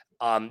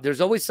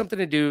there's always something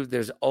to do.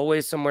 There's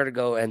always somewhere to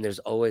go. And there's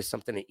always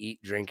something to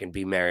eat, drink, and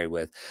be merry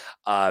with.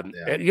 And,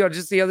 you know,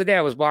 just the other day,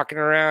 I was walking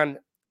around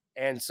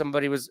and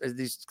somebody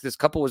this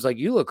couple was like,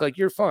 you look like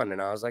you're fun.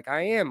 And I was like,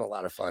 I am a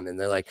lot of fun. And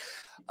they're like,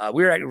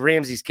 we were at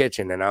Ramsey's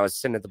Kitchen and I was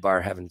sitting at the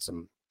bar having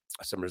some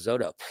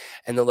risotto.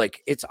 And they're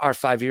like, it's our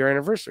 5-year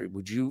anniversary.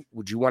 Would you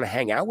want to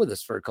hang out with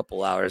us for a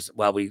couple hours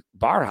while we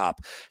bar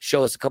hop?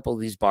 Show us a couple of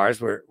these bars.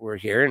 We're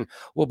here and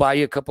we'll buy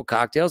you a couple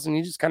cocktails and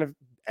you just kind of,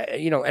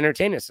 you know,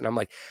 entertain us. And I'm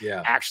like,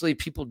 actually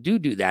people do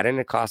that. And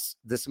it costs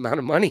this amount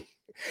of money.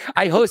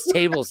 I host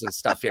tables and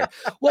stuff here.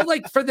 Well,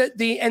 like for the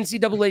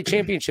NCAA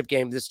championship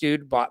game, this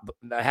dude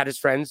had his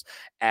friends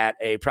at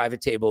a private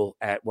table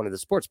at one of the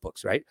sports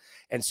books, right?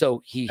 And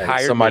so he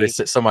hired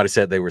somebody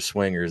said they were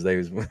swingers. They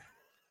was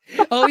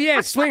oh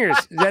yeah,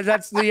 Swingers.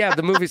 That's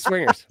the movie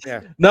Swingers.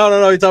 Yeah. No.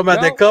 You're talking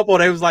about that couple.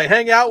 They was like,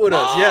 hang out with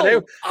us. Yeah,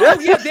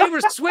 they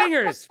were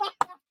swingers.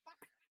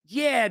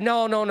 Yeah,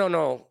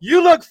 no.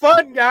 You look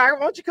fun, guy. Why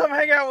don't you come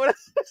hang out with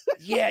us?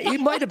 Yeah, it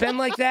might have been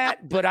like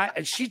that,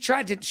 but she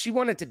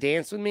wanted to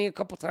dance with me a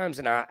couple times,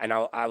 and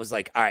I was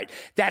like, all right,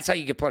 that's how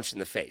you get punched in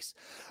the face.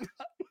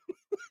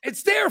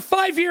 It's their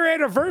 5-year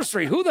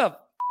anniversary. Who the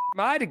am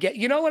I to get?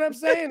 You know what I'm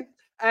saying?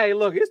 Hey,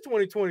 look, it's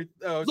 2020.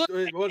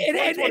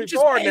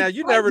 2024 now.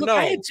 You never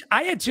know.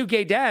 I had 2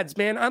 gay dads,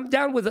 man. I'm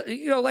down with,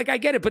 you know, like I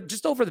get it, but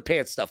just over the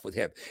pants stuff with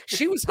him.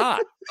 She was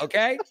hot,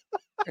 okay?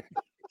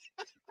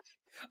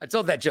 I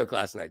told that joke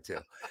last night too,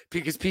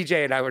 because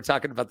PJ and I were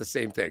talking about the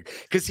same thing.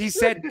 Because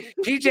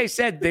PJ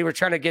said they were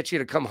trying to get you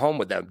to come home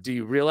with them. Do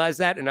you realize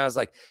that? And I was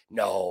like,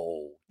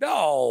 no.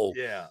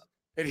 Yeah.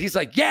 And he's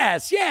like,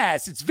 yes,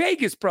 it's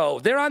Vegas, bro.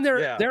 They're on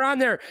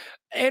their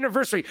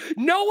anniversary.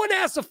 No one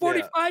asked a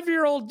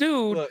 45-year-old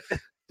dude. Look.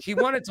 He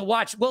wanted to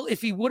watch. Well,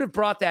 if he would have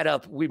brought that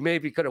up, we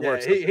maybe could have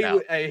worked something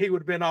out. He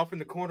would have been off in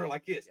the corner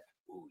like this.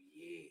 Oh,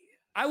 yeah.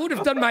 I would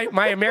have done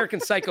my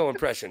American Psycho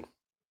impression.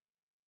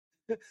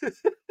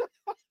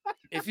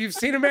 If you've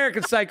seen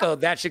American Psycho,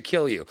 that should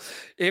kill you.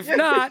 If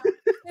not,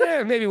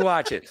 maybe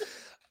watch it.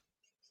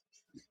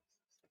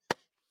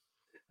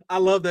 I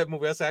love that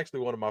movie. That's actually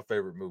one of my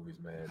favorite movies,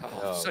 man.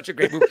 Such a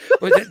great movie.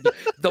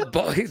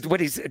 When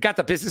he's got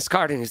the business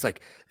card and he's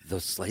like, the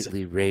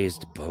slightly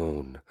raised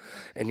bone.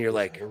 And you're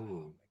like, oh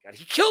my God,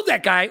 he killed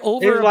that guy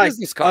over a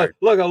business card.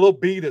 Look, a little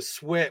bead of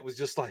sweat was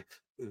just like,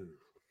 ooh.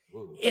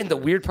 And the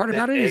weird part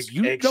about it is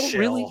you don't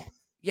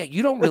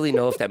really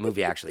know if that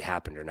movie actually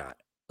happened or not.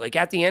 Like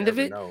at the end of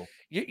it,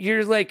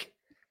 you're like,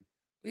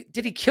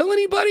 did he kill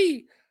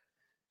anybody?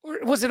 Or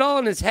was it all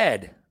in his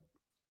head?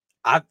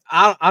 I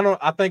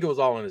think it was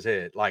all in his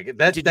head. Like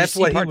that's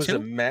what he was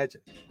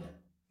imagining.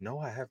 No,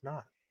 I have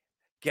not.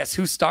 Guess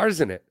who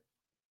stars in it?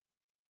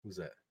 Who's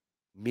that?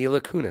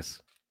 Mila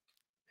Kunis.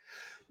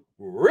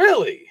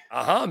 Really?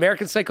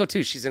 American Psycho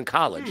 2. She's in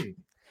college. Okay,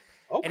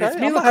 and it's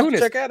Mila Kunis. Have to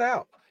check that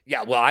out.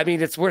 Yeah, well, I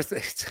mean, it's worth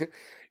it.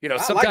 You know,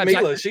 sometimes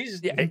Mila.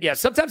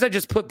 Sometimes I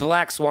just put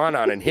Black Swan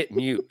on and hit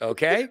mute.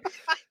 Okay,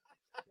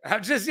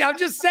 I'm just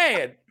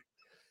saying.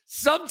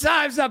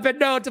 Sometimes I've been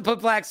known to put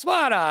Black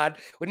Swan on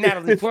with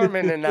Natalie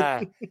Portman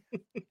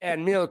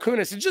and Mila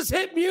Kunis and just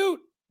hit mute.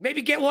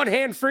 Maybe get one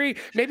hand free.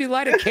 Maybe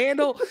light a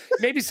candle.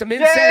 Maybe some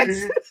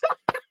incense.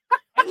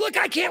 And look,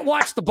 I can't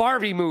watch the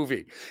Barbie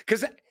movie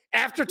because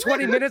after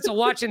 20 minutes of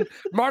watching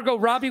Margot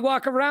Robbie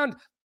walk around,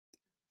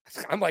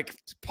 I'm like,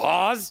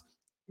 pause.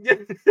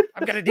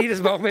 I'm gonna need this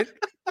moment.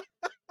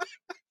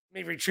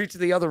 Maybe retreat to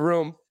the other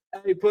room.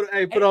 Hey,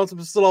 put on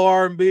some slow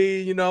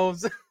R&B, you know.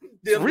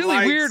 It's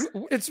really weird.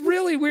 It's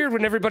really weird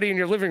when everybody in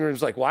your living room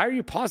is like, why are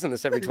you pausing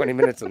this every 20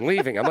 minutes and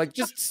leaving? I'm like,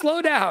 just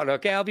slow down,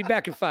 okay? I'll be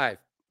back in 5.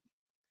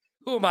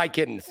 Who am I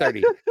kidding?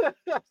 30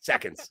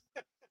 seconds,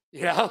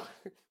 you know?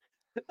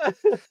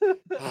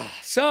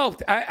 So,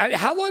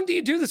 how long do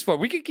you do this for?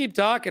 We can keep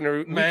talking,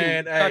 or we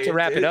can start to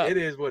wrap it up. It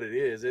is what it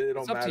is. It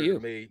don't matter to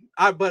me.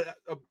 But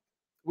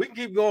we can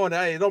keep going.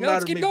 Hey, it don't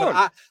matter to me. Going.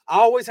 But I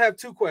always have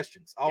 2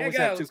 questions. I always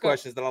have 2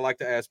 questions that I like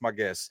to ask my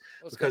guests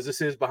because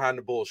this is behind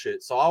the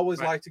bullshit. So I always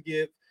like to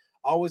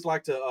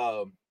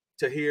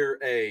hear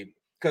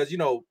because, you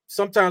know,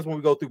 sometimes when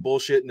we go through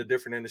bullshit in the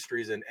different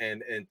industries and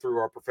through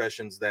our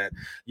professions that,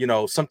 you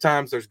know,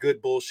 sometimes there's good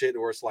bullshit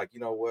or it's like, you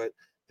know what,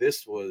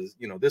 this was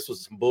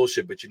some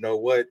bullshit, but you know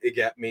what, it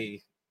got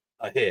me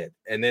ahead.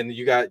 And then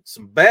you got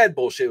some bad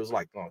bullshit. It was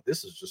like, oh,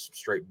 this is just some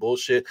straight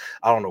bullshit.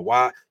 I don't know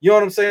why. You know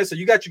what I'm saying? So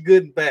you got your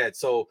good and bad.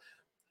 So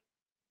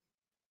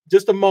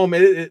just a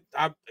moment,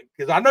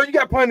 because I know you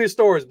got plenty of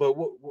stories, but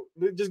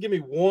just give me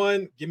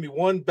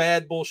one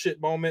bad bullshit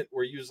moment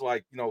where you was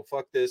like, you know,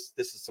 fuck this.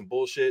 This is some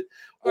bullshit,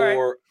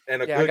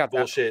 and a good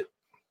bullshit.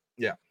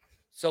 Yeah.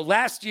 So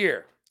last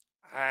year,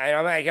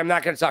 I'm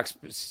not going to talk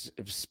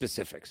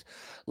specifics.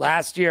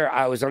 Last year,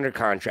 I was under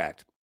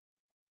contract,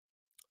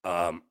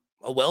 a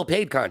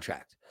well-paid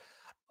contract,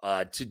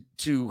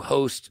 to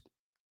host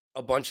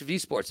a bunch of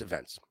esports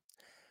events.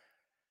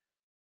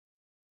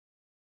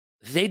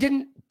 They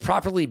didn't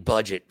properly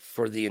budget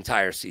for the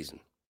entire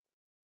season.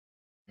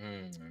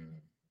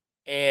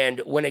 And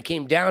when it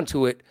came down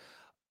to it,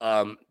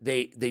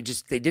 they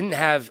didn't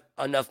have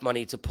enough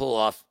money to pull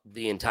off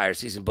the entire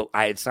season, but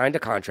I had signed a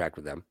contract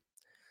with them.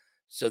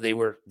 So they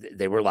were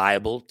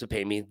liable to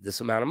pay me this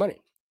amount of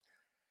money.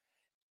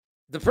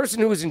 The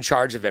person who was in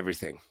charge of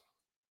everything,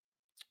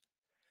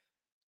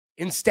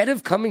 instead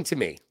of coming to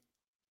me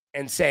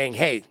and saying,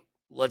 hey,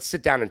 let's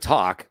sit down and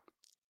talk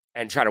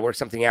and try to work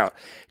something out,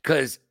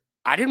 because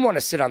I didn't want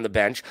to sit on the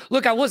bench.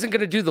 Look, I wasn't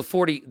going to do the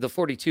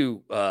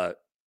 42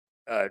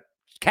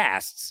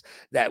 casts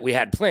that we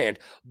had planned,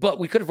 but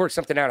we could have worked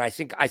something out. I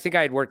think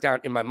I had worked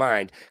out in my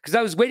mind because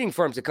I was waiting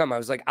for him to come. I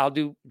was like, I'll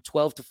do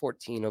 12 to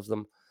 14 of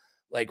them,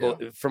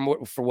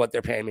 for what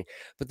they're paying me.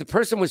 But the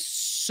person was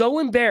so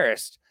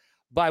embarrassed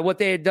by what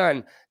they had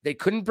done, they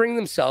couldn't bring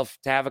themselves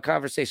to have a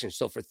conversation.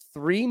 So for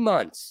 3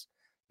 months,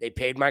 they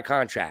paid my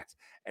contract,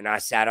 and I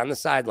sat on the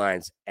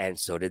sidelines, and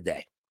so did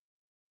they.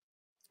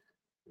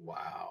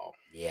 Wow.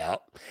 Yeah.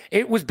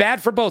 It was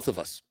bad for both of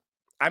us.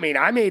 I mean,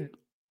 I made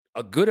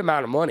a good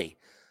amount of money,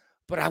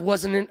 but I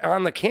wasn't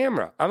on the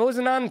camera. I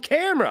wasn't on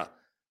camera.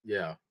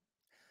 Yeah.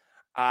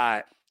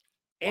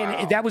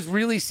 And that was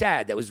really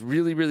sad. That was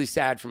really, really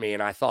sad for me.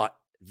 And I thought,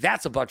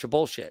 that's a bunch of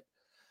bullshit.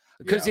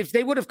 Because if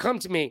they would have come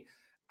to me,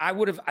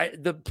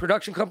 the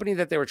production company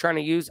that they were trying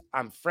to use,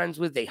 I'm friends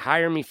with. They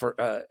hire me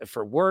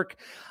for work.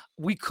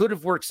 We could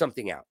have worked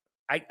something out.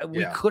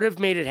 We could have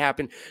made it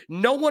happen.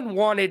 No one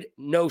wanted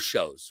no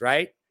shows,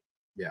 right?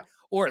 Yeah.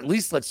 Or at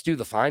least let's do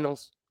the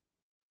finals.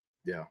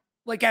 Yeah.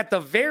 Like at the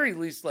very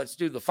least, let's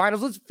do the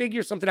finals. Let's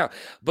figure something out.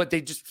 But they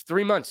just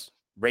 3 months,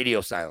 radio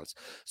silence.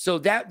 So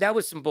that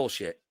was some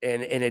bullshit,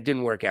 and it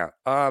didn't work out.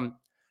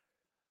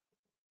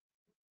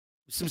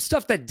 Some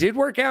stuff that did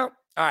work out.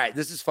 All right,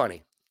 this is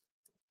funny.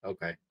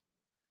 Okay.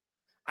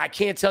 I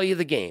can't tell you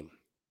the game,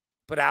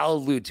 but I'll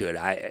allude to it.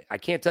 I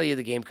can't tell you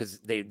the game because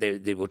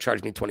they will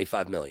charge me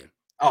 $25 million.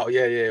 Oh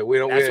yeah. We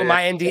don't. That's what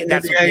my NDA.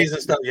 That's NDAs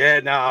and stuff. Yeah,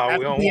 no,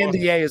 we don't. The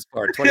NDA is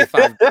for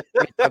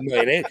 $25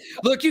 million.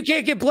 Look, you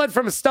can't get blood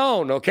from a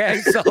stone.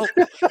 Okay, so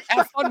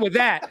have fun with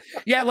that.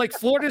 Yeah, like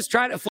Florida's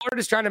trying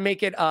to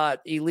make it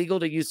illegal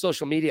to use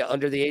social media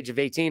under the age of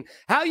 18.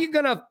 How are you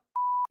gonna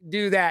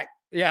do that?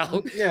 Yeah,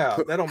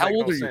 that don't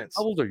make no sense.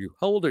 How old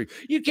are you?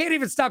 You can't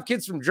even stop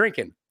kids from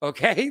drinking.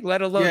 Okay,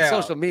 let alone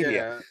social media.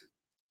 Yeah.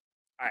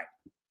 All right.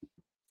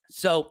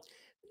 So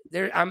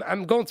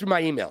I'm going through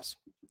my emails.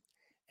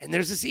 And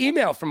there's this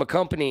email from a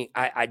company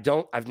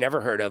I've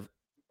never heard of.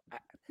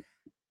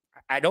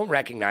 I don't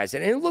recognize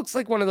it. And it looks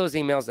like one of those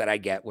emails that I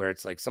get where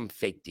it's like some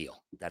fake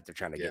deal that they're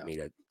trying to get me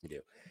to do.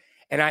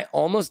 And I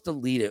almost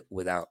delete it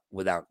without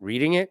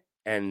reading it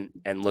and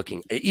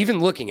looking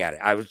at it.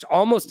 I was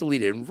almost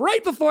deleted. And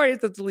right before I hit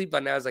the delete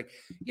button, I was like,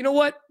 you know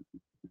what?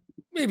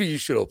 Maybe you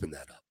should open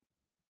that up.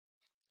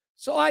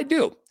 So I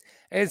do.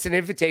 And it's an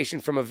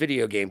invitation from a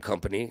video game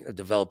company, a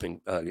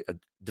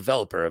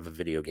developer of a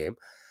video game.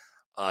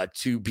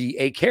 To be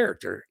a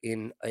character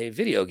in a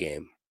video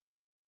game.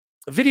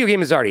 A video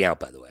game is already out,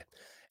 by the way,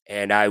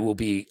 and I will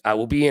be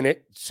in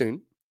it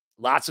soon.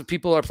 Lots of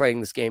people are playing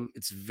this game.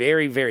 It's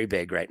very, very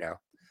big right now.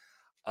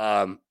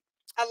 I love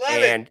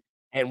it.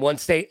 And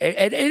once and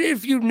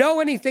if you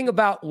know anything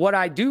about what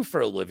I do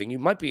for a living, you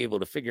might be able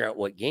to figure out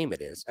what game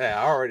it is.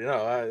 Yeah, I already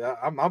know.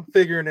 I'm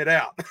figuring it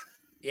out.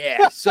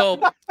 Yeah.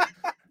 So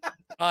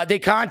they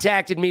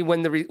contacted me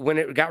when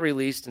it got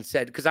released and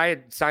said, because I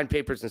had signed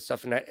papers and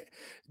stuff, and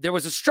there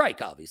was a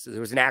strike. Obviously,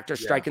 there was an actor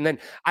strike, and then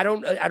I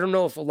don't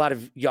know if a lot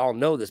of y'all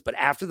know this, but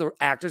after the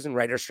actors and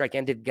writers strike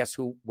ended, guess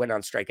who went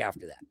on strike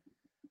after that?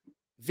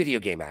 Video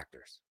game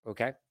actors.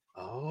 Okay.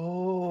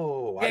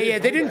 Oh, yeah.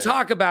 They didn't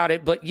talk about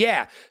it, but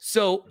yeah.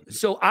 So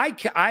I'm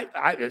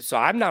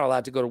not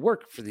allowed to go to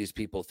work for these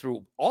people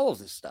through all of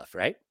this stuff,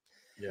 right?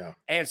 Yeah.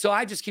 And so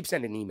I just keep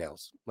sending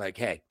emails like,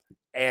 hey.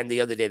 And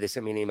the other day they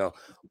sent me an email.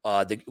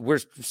 We're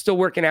still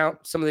working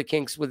out some of the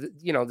kinks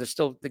with, there's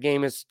still the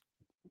game it's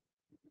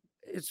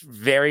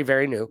very,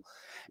 very new,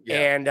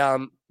 and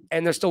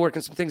they're still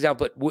working some things out.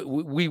 But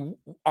we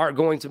are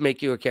going to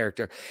make you a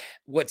character.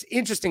 What's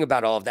interesting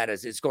about all of that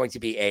is it's going to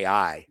be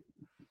AI.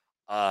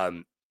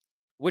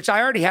 Which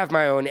I already have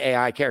my own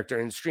AI character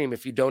in stream.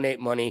 If you donate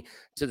money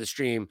to the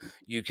stream,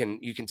 you can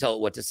tell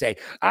it what to say.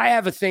 I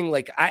have a thing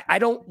like I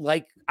don't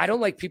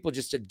like people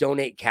just to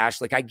donate cash.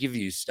 Like I give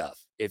you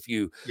stuff if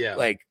you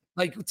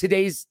like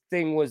today's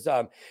thing was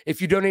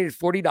if you donated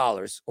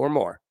 $40 or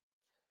more,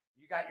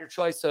 you got your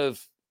choice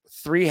of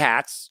 3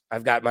 hats.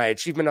 I've got my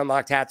achievement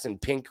unlocked hats in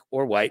pink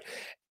or white,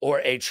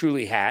 or a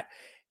truly hat.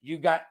 You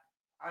got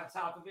on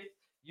top of it.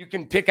 You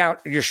can pick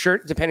out your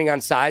shirt depending on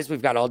size.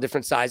 We've got all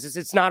different sizes.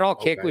 It's not all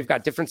kick. Okay. We've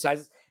got different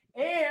sizes.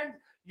 And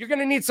you're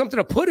going to need something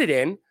to put it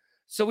in.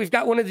 So we've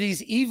got one of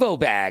these Evo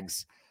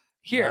bags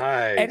here.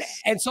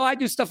 Nice. And so I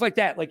do stuff like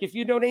that. Like if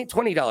you donate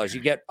 $20, you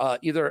get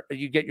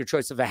you get your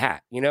choice of a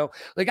hat,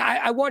 Like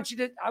I want you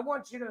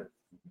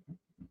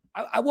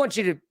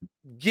to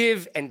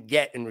give and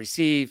get and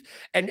receive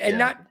and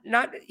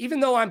not even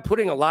though I'm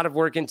putting a lot of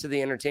work into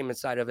the entertainment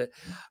side of it,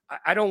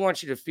 I don't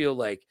want you to feel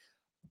like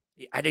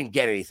I didn't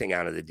get anything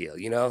out of the deal,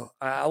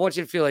 I want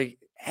you to feel like,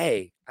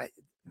 hey,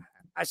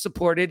 I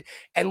supported,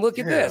 and look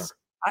at this.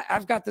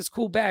 I've got this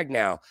cool bag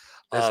now.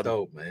 That's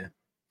dope, man.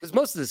 Because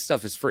most of this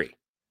stuff is free,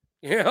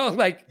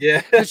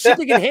 the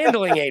shipping and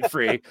handling ain't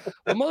free,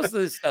 but most of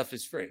this stuff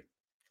is free.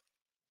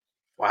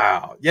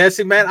 Wow. Yeah,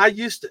 see, man, I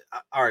used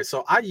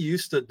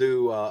to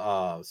do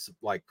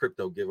like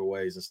crypto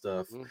giveaways and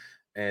stuff. Mm-hmm.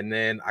 And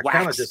then I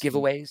kind of just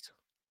giveaways.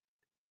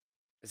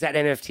 Is that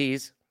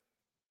NFTs?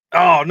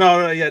 Oh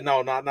no,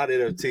 not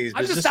NFTs,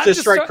 but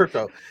just straight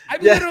crypto.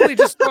 I'm literally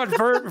just throwing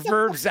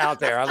verbs out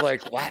there. I'm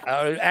like,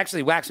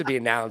 actually, wax would be a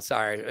noun.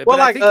 Sorry. Well,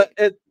 like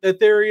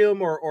Ethereum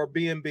or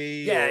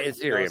BNB. Yeah,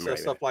 Ethereum,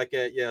 stuff like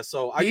that. Yeah,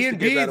 so I BNB, used to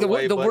give that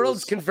away, the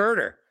world's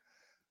converter.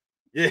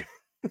 Yeah.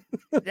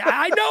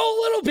 I know a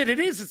little bit. It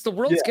is. It's the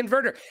world's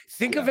converter.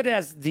 Think of it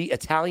as the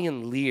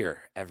Italian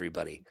lire,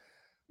 everybody.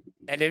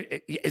 And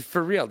it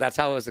for real, that's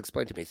how it was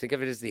explained to me. Think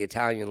of it as the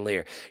Italian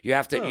lire. You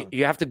have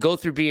to go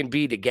through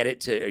BNB to get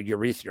it to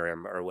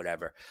Ethereum or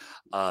whatever.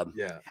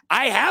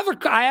 I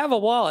have a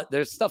wallet.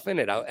 There's stuff in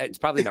it. It's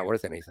probably not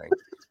worth anything.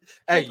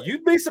 Hey,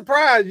 you'd be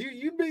surprised.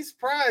 You'd be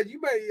surprised.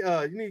 You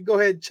may you need to go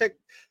ahead and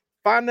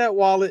find that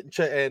wallet and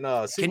check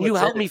and see. Can you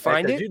help me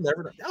find it? You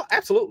never know. Oh,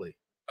 absolutely.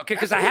 Okay,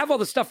 because I have all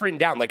the stuff written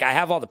down. Like I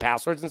have all the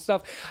passwords and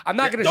stuff. I'm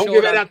not going to show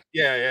it out.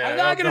 Yeah. I'm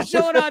not going to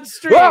show it on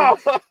stream.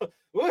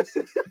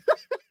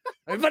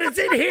 But it's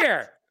in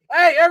here.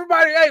 Hey,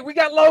 everybody! Hey, we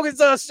got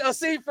Logan's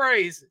seed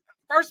phrase.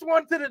 First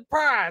one to the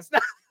prize.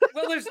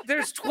 Well,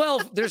 there's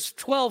 12. There's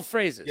 12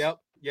 phrases. Yep.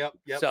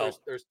 So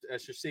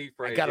that's your seed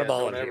phrase. I got them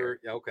all in here.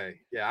 Okay.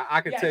 Yeah,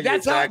 I can tell you.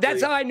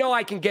 That's how I know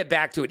I can get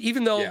back to it.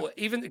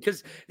 Even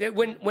because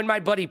when my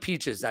buddy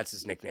Peaches, that's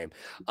his nickname.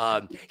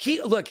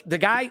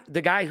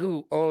 The guy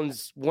who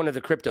owns one of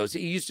the cryptos,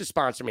 he used to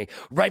sponsor me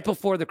right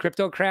before the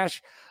crypto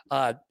crash.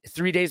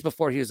 3 days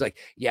before, he was like,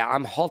 "Yeah,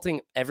 I'm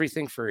halting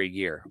everything for a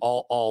year,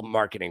 all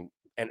marketing."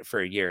 And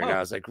for a year, and I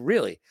was like,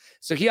 "Really?"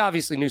 So he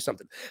obviously knew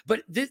something.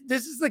 But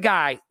this is a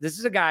guy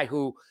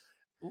who,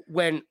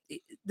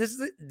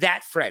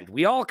 that friend,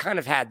 we all kind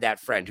of had that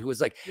friend who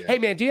was like, "Hey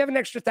man, do you have an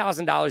extra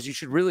 $1,000? You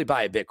should really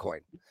buy a Bitcoin.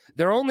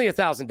 They're only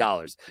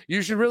 $1,000.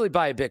 You should really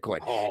buy a Bitcoin."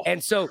 Oh.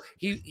 And so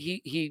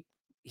he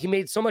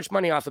made so much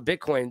money off of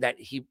Bitcoin that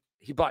he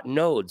bought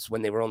nodes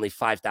when they were only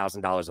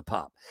 $5,000 a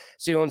pop.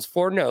 So he owns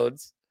 4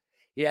 nodes.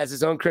 He has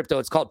his own crypto.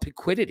 It's called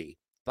Piquidity,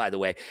 by the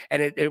way,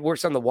 and it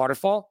works on the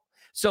waterfall.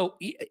 So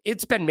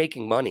it's been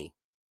making money.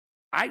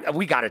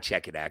 We got to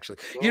check it, actually.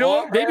 You know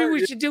what? Maybe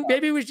we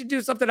should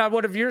do something on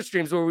one of your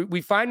streams where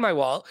we find my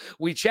wallet,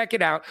 we check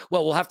it out.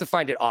 Well, we'll have to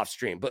find it off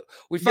stream, but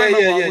we find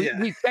my wallet,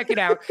 we check it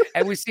out,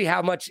 and we see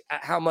how much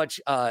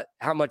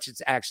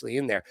it's actually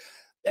in there.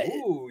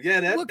 Ooh,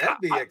 yeah, that'd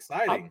be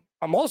exciting.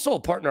 I'm also a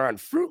partner on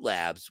Fruit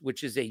Labs,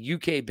 which is a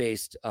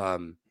UK-based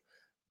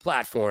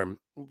platform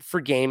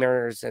for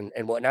gamers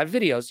and whatnot,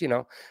 videos,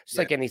 just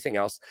like anything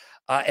else.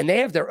 And they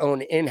have their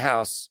own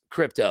in-house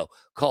crypto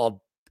called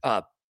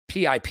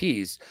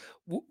PIPs,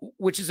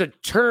 which is a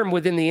term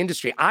within the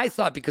industry. I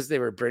thought because they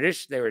were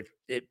British, they were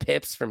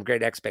pips from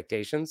Great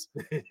Expectations,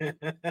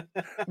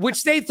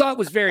 which they thought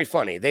was very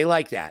funny. They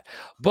like that.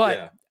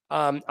 But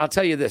I'll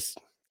tell you this,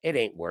 it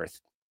ain't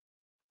worth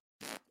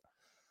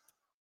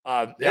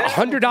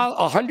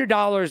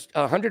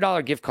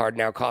 $100 gift card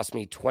now costs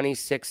me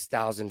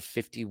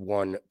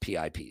 26,051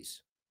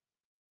 PIPs.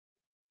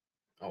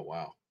 Oh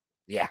wow.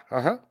 Yeah.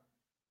 That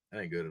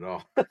ain't good at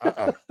all.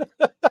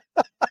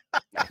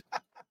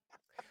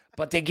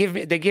 But they give,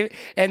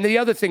 and the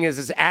other thing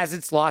is as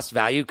it's lost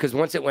value, because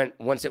once it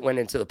went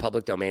into the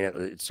public domain,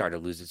 it started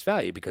to lose its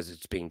value because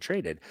it's being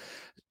traded.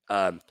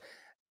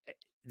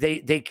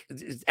 They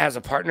as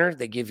a partner,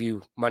 they give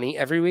you money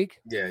every week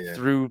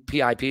through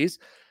PIPs,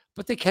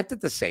 but they kept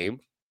it the same.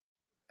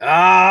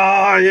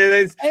 Oh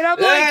yeah,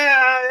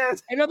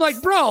 and I'm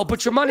like, bro,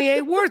 but your money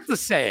ain't worth the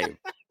same.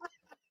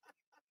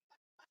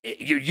 It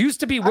used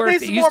to be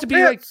worth. It used to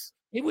be like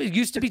it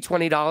used to be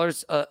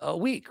 $20 a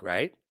week,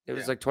 right? It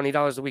was like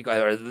 $20 a week,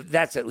 or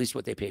that's at least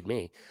what they paid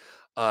me.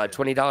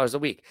 $20 a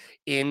week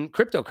in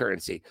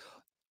cryptocurrency.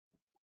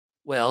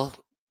 Well,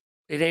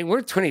 it ain't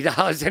worth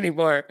 $20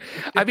 anymore.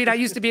 I mean, I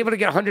used to be able to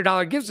get a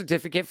 $100 gift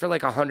certificate for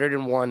like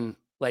 101.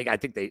 Like I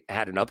think they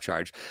had an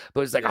upcharge, but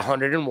it was like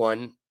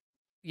 101,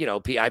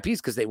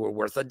 PIPs because they were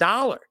worth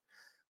 $1.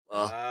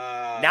 Well,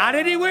 not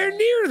anywhere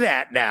near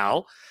that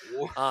now.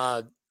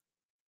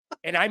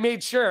 And I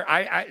made sure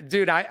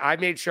I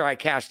made sure I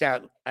cashed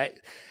out.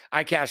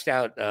 I cashed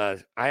out.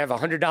 I have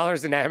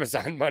 $100 in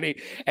Amazon money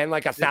and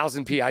like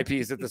 1,000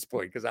 PIPs at this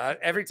point. Cause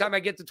every time I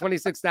get to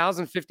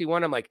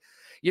 26,051, I'm like,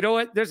 you know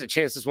what? There's a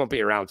chance this won't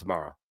be around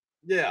tomorrow.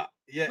 Yeah.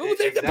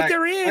 Exactly. But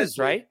there is,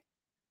 right?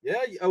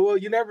 Yeah. Well,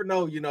 you never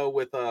know,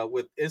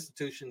 with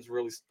institutions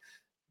really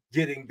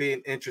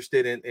being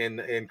interested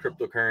in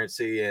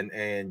cryptocurrency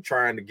and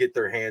trying to get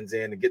their hands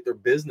in and get their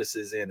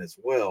businesses in as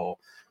well.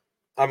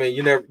 I mean,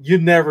 you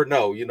never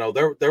know.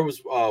 There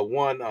was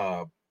one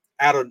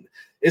out of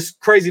it's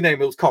crazy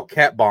name. It was called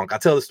Cat Bonk. I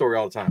tell the story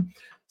all the time.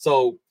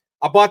 So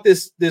I bought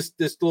this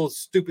little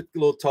stupid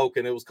little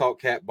token. It was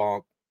called Cat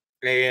Bonk,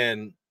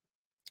 and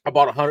I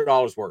bought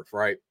 $100 worth.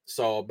 Right.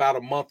 So about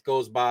a month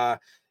goes by,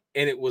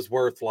 and it was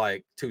worth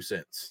like 2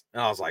 cents.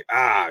 And I was like,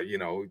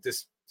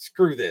 just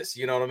screw this.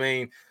 You know what I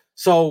mean?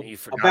 So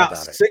about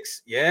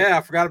 6,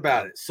 I forgot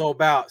about it. So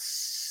about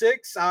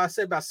 6 or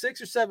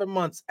 7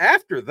 months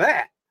after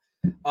that,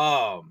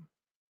 I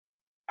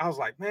was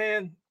like,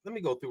 man, let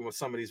me go through with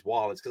some of these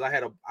wallets because I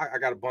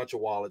got a bunch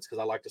of wallets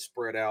because I like to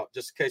spread out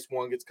just in case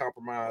one gets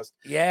compromised.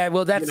 Yeah,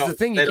 well, that's the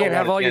thing. You can't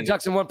have all your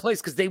ducks in one place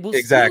because they will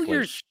steal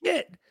your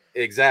shit.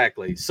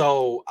 Exactly.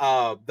 So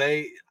I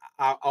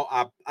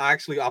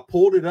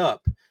pulled it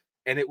up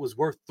and it was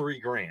worth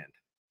 $3,000,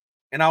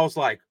 and I was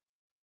like,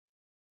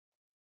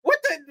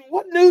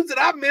 what news did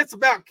I miss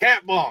about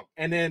Cat Bonk?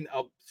 And then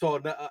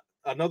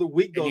another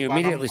week goes by. You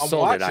immediately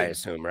sold it, I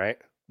assume, right?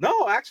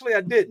 No, actually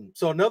I didn't.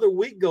 So another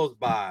week goes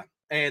by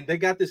and they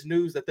got this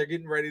news that they're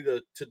getting ready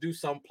to do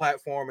some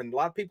platform, and a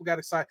lot of people got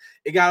excited.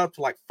 It got up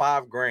to like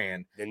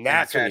 $5,000. And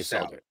that's when you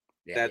sold it.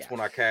 Yeah, that's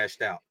when I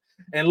cashed out.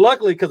 And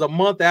luckily, because a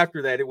month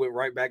after that, it went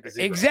right back to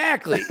zero.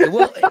 Exactly.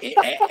 Well,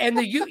 and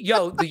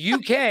the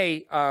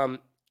UK,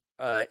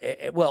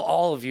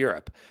 all of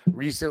Europe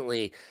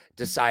recently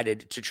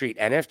decided to treat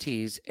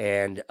NFTs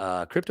and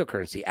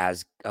cryptocurrency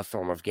as a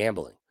form of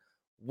gambling,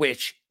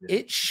 which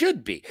it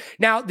should be.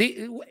 Now,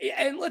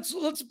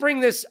 let's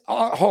bring this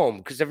home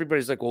because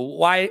everybody's like, well,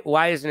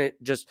 why isn't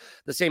it just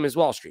the same as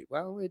Wall Street?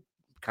 Well, it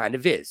kind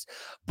of is,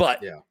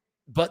 but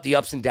the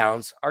ups and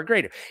downs are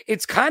greater.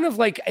 It's kind of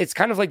like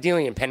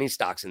dealing in penny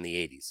stocks in the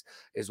 80s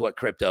is what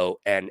crypto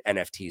and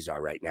NFTs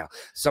are right now.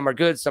 Some are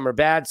good, some are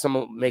bad, some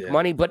will make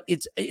money, but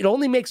it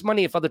only makes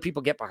money if other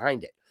people get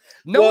behind it.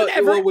 Well,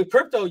 with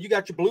crypto, you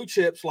got your blue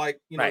chips like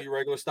your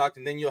regular stock,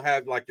 and then you'll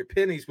have like your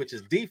pennies, which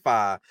is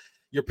DeFi,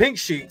 your pink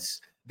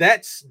sheets.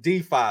 That's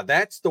DeFi.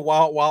 That's the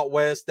wild, wild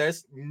west.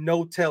 There's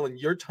no telling.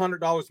 Your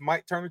 $100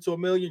 might turn into $1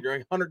 million. Your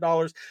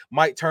 $100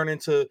 might turn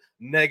into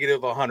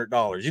negative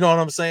 $100. You know what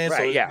I'm saying?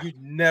 Right, so you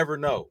never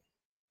know.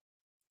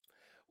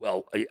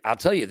 Well, I'll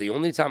tell you, the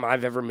only time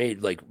I've ever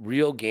made like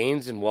real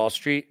gains in Wall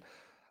Street.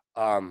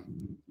 I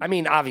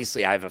mean,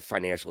 obviously, I have a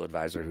financial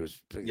advisor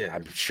who's,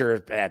 I'm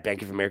sure at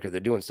Bank of America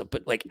they're doing stuff,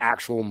 but like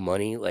actual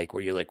money, like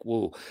where you're like,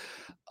 whoa.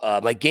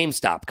 Like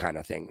GameStop kind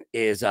of thing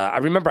is, I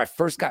remember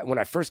when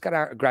I first got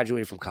out,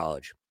 graduated from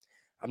college.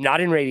 I'm not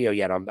in radio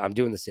yet. I'm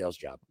doing the sales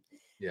job.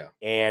 Yeah.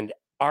 And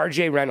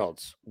RJ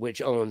Reynolds,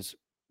 which owns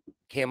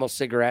Camel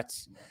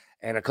cigarettes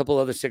and a couple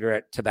other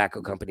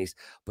tobacco companies.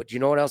 But you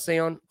know what else they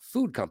own?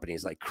 Food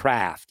companies like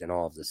Kraft and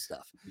all of this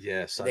stuff.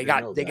 Yes. They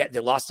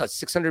lost a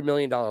 $600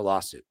 million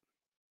lawsuit,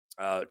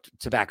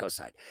 tobacco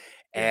side.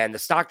 And the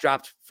stock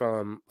dropped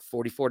from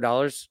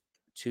 $44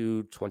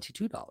 to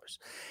 $22.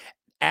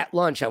 At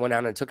lunch, I went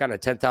out and took on a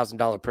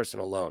 $10,000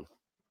 personal loan,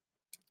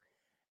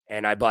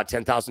 and I bought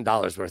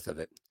 $10,000 worth of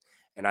it,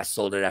 and I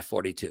sold it at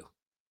 42,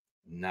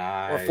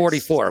 nice, or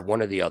 44, one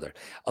or the other.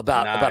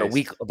 About a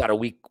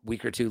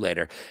week or two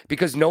later,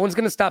 because no one's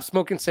going to stop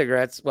smoking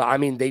cigarettes. Well, I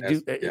mean, they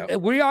do. Yeah.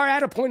 We are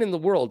at a point in the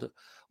world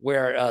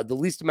where the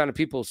least amount of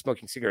people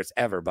smoking cigarettes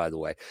ever. By the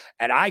way,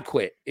 and I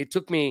quit. It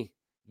took me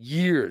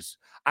years.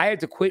 I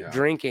had to quit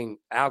drinking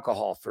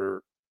alcohol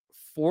for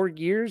 4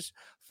 years.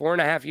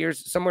 4.5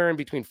 years, somewhere in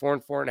between 4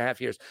 and 4.5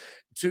 years,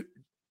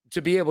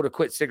 to be able to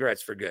quit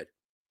cigarettes for good.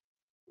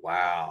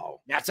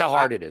 Wow. That's how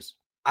hard it is.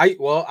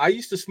 I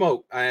used to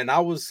smoke, and I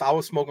was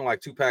smoking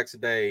like 2 packs a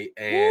day,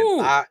 and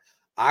Woo!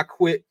 I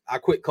quit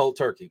cold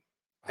turkey.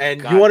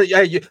 And God. you want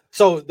to,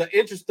 so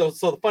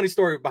the funny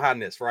story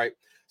behind this, right?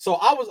 So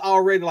I was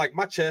already like,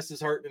 my chest is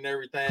hurting and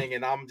everything,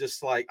 and I'm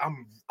just like,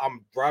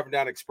 I'm driving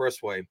down the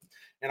expressway,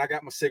 and I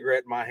got my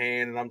cigarette in my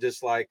hand, and I'm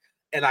just like,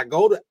 and I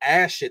go to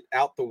ash it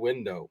out the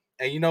window,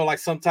 and like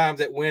sometimes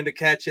that wind to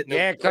catch it,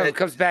 it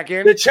comes back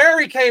in. The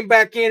cherry came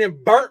back in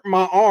and burnt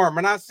my arm,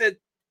 and I said,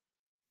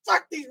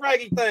 fuck these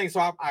raggy things. So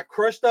I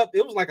crushed up.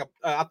 It was like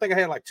I think I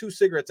had like 2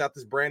 cigarettes out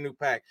this brand new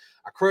pack.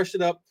 I crushed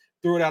it up,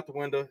 threw it out the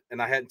window,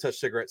 and I hadn't touched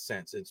cigarettes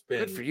since. It's been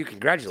good for you.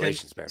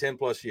 Congratulations, 10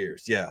 plus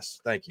years.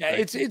 Yes, thank you. Yeah,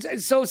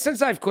 it's so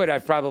since I've quit,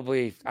 I've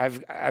probably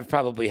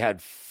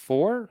had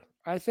 4,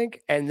 I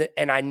think, and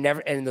I never.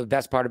 And the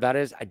best part about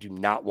it is I do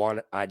not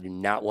want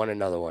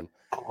another one.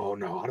 Oh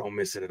no, I don't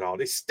miss it at all.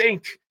 They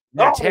stink.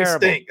 They're terrible.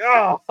 They stink.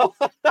 Oh,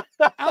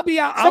 I'll be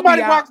out.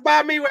 Somebody walks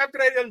by me after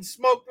they done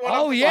smoked one.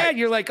 Oh yeah, like,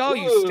 you're like, oh,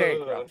 you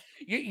stink, bro.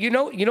 You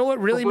know what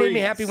really made me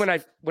happy when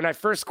I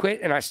first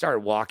quit and I started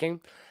walking.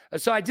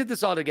 So I did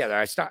this all together.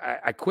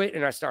 I quit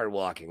and I started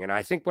walking. And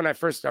I think when I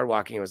first started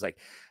walking, it was like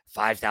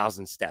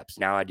 5,000 steps.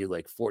 Now I do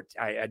like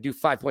I do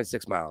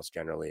 5.6 miles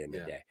generally in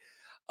a day.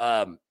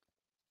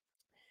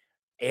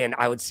 And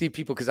I would see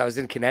people, because I was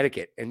in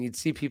Connecticut, and you'd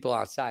see people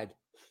outside.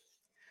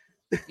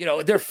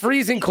 They're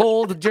freezing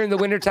cold during the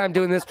wintertime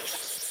doing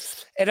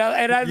this. And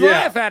I'd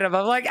laugh at them.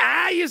 I'm like,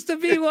 I used to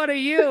be one of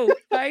you.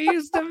 I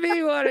used to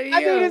be one of you.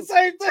 I do the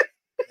same thing.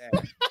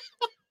 Yeah.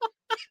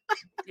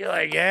 You're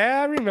like,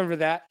 yeah, I remember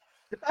that.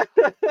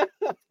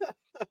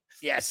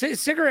 Yeah,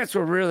 cigarettes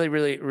were really,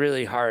 really,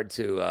 really hard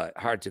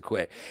to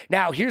quit.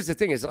 Now, here's the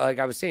thing: is like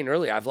I was saying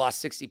earlier, I've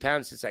lost 60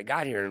 pounds since I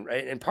got here,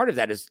 and part of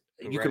that is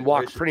you can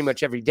walk pretty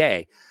much every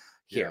day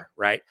here,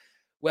 right?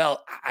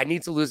 Well, I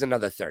need to lose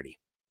another 30.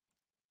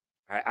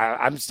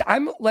 I'm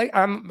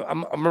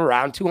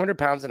around 200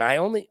 pounds, and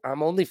I'm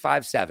only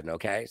 5'7".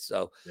 Okay,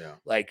 so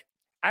like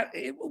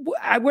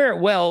I wear it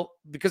well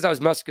because I was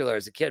muscular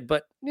as a kid,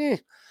 but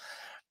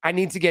I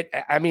need to get.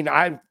 I mean,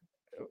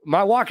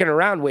 my walking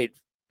around weight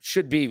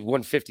should be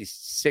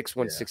 156,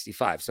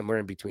 165, somewhere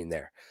in between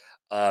there.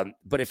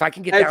 But if I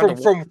can get down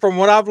from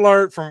what I've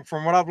learned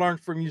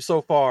from you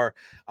so far,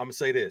 I'm gonna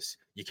say this: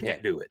 you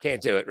can't do it.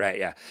 Can't do it, right?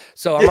 Yeah.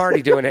 So I'm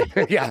already doing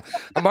it. Yeah,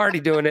 I'm already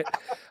doing it.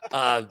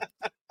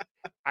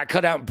 I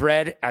cut out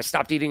bread. I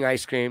stopped eating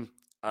ice cream.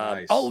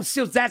 Nice. Oh,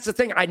 so that's the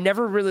thing. I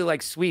never really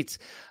liked sweets,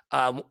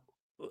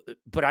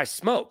 but I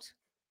smoked,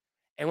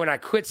 and when I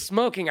quit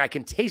smoking, I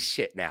can taste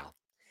shit now.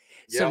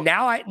 So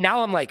now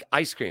I'm like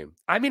ice cream.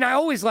 I mean, I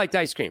always liked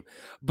ice cream,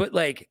 but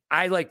like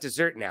I like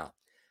dessert now.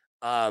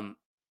 And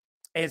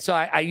so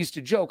I used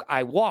to joke,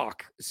 I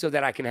walk so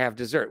that I can have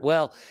dessert.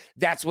 Well,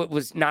 that's what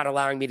was not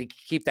allowing me to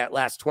keep that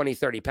last 20,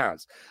 30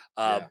 pounds.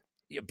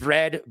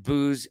 Bread,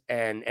 booze,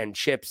 and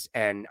chips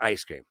and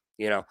ice cream,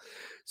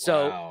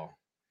 So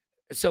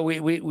so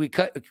we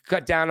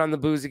cut down on the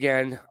booze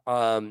again.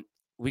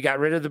 We got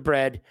rid of the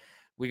bread,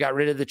 we got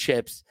rid of the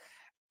chips,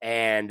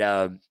 and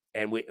I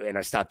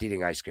stopped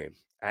eating ice cream.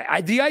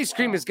 The ice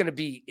cream is gonna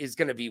be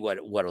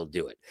what'll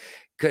do it,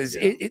 because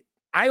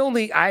I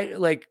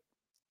like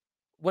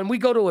when we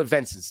go to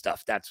events and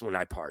stuff. That's when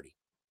I party,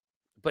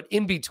 but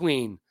in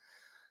between,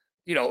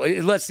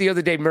 let's the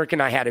other day Merck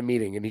and I had a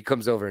meeting, and he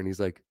comes over and he's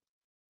like,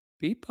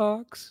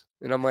 beatbox,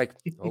 and I'm like,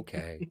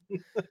 okay.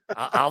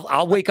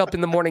 I'll wake up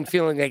in the morning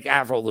feeling like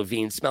Avril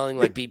Lavigne, smelling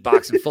like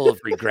beatbox and full of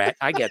regret.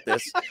 I get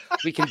this.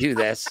 We can do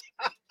this.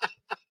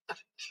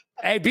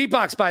 Hey,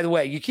 Beatbox, by the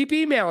way, you keep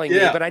emailing me,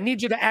 but I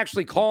need you to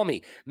actually call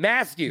me.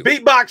 Matthew.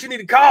 Beatbox, you need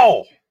to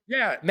call.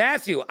 Yeah,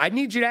 Matthew, I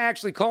need you to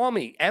actually call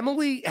me.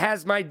 Emily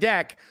has my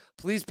deck.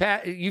 Please,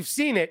 you've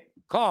seen it.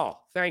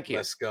 Call. Thank you.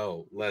 Let's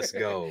go.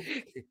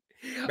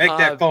 Make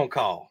that phone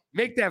call.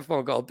 Make that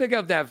phone call. Pick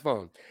up that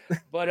phone.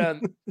 But,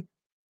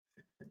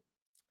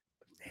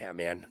 yeah,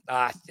 man.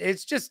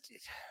 It's just,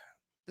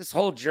 this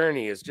whole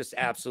journey is just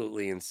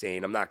absolutely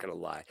insane. I'm not going to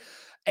lie.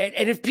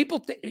 And if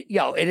people,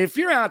 and if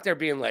you're out there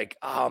being like,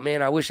 oh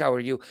man, I wish I were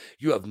you,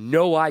 you have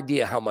no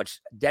idea how much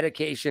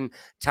dedication,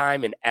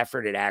 time, and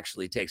effort it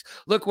actually takes.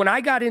 Look, when I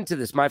got into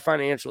this, my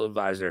financial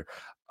advisor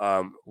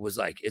was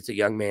like, it's a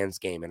young man's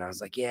game. And I was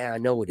like, yeah, I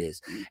know it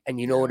is. And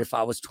you know what, if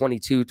I was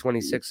 22,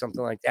 26,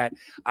 something like that,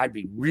 I'd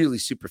be really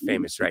super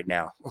famous right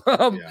now.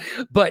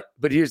 But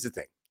here's the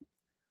thing.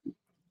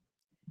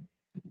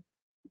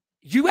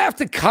 You have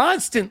to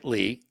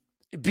constantly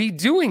be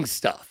doing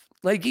stuff.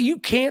 Like, you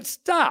can't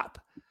stop.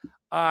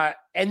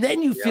 And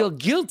then you feel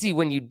guilty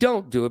when you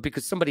don't do it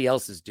because somebody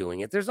else is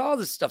doing it. There's all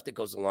this stuff that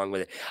goes along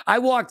with it. I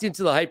walked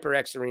into the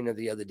HyperX Arena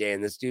the other day,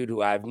 and this dude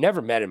who I've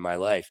never met in my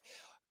life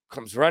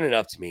comes running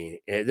up to me.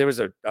 There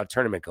was a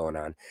tournament going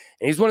on, and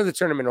he's one of the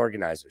tournament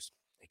organizers.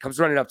 He comes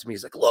running up to me.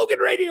 He's like, Logan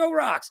Radio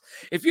rocks.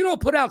 If you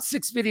don't put out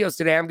 6 videos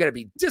today, I'm going to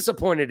be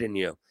disappointed in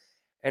you.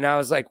 And I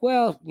was like,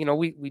 well,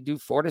 we do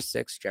 4 to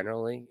 6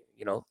 generally,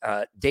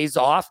 days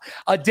off.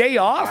 A day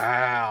off,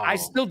 wow. I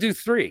still do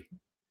 3.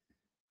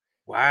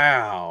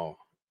 Wow.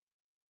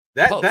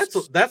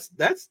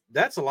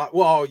 That's a lot.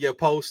 Well, yeah,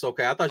 posts.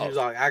 Okay, I thought you was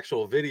like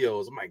actual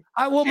videos. I'm like,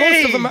 well,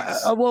 most of them.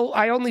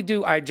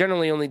 I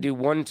generally only do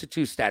 1 to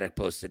 2 static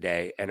posts a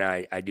day, and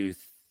I do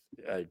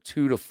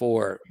 2 to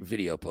 4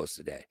 video posts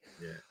a day.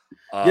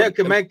 Yeah,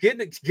 man,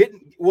 getting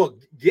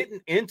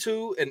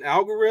into an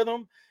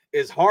algorithm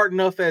is hard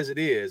enough as it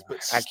is,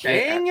 but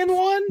staying in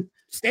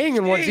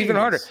one's even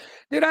harder.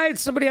 Dude, I had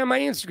somebody on my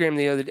Instagram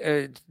the other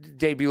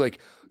day be like,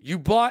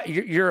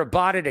 you're a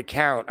botted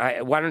account.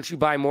 Why don't you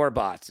buy more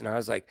bots? And I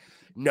was like,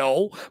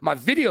 no, my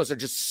videos are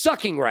just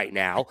sucking right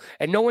now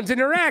and no one's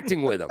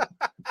interacting with them.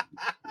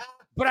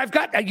 But I've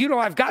got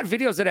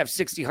videos that have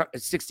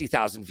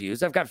 60,000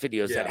 views. I've got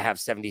videos that have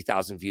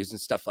 70,000 views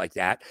and stuff like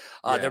that.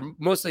 They're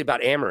mostly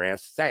about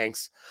Amaranth.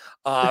 Thanks.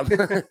 But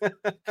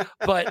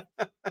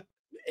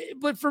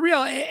for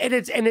real,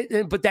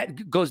 but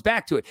that goes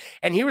back to it.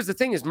 And here was the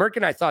thing: is Merck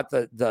and I thought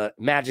the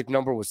magic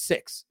number was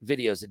 6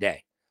 videos a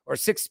day or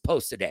 6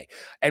 posts a day,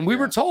 and we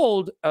were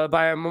told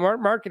by a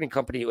marketing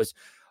company it was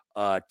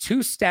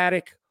 2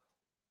 static,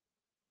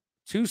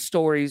 2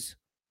 stories,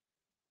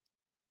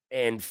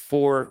 and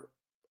 4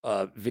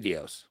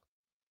 videos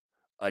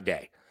a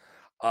day.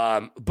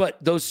 But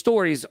those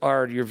stories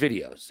are your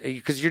videos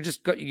because you're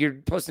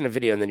posting a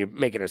video and then you're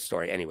making a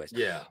story anyways.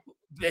 Yeah.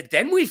 But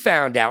then we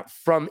found out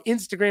from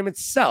Instagram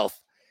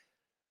itself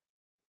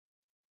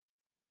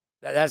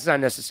that that's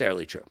not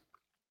necessarily true.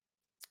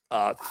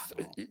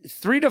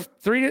 3 to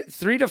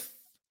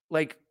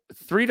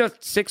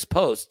 6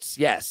 posts,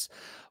 yes,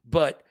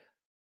 but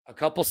a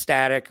couple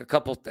static, a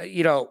couple,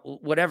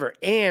 whatever.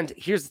 And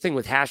here's the thing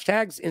with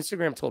hashtags.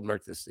 Instagram told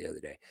Merck this the other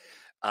day.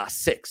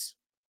 6.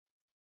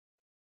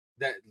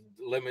 That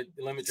limit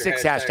your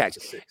 6 hashtags.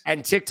 6.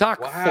 And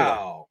TikTok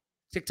 4.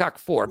 TikTok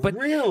 4. But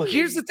really,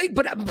 here's the thing.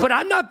 But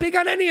I'm not big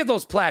on any of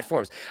those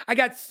platforms. I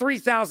got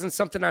 3,000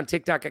 something on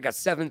TikTok. I got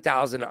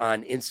 7,000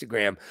 on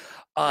Instagram.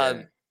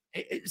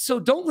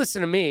 So don't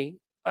listen to me.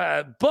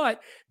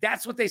 But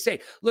that's what they say.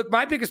 Look,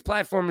 my biggest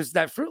platform is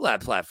that Fruit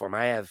Lab platform.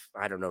 I have,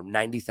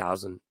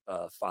 90,000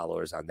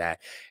 followers on that.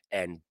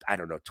 And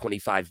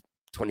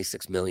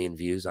 26 million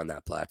views on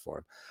that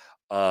platform.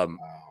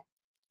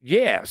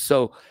 Yeah.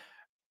 So,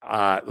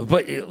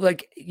 but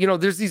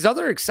there's these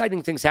other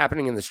exciting things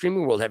happening in the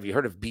streaming world. Have you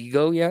heard of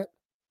Bigo yet?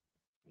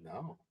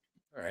 No.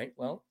 All right.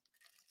 Well,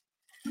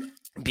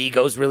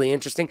 Bigo is really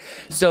interesting.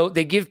 So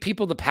they give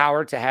people the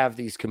power to have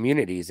these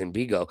communities in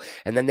Bigo,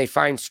 and then they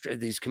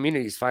these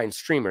communities find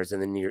streamers, and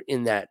then you're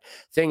in that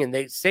thing, and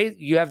they say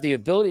you have the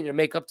ability to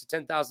make up to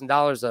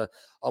 $10,000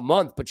 a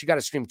month, but you got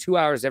to stream 2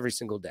 hours every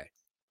single day.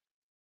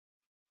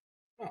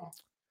 Oh,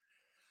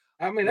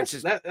 I mean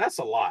that's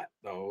a lot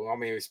though. I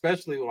mean,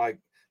 especially like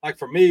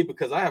for me,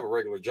 because I have a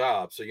regular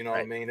job, so what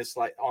I mean. It's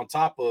like on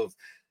top of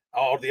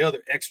all the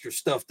other extra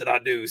stuff that I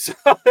do. So.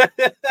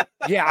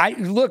 Yeah, I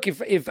look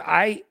if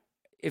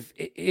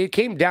it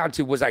came down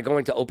to, was I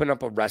going to open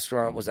up a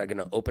restaurant? Was I going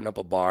to open up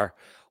a bar?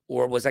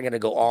 Or was I going to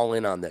go all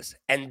in on this?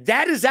 And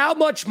that is how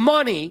much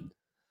money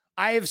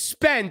I have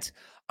spent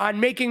on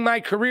making my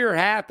career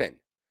happen.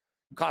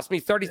 It cost me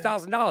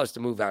 $30,000 to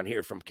move out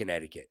here from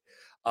Connecticut.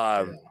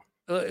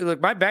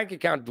 Look, my bank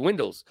account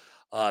dwindles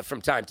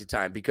from time to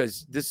time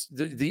because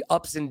the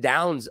ups and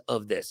downs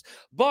of this.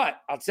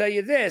 But I'll tell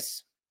you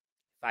this,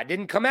 if I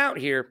didn't come out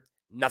here,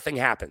 nothing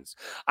happens.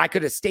 I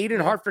could have stayed in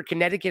Hartford,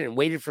 Connecticut and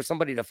waited for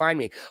somebody to find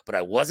me, but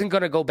I wasn't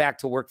going to go back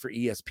to work for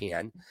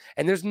ESPN.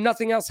 And there's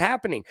nothing else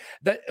happening.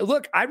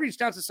 Look, I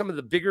reached out to some of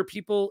the bigger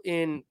people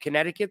in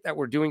Connecticut that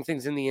were doing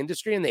things in the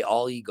industry, and they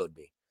all egoed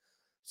me.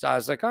 So I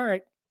was like, all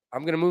right,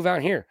 I'm going to move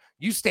out here.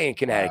 You stay in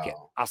Connecticut.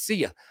 Wow. I'll see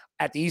you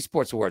at the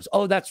Esports Awards.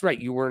 Oh, that's right.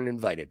 You weren't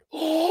invited.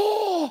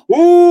 Ooh.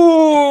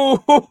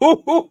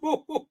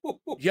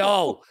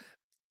 Yo,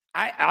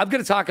 I'm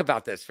going to talk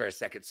about this for a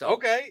second. So,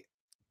 okay.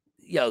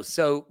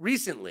 So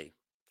recently,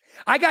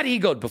 I got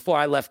egoed before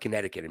I left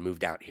Connecticut and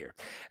moved out here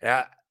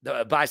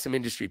by some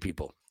industry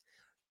people.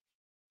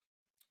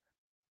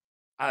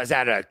 I was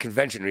at a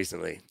convention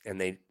recently,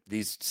 and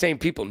these same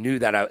people knew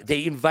that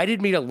they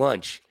invited me to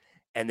lunch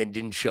and then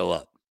didn't show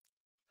up.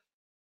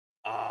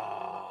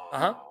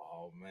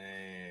 Oh,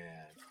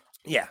 man.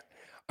 Yeah.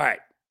 All right.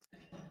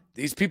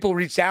 These people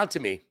reached out to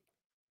me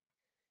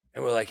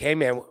and were like, hey,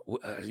 man,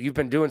 you've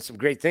been doing some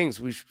great things.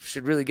 We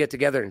should really get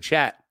together and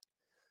chat.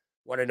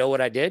 Want to know what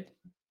I did?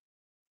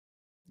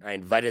 I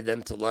invited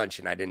them to lunch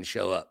and I didn't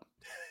show up.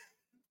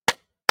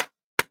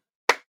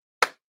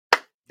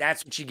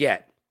 That's what you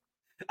get.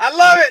 I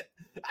love it.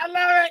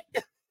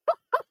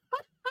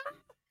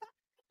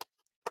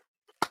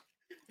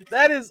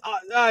 That is all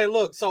right.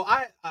 Look, so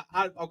I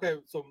okay.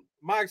 So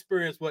my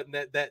experience wasn't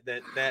that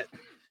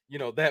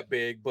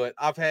big, but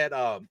I've had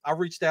I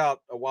reached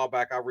out a while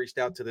back. I reached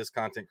out to this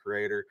content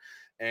creator,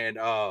 and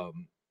I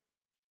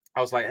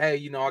was like, hey,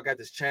 I got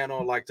this channel.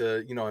 I'd like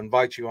to,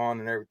 invite you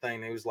on and everything.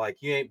 And he was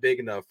like, you ain't big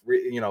enough.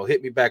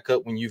 Hit me back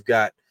up when you've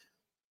got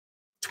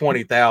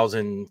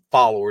 20,000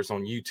 followers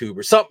on YouTube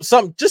or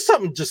something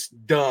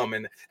just dumb.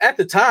 And at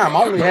the time,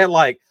 I only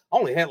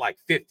had like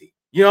 50.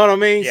 You know what I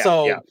mean?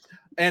 Yeah,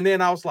 and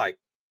then I was like,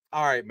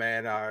 all right,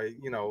 man.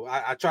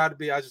 I tried to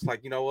be. I was just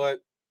like, you know what?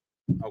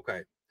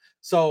 Okay.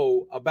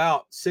 So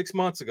about 6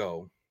 months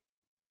ago,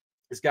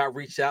 this guy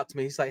reached out to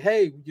me. He's like,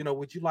 hey,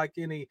 would you like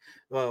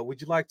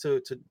would you like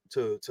to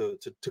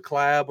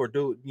collab or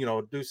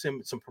do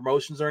some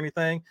promotions or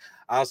anything?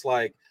 I was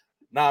like,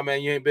 nah,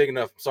 man, you ain't big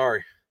enough. I'm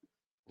sorry.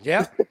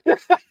 Yeah.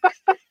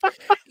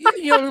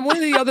 One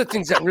of the other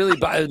things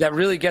that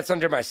really gets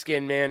under my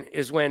skin, man,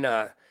 is when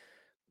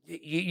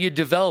you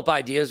develop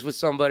ideas with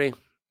somebody,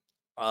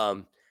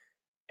 and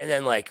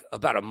then like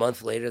about a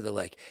month later, they're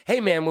like, hey,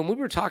 man, when we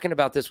were talking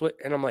about this,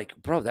 and I'm like,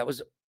 bro, that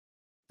was,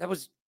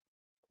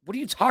 what are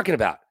you talking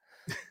about?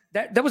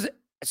 That was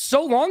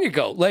so long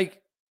ago.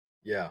 Like,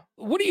 yeah.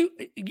 You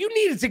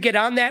needed to get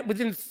on that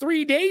within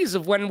 3 days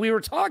of when we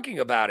were talking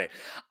about it.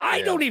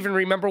 I don't even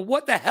remember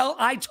what the hell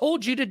I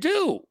told you to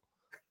do.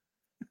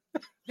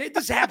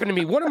 This happened to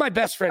me. One of my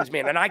best friends,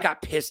 man, and I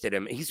got pissed at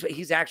him.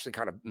 He's actually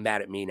kind of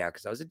mad at me now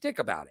because I was a dick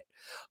about it.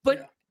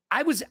 But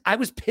I was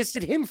pissed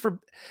at him for,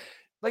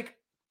 like,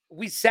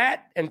 we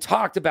sat and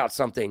talked about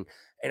something,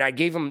 and I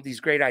gave him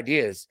these great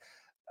ideas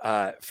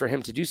for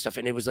him to do stuff.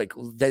 And it was like,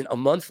 then a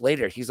month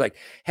later, he's like,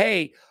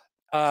 hey,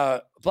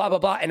 blah, blah,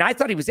 blah. And I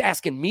thought he was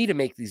asking me to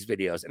make these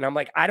videos. And I'm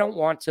like, I don't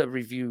want to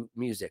review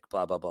music,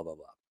 blah, blah, blah, blah,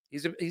 blah.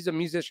 He's a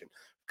musician,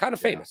 kind of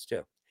famous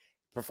too.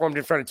 Performed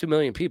in front of 2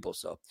 million people.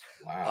 So,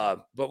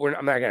 wow. But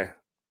I'm not going to,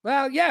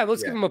 well, yeah,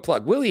 let's give him a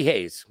plug. Willie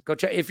Hayes. Go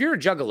check. If you're a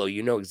juggalo,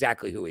 you know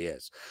exactly who he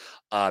is.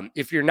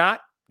 If you're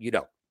not, you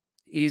don't.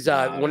 He's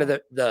one of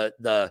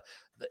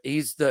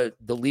he's the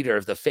leader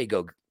of the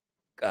Fago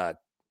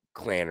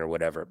clan or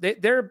whatever.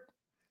 They're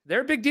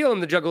a big deal in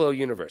the juggalo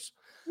universe.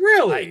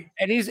 Really?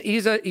 And he's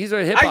a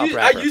hip hop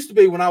rapper. I used to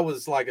be when I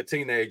was like a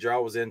teenager. I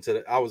was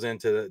into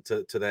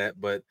that,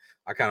 but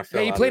I kind of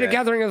fell. He played a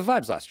Gathering of the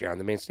Vibes last year on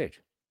the main stage.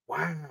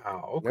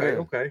 Wow.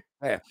 Okay.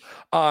 Yeah.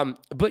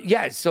 But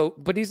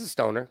he's a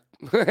stoner,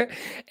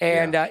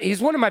 and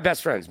he's one of my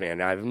best friends,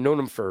 man. I've known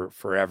him for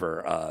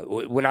forever.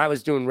 When I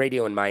was doing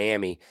radio in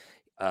Miami,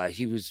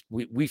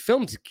 we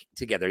filmed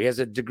together. He has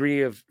a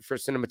degree for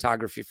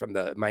cinematography from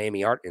the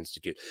Miami Art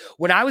Institute.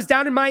 When I was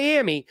down in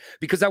Miami,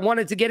 because I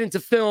wanted to get into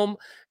film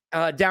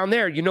down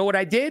there, you know what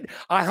I did?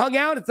 I hung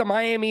out at the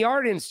Miami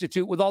Art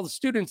Institute with all the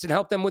students and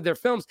helped them with their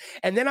films.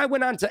 And then I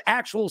went on to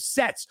actual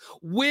sets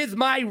with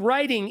my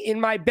writing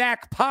in my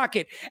back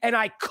pocket, and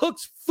I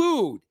cooked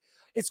food.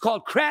 It's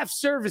called craft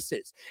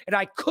services. And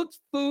I cooked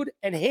food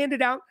and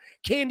handed out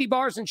candy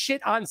bars and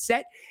shit on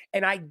set.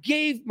 And I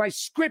gave my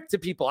script to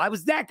people. I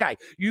was that guy.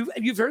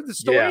 You've heard the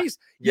stories?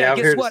 Yeah.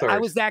 Guess what? I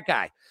was that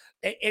guy.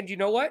 And you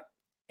know what?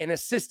 An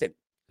assistant. It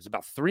was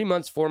about 4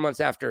 months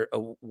after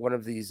one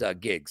of these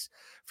gigs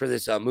for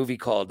this movie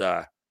called,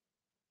 I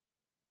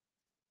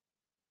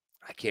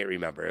can't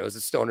remember. It was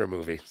a stoner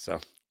movie. So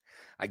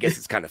I guess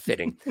it's kind of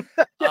fitting.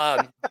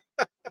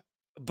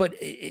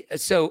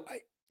 So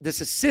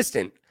this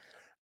assistant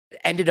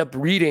ended up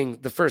reading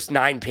the first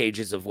 9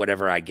 pages of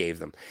whatever I gave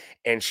them.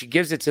 And she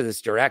gives it to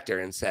this director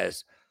and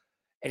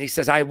he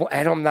says,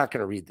 I'm not going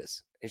to read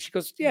this. And she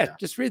goes, yeah,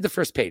 just read the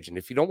first page. And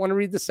if you don't want to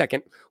read the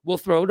second, we'll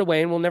throw it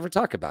away and we'll never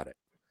talk about it.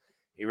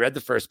 He read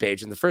the first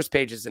page, and the first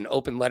page is an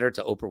open letter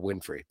to Oprah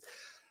Winfrey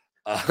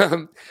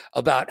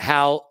about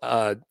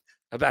how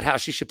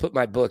she should put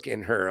my book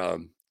in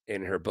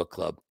her book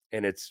club.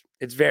 And it's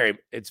very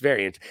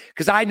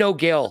because I know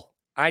Gail.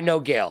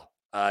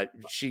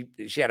 She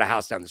had a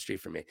house down the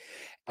street from me.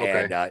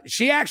 Okay. And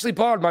she actually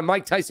borrowed my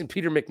Mike Tyson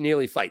Peter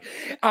McNeely fight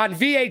on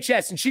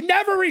VHS, and she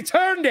never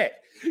returned it.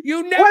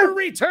 You never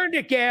returned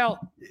it, Gail.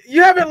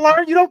 You haven't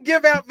learned. You don't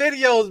give out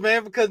videos,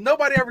 man, because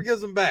nobody ever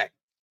gives them back.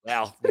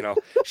 Well,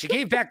 she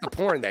gave back the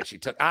porn that she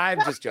took.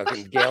 I'm just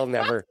joking. Gail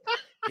never.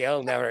 She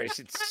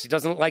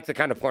doesn't like the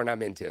kind of porn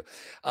I'm into.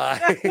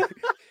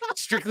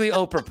 Strictly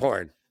Oprah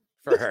porn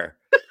for her.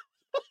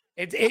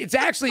 It's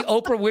actually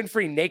Oprah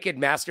Winfrey naked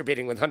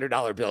masturbating with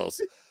 $100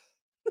 bills.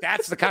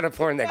 That's the kind of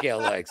porn that Gail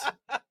likes.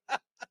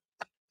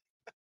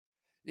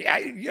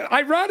 Yeah,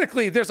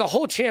 ironically, there's a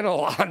whole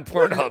channel on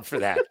Pornhub for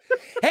that.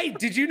 Hey,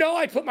 did you know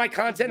I put my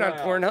content on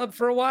Pornhub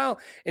for a while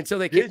until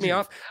they kicked me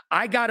off?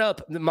 I got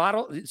up the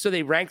model, so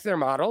they rank their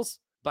models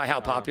by how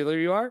popular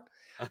you are.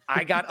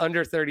 I got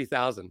under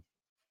 30,000.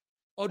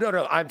 Oh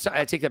no, I'm sorry,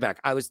 I take that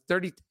back. I was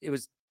 30. It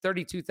was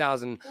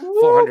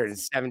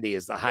 32,470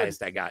 is the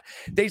highest I got.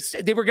 They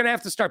were going to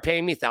have to start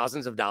paying me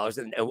thousands of dollars,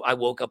 and I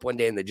woke up one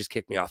day and they just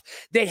kicked me off.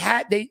 They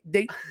had a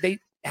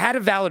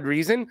valid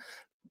reason,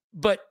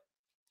 but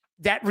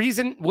that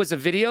reason was a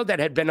video that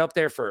had been up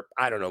there for,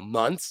 I don't know,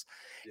 months.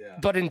 Yeah.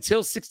 But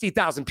until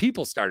 60,000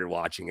 people started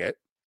watching it.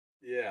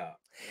 Yeah.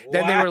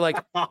 Then they were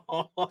like,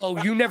 "Oh,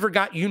 you never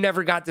got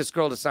this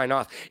girl to sign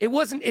off."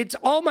 It's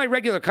all my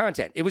regular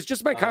content. It was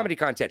just my comedy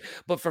content.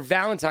 But for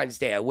Valentine's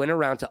Day, I went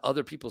around to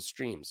other people's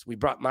streams. We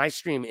brought my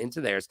stream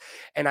into theirs,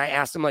 and I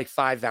asked them like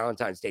 5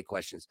 Valentine's Day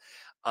questions.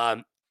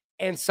 And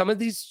some of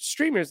these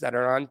streamers that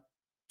are on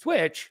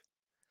Twitch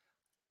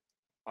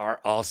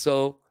are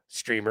also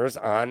streamers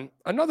on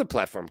another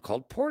platform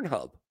called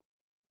Pornhub.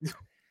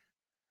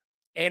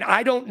 And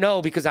I don't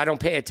know because I don't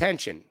pay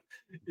attention.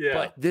 Yeah.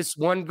 But this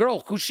one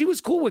girl who she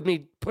was cool with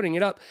me putting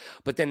it up,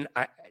 but then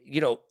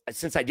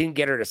since I didn't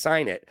get her to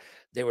sign it,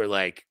 they were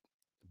like,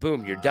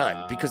 boom, you're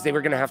done, because they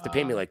were going to have to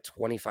pay me like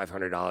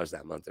 $2,500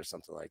 that month or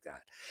something like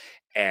that.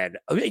 And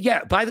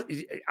yeah,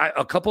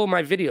 a couple of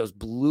my videos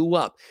blew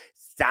up.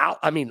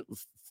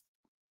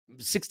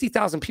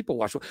 60,000 people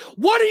watch.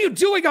 What are you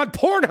doing on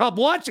Pornhub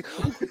watching?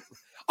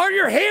 Are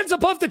your hands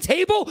above the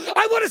table?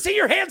 I want to see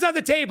your hands on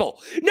the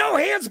table. No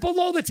hands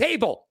below the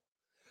table.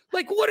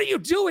 Like, what are you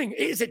doing?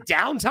 Is it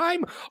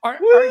downtime? Are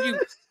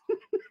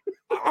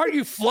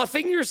you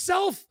fluffing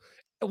yourself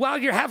while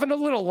you're having a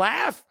little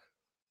laugh?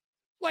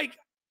 Like,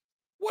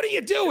 what are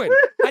you doing?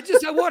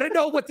 I want to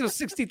know what those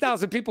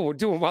 60,000 people were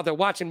doing while they're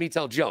watching me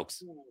tell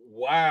jokes.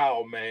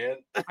 Wow, man.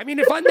 I mean,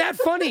 if I'm that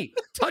funny,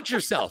 touch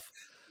yourself.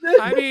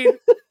 I mean,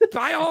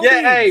 by all means.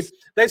 Hey,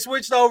 they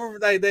switched over.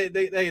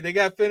 They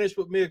got finished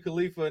with Mia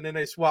Khalifa, and then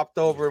they swapped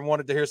over and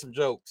wanted to hear some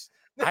jokes.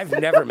 I've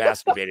never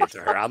masturbated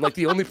to her. I'm like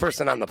the only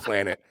person on the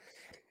planet.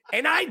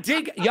 And I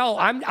dig,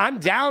 I'm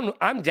down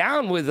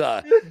with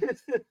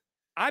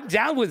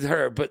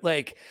her, but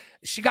like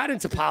she got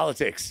into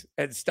politics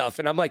and stuff.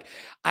 And I'm like,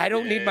 I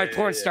don't need my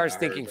porn stars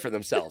thinking for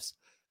themselves.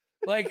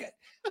 Like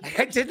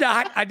I did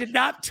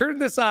not turn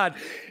this on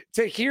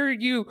to hear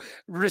you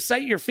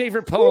recite your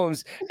favorite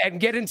poems and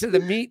get into the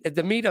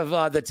meat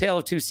of the Tale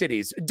of Two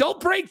Cities. Don't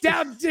break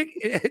down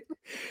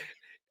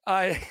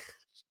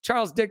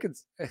Charles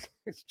Dickens.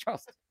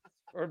 Charles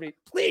for me,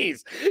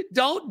 please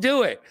don't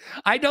do it.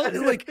 I don't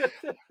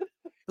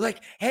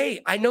like,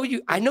 hey, I know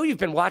you've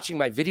been watching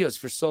my videos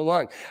for so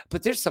long,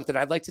 but there's something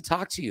I'd like to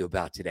talk to you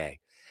about today.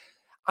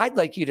 I'd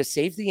like you to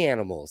save the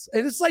animals.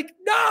 And it's like,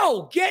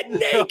 no, get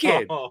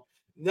naked.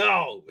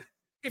 No.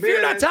 If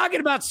you're not talking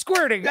about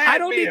squirting, I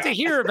don't need to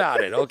hear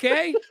about it,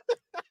 okay?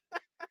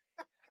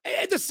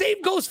 And the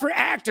same goes for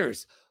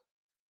actors.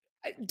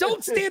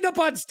 Don't stand up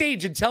on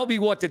stage and tell me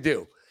what to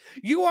do.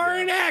 You are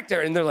an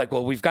actor. And they're like,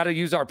 well, we've got to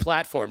use our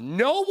platform.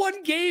 No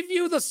one gave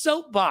you the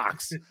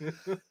soapbox.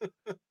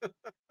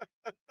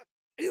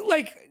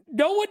 Like,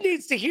 no one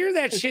needs to hear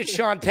that shit,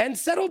 Sean Penn.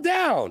 Settle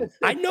down.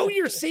 I know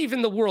you're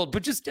saving the world,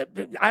 but just,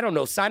 I don't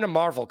know, sign a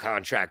Marvel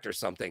contract or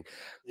something.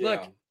 Yeah.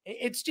 Look,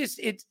 it's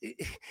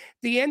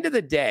the end of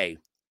the day.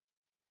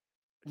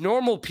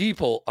 Normal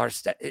people are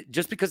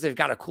just because they've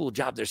got a cool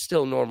job, they're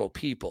still normal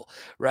people,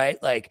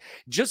 right? Like,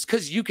 just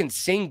because you can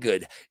sing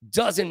good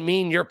doesn't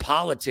mean your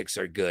politics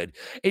are good.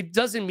 It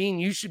doesn't mean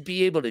you should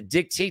be able to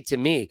dictate to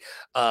me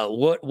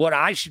what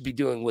I should be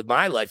doing with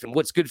my life and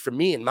what's good for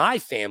me and my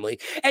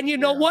family. And you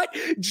know what?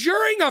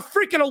 During a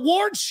freaking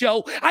awards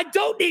show, I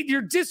don't need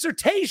your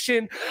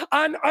dissertation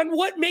on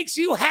what makes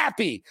you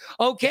happy.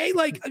 Okay,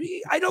 like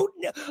I don't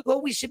know.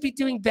 Well, we should be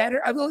doing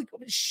better. I'm like,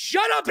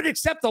 shut up and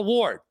accept the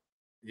award.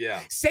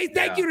 Yeah. Say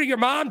thank you to your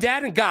mom,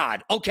 dad, and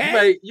God.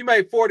 Okay. You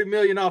made $40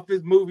 million off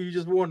this movie you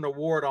just won an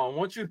award on.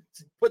 Why don't you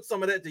put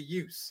some of that to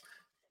use?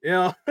 You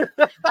know?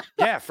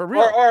 Yeah, for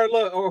real.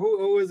 Or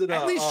who is it?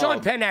 At least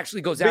Sean Penn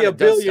actually goes out and a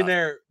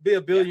billionaire. Be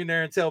a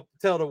billionaire and tell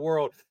the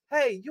world,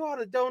 hey, you ought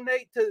to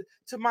donate to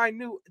my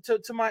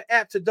my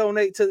app to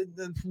donate to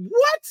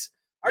what?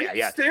 Are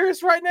you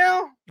serious right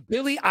now?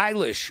 Billie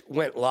Eilish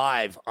went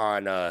live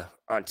on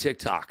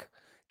TikTok.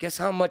 Guess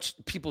how much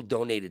people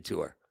donated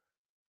to her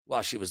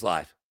while she was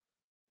live?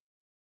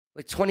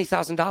 Like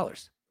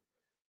 $20,000.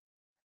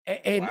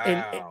 And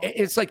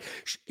it's like,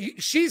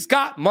 she's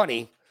got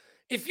money.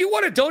 If you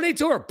want to donate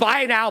to her,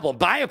 buy an album,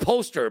 buy a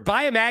poster,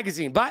 buy a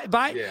magazine, buy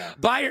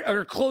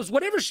her clothes,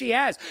 whatever she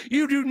has.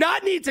 You do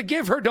not need to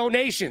give her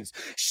donations.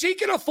 She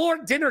can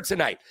afford dinner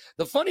tonight.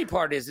 The funny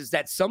part is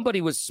that somebody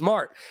was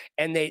smart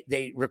and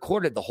they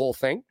recorded the whole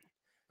thing.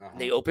 Uh-huh.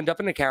 They opened up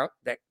an account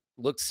that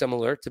looked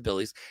similar to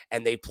Billie's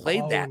and they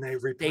played that. And they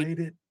replayed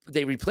it.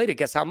 They replayed it.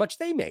 Guess how much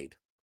they made?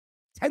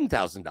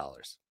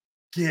 $10,000.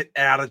 Get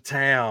out of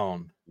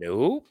town.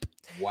 Nope.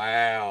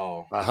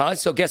 Wow.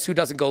 So guess who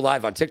doesn't go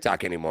live on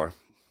TikTok anymore?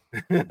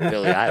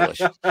 Billie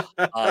Eilish.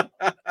 But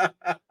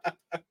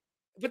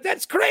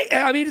that's great.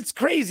 I mean, it's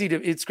crazy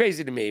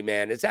to me,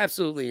 man. It's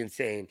absolutely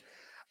insane.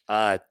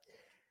 The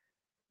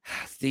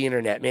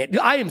internet, man.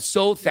 I am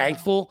so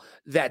thankful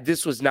that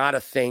this was not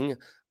a thing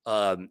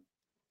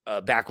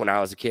back when I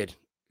was a kid,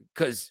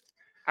 because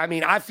I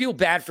mean, I feel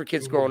bad for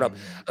kids growing up.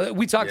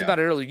 We talked about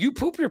it earlier. You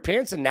poop your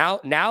pants, and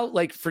now,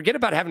 like, forget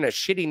about having a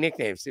shitty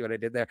nickname. See what I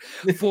did there?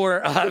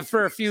 For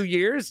a few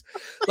years,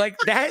 like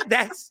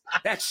that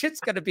shit's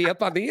gonna be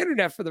up on the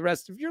internet for the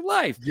rest of your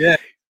life. Yeah.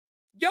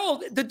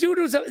 Yo, the dude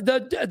who's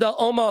the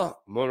Oma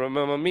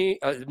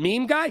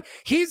meme guy.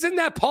 He's in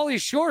that Pauly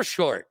Shore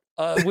short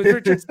with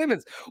Richard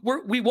Simmons.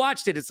 We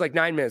watched it. It's like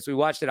 9 minutes. We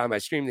watched it on my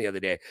stream the other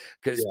day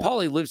because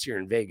Pauly lives here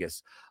in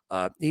Vegas.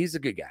 He's a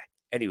good guy.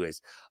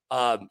 Anyways.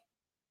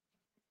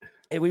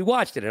 And we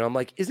watched it, and I'm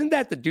like, isn't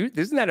that the dude?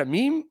 Isn't that a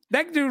meme?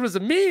 That dude was a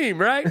meme,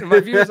 right? And my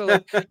viewers are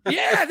like,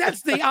 yeah,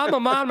 that's the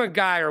Mama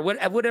guy, or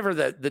whatever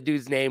the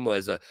dude's name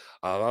was. That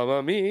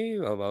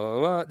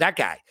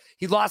guy.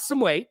 He lost some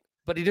weight,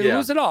 but he didn't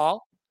lose it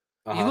all.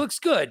 He looks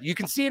good. You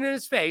can see it in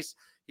his face.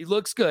 He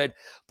looks good,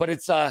 but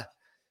it's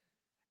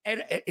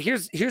And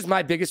here's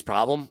my biggest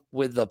problem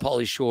with the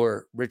Pauly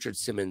Shore Richard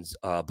Simmons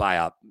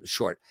biop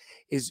short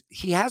is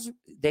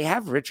they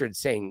have Richard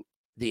saying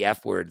the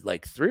F word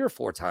like 3 or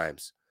 4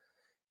 times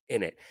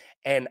in it.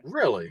 And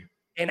really,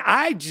 and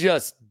I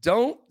just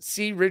don't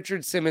see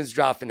Richard Simmons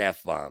dropping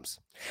F-bombs.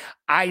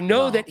 I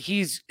know that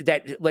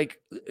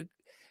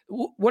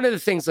one of the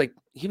things, like,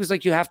 he was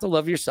like, you have to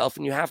love yourself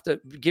and you have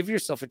to give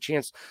yourself a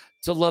chance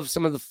to love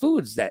some of the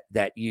foods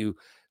that you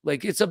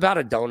like. It's about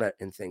a donut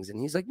and things. And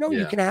he's like, no,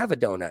 you can have a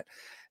donut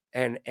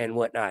and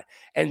whatnot.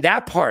 And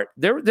that part,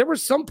 there were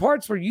some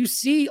parts where you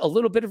see a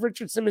little bit of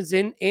Richard Simmons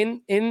in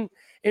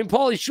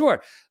Pauly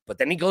Shore, but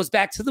then he goes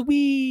back to the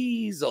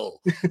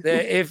weasel.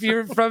 If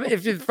you're from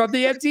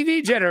the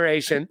MTV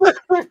generation,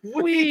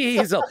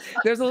 weasel.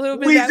 There's a little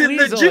bit of that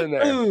weasel in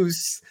there.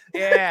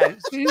 Yeah,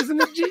 she's in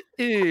the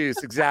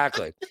juice.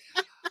 Exactly.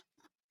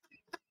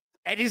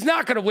 And he's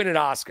not going to win an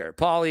Oscar.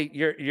 Pauly,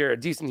 you're a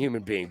decent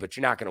human being, but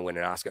you're not going to win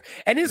an Oscar.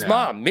 And his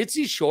mom,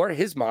 Mitzi Shore,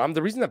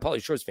 the reason that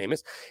Pauly Shore is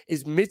famous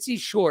is Mitzi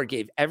Shore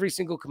gave every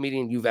single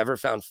comedian you've ever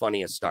found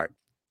funny a start.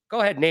 Go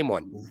ahead, name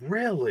one.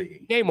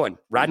 Really? Name one.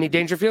 Rodney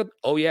Dangerfield?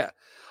 Oh, yeah.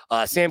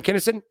 Sam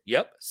Kinison?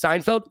 Yep.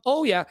 Seinfeld?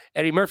 Oh, yeah.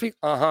 Eddie Murphy?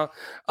 Uh-huh.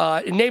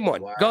 Name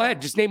one. Wow. Go ahead.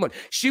 Just name one.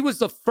 She was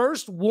the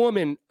first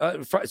woman,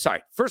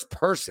 first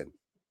person.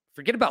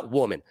 Forget about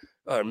woman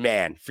or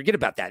man. Forget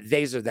about that.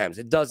 Theys or thems.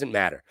 It doesn't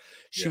matter.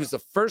 She was the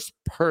first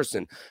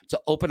person to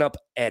open up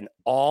an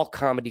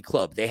all-comedy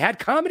club. They had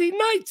comedy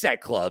nights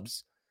at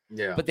clubs,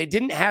 but they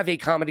didn't have a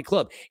comedy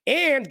club.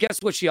 And guess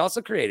what she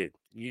also created?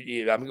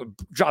 I'm going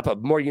to drop a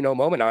more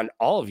moment on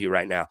all of you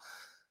right now.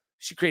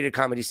 She created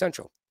Comedy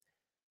Central.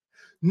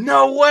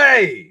 No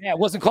way. Yeah, it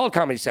wasn't called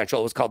Comedy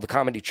Central. It was called the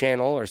Comedy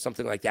Channel or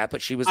something like that.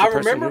 But she was the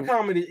person remember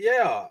comedy.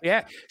 Yeah.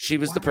 Yeah, she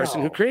was the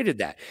person who created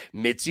that.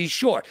 Mitzi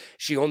Shore.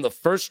 She owned the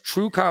first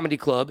true comedy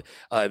club.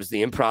 It was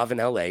the Improv in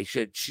LA.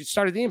 She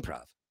started the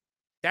Improv.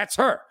 That's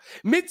her.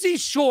 Mitzi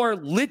Shore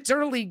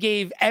literally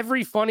gave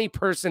every funny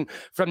person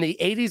from the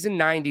 80s and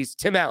 90s,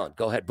 Tim Allen,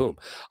 go ahead, boom,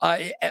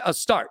 a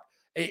start.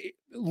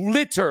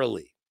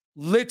 Literally.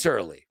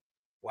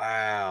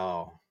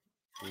 Wow.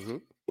 Mm-hmm.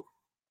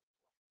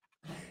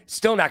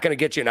 Still not going to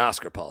get you an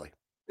Oscar, Pauly.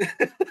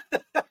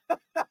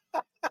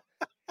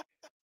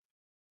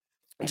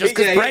 Just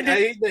because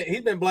Brendan,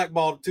 he's been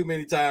blackballed too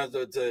many times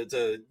to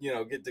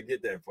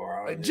get that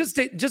far. Just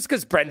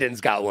because Brendan's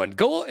got one,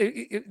 go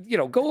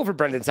over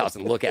Brendan's house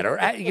and look at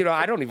her.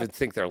 I don't even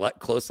think they're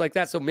close like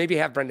that. So maybe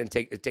have Brendan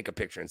take a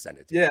picture and send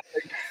it to you.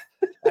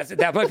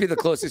 That might be the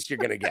closest you're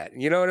gonna get.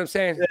 You know what I'm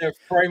saying? Yeah,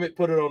 frame it,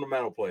 put it on the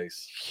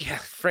mantelpiece. Yeah,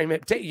 frame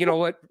it. You know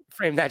what?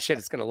 Frame that shit.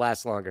 It's gonna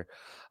last longer.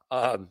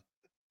 All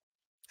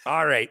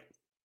right.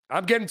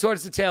 I'm getting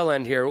towards the tail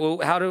end here.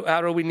 How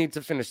do we need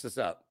to finish this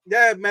up?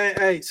 Yeah, man.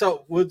 Hey,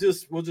 so we'll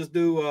just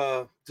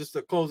do just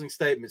a closing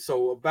statement.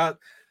 So about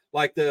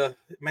like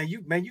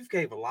you've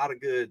gave a lot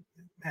of good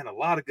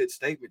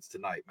statements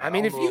tonight, man. I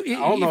mean, if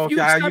you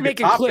start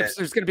making clips,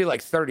 there's gonna be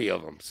like 30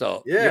 of them.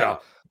 So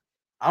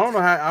I don't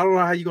know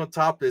how you're gonna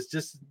top this.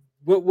 Just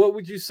what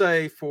would you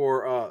say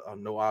for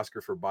no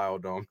Oscar for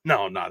Biodome?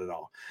 No, not at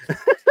all.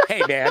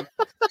 Hey, man.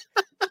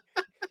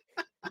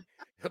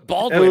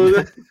 Baldwin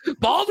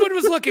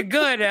was looking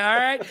good. All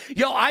right.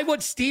 Yo,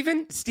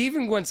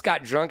 Steven once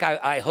got drunk.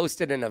 I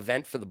hosted an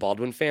event for the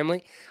Baldwin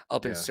family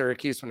up in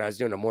Syracuse when I was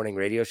doing a morning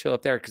radio show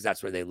up there, because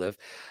that's where they live.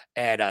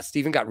 And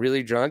Steven got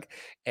really drunk,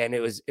 and it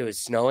was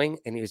snowing,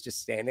 and he was just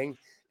standing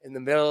in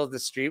the middle of the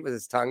street with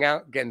his tongue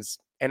out,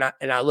 and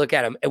I look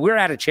at him, and we're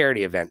at a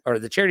charity event, or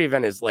the charity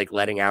event is like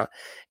letting out,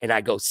 and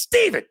I go,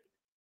 Steven.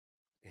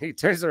 He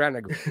turns around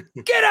and I go,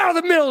 get out of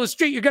the middle of the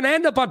street. You're gonna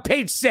end up on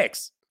page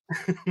 6.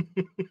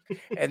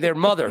 And their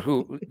mother,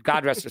 who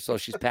God rest her soul,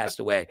 she's passed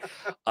away.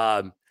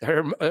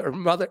 Their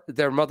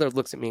mother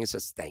looks at me and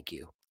says, "Thank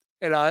you."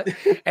 And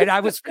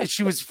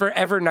she was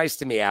forever nice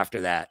to me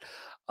after that.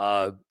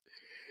 Wow.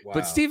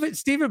 But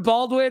Stephen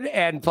Baldwin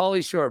and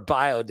Pauly Shore,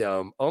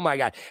 Biodome. Oh my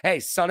God!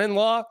 Hey,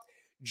 Son-in-Law,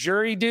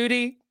 Jury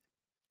Duty.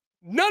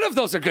 None of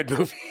those are good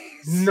movies.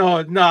 No,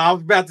 I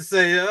was about to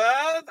say,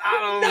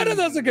 none of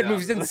those are good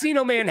movies.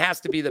 Encino Man has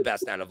to be the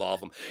best out of all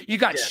of them. You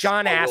got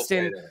Sean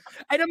Astin.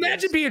 And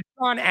imagine being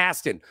Sean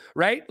Astin,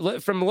 right?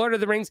 From Lord of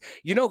the Rings.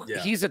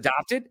 He's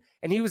adopted,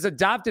 and he was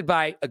adopted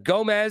by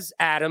Gomez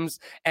Addams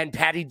and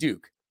Patty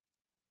Duke.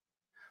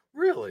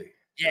 Really?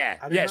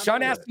 Yeah.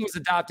 Sean Astin was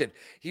adopted.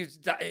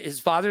 His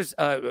father's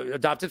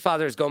adopted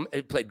father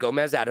played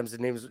Gomez Addams.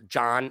 His name was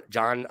John.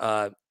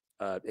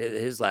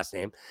 His last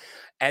name.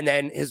 And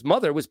then his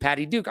mother was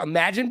Patty Duke.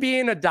 Imagine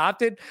being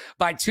adopted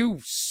by 2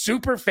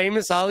 super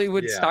famous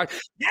Hollywood stars.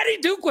 Patty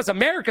Duke was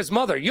America's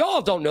mother.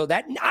 Y'all don't know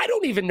that. I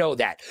don't even know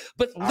that.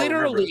 But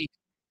literally,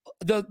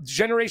 the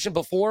generation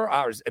before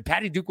ours,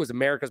 Patty Duke was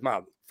America's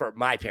mom for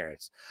my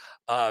parents.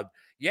 I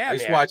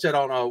used to watch it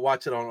on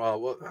what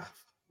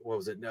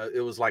was it? No,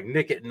 it was like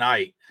Nick at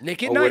Night.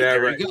 Nick at Night.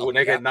 Whatever.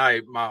 Nick at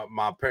Night.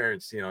 My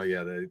parents,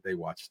 they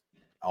watched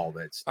all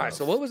that stuff. All right,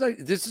 so what was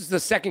this is the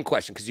second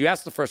question, because you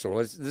asked the first one.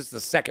 This is the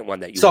second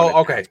one that you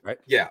okay, ask, right?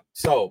 Yeah.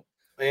 So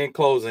in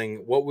closing,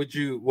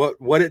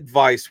 what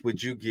advice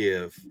would you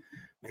give?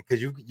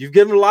 Because you've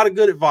given a lot of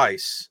good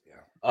advice.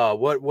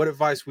 What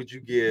advice would you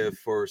give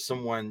for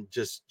someone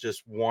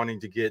just wanting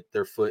to get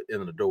their foot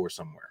in the door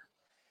somewhere?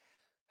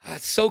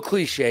 It's so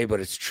cliche, but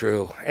it's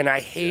true. And I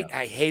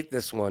hate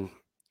this one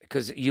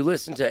because you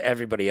listen to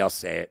everybody else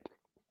say it.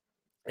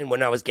 And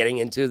when I was getting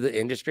into the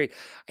industry,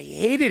 I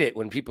hated it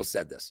when people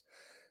said this.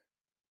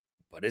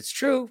 But it's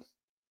true.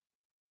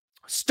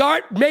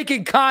 Start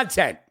making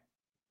content.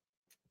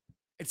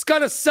 It's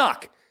going to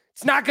suck.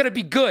 It's not going to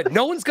be good.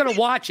 No one's going to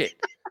watch it.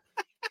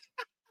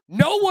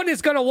 No one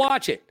is going to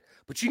watch it.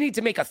 But you need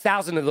to make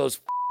 1,000 of those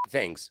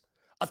things.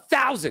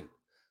 1,000.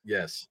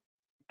 Yes.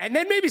 And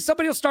then maybe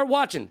somebody will start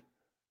watching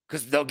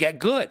because they'll get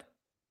good.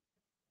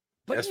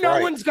 But That's no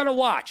right. one's going to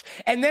watch.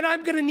 And then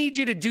I'm going to need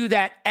you to do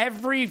that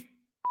every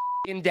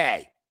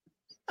day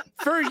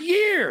for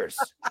years,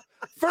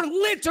 for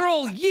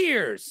literal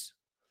years.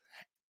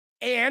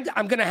 And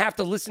I'm going to have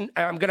to listen.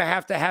 I'm going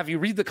to have you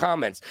read the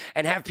comments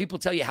and have people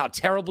tell you how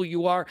terrible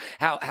you are,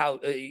 how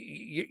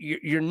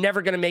you're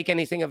never going to make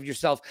anything of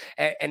yourself,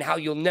 and how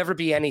you'll never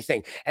be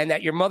anything, and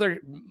that your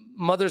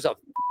mother's a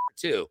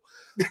too.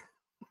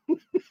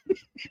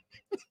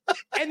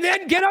 And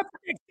then get up the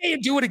next day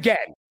and do it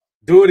again.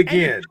 Do it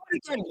again.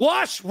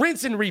 Wash,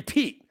 rinse, and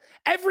repeat.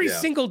 Every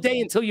single day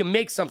until you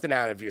make something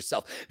out of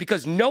yourself,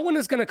 because no one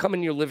is going to come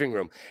in your living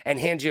room and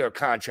hand you a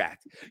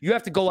contract. You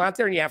have to go out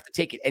there and you have to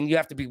take it, and you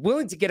have to be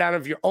willing to get out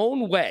of your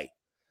own way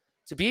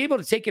to be able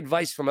to take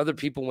advice from other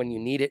people when you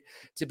need it,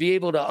 to be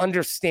able to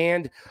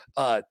understand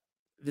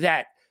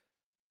that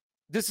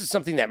this is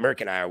something that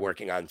Merck and I are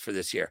working on for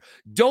this year.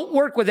 Don't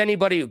work with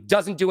anybody who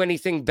doesn't do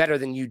anything better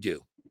than you do,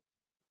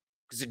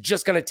 because it's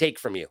just going to take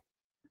from you.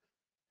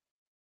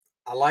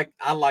 I like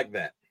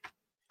that.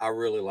 I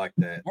really like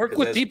that. Work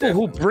with people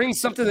who bring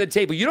something to the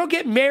table. You don't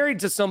get married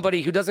to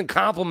somebody who doesn't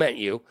compliment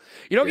you.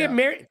 You don't get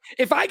married.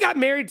 If I got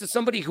married to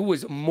somebody who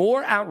was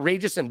more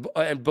outrageous and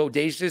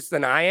bodacious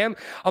than I am,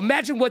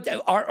 imagine what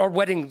our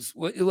weddings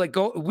would like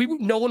go.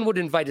 No one would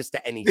invite us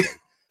to anything,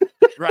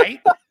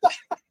 right?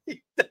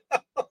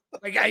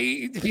 Like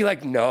I'd be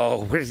like,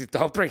 no,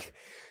 don't bring.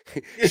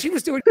 She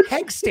was doing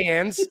keg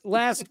stands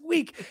last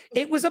week.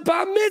 It was a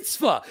bar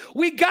mitzvah.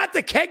 We got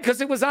the keg because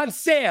it was on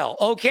sale,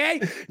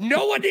 okay?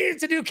 No one needed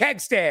to do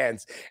keg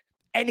stands.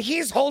 And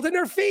he's holding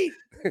her feet.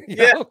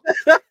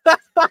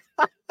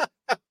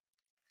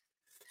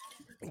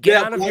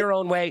 Get out of your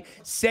own way.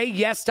 Say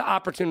yes to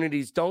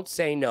opportunities. Don't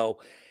say no.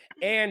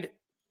 And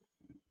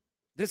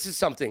this is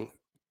something.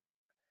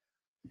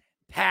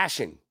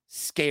 Passion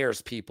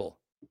scares people.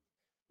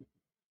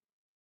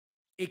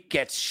 It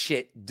gets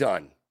shit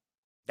done.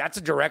 That's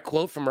a direct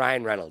quote from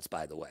Ryan Reynolds,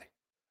 by the way.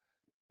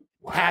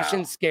 Wow.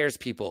 Passion scares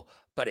people,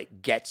 but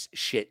it gets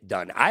shit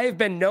done. I have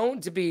been known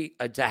to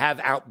have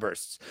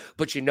outbursts,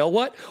 but you know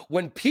what?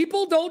 When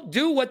people don't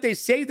do what they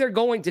say they're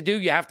going to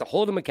do, you have to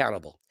hold them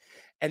accountable.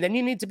 And then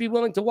you need to be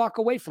willing to walk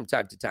away from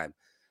time to time.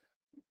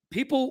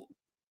 People,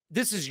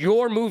 this is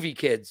your movie,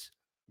 kids.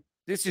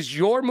 This is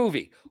your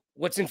movie.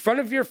 What's in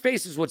front of your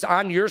face is what's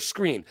on your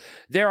screen.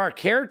 There are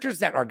characters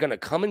that are going to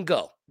come and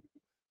go.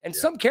 And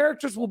some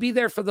characters will be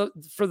there for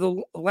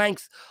the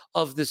length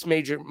of this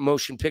major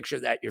motion picture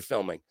that you're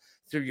filming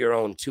through your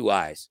own two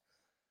eyes.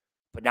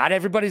 But not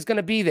everybody's going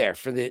to be there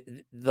for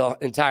the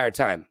entire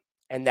time.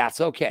 And that's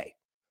okay.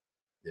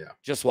 Yeah.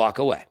 Just walk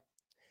away.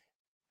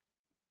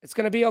 It's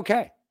going to be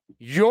okay.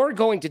 You're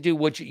going to do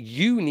what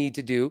you need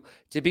to do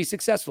to be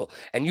successful.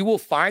 And you will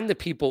find the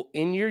people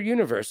in your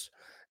universe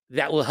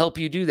that will help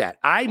you do that.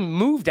 I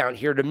moved down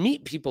here to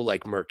meet people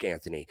like Merck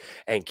Anthony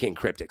and King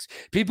Cryptics,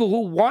 people who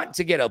want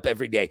to get up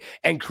every day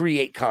and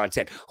create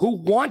content, who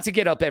want to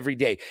get up every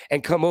day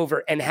and come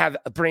over and have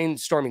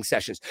brainstorming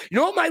sessions. You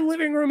know what my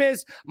living room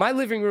is? My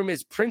living room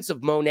is prints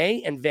of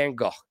Monet and Van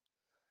Gogh.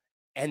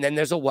 And then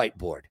there's a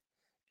whiteboard.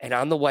 And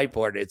on the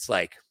whiteboard, it's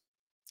like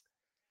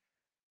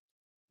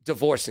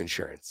divorce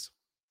insurance.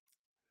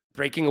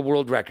 Breaking a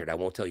world record. I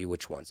won't tell you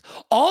which ones.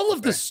 All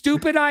of the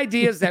stupid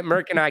ideas that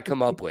Merck and I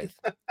come up with.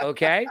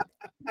 Okay.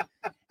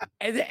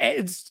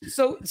 And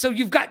so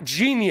you've got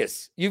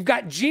genius. You've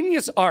got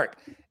genius art.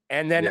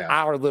 And then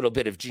our little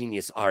bit of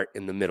genius art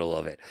in the middle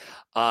of it.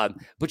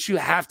 But you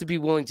have to be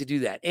willing to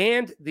do that.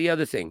 And the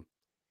other thing,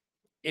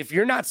 if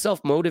you're not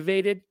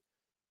self-motivated,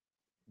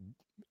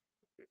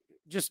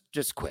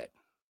 just quit.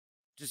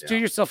 Just do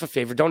yourself a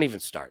favor. Don't even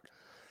start.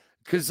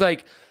 Because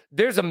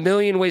there's a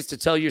million ways to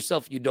tell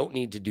yourself you don't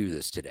need to do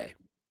this today.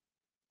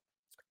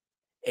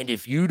 And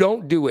if you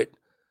don't do it,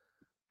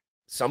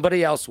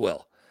 somebody else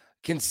will.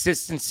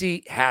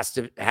 Consistency has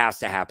to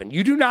happen.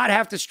 You do not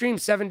have to stream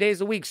 7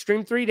 days a week,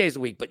 stream 3 days a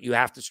week, but you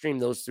have to stream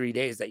those 3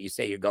 days that you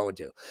say you're going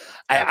to.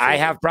 I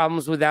have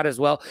problems with that as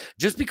well,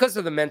 just because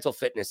of the mental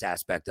fitness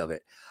aspect of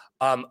it.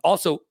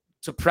 Also,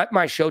 to prep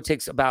my show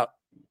takes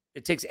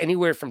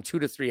anywhere from 2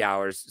 to 3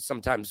 hours,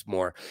 sometimes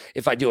more.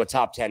 If I do a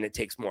top 10, it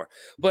takes more.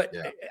 But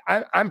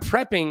I'm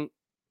prepping.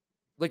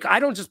 I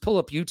don't just pull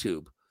up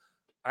YouTube.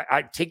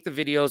 I take the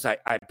videos.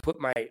 I put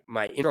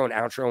my intro and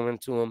outro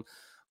into them.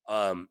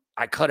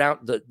 I cut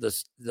out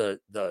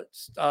the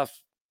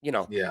stuff, you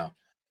know. Yeah.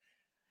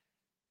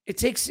 It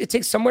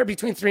takes somewhere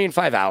between 3 and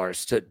 5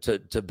 hours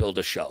to build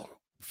a show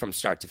from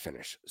start to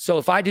finish. So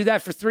if I do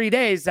that for 3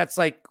 days, that's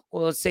like,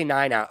 well, let's say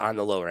 9 out on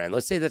the lower end.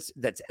 Let's say that's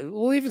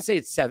we'll even say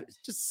it's 7,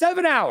 just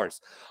 7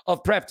 hours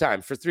of prep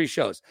time for 3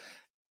 shows.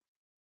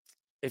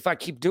 If I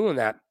keep doing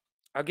that,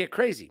 I'll get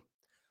crazy.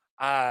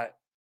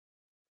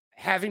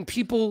 Having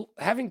people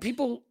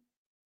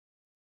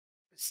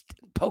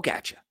poke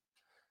at you,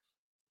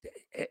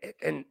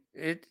 and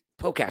it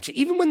poke at you,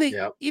 even when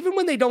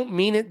they don't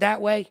mean it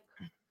that way.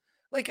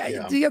 Like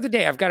the other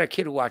day, I've got a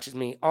kid who watches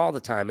me all the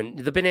time, and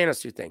the banana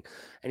suit thing.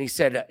 And he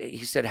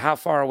said, how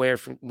far away are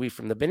we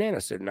from the banana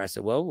suit? And I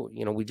said, well,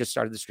 you know, we just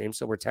started the stream,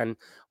 so we're 10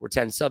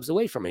 subs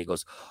away from it. He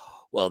goes,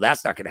 well,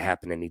 that's not going to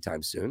happen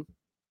anytime soon.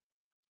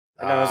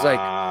 And I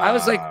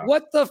was like,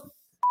 what the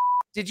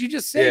did you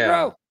just say,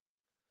 bro?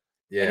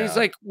 Yeah. And he's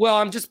like, well,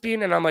 I'm just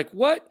being, and I'm like,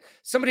 what?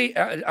 Somebody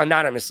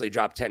anonymously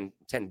dropped 10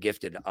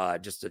 gifted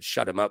just to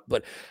shut him up.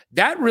 But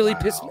that really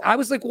pissed me. I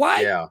was like,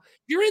 why? Yeah.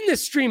 You're in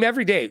this stream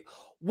every day.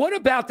 What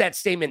about that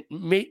statement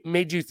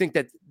made you think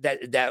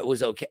that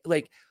was okay?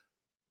 Like,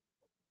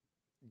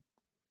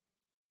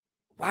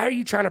 why are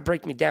you trying to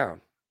break me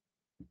down?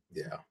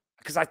 Yeah.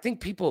 Because I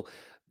think people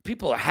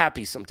are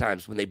happy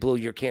sometimes when they blow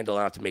your candle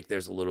out to make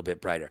theirs a little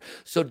bit brighter.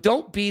 So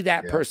don't be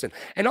that person.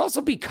 And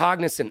also be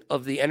cognizant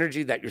of the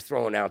energy that you're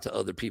throwing out to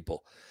other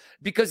people.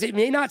 Because it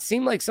may not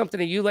seem like something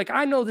to you. Like,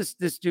 I know this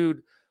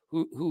dude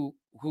who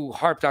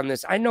harped on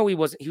this. I know he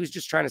was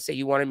just trying to say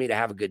he wanted me to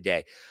have a good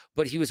day.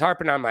 But he was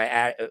harping on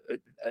my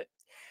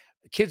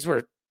kids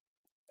were,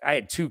 I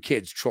had 2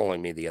 kids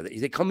trolling me the other.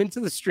 They come into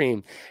the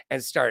stream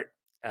and start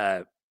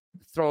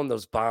throwing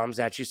those bombs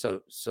at you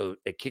so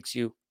it kicks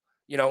you,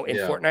 you know, in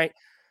Fortnite.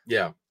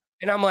 Yeah.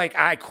 And I'm like,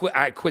 I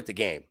quit the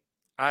game.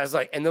 I was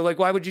like, and they're like,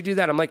 why would you do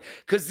that? I'm like,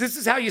 because this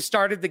is how you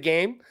started the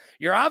game.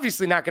 You're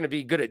obviously not going to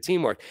be good at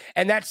teamwork.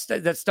 And that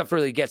stuff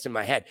really gets in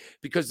my head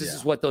because this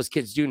is what those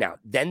kids do now.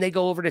 Then they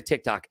go over to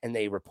TikTok and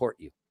they report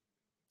you.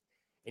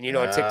 And you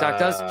know what TikTok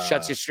does?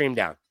 Shuts your stream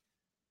down.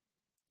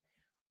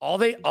 All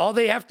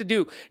they have to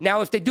do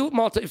now, if they do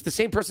it if the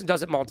same person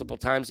does it multiple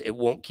times, it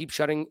won't keep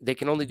shutting. They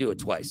can only do it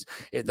twice.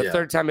 The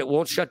third time, it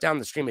won't shut down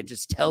the stream. It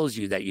just tells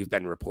you that you've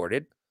been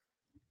reported.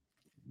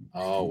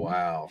 Oh,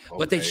 wow. Okay.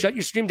 But they shut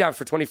your stream down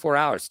for 24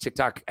 hours.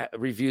 TikTok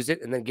reviews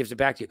it and then gives it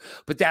back to you.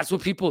 But that's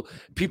what people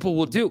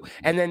will do.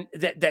 And then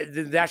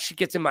that shit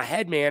gets in my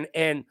head, man.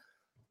 And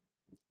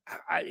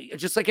I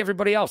just like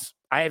everybody else,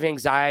 I have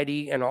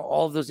anxiety and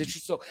all of those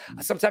issues. So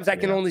sometimes I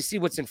can only see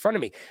what's in front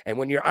of me. And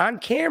when you're on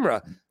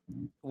camera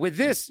with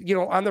this, you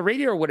know, on the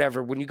radio or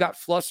whatever, when you got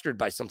flustered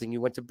by something,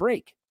 you went to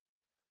break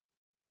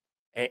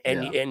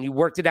and you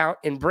worked it out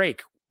in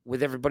break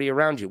with everybody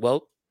around you.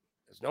 Well,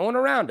 there's no one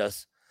around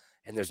us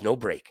and there's no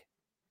break.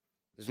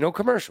 There's no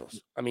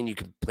commercials. I mean, you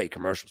can play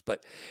commercials,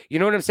 but you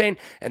know what I'm saying?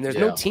 And there's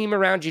no team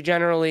around you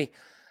generally.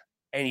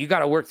 And you got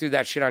to work through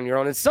that shit on your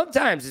own. And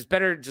sometimes it's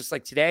better, just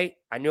like today,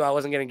 I knew I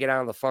wasn't going to get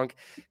out of the funk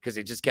because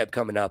it just kept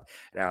coming up.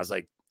 And I was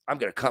like, I'm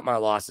going to cut my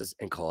losses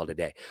and call it a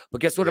day.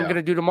 But guess what I'm going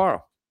to do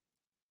tomorrow?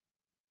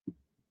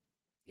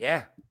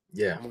 Yeah.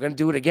 I'm going to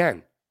do it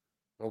again.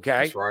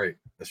 Okay?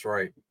 That's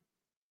right.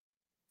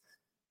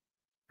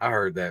 I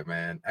heard that,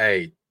 man.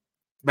 Hey,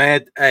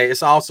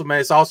 it's awesome, man.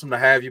 It's awesome to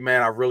have you,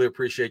 man. I really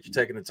appreciate you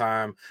taking the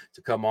time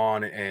to come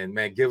on and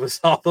man, give us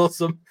all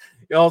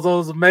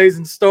those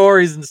amazing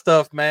stories and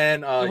stuff,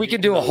 man. We can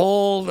do a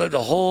whole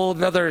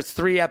another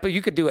 3 episodes.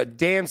 You could do a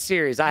damn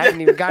series. I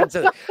haven't even gotten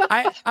to.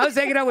 I was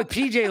hanging out with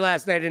PJ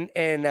last night,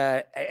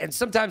 and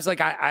sometimes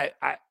like I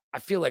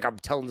feel like I'm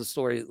telling the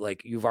story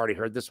like you've already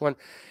heard this one,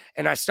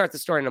 and I start the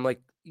story and I'm like,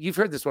 you've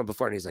heard this one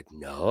before, and he's like,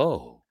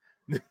 no,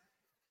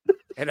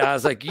 and I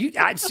was like,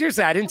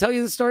 seriously, I didn't tell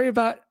you the story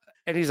about.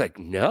 And he's like,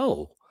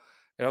 no.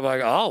 And I'm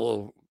like,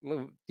 oh,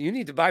 well, you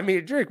need to buy me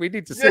a drink. We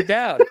need to sit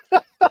down.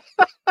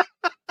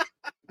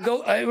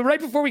 Right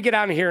before we get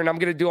out of here, and I'm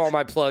going to do all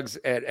my plugs,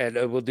 and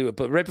we'll do it.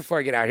 But right before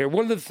I get out of here,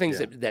 one of the things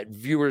that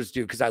viewers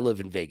do, because I live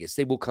in Vegas,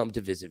 they will come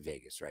to visit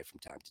Vegas, right, from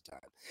time to time.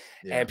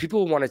 Yeah. And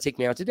people will want to take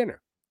me out to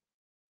dinner.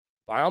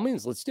 By all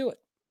means, let's do it.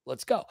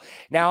 Let's go.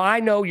 Now, I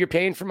know you're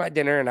paying for my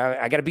dinner, and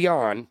I got to be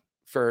on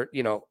for,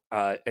 an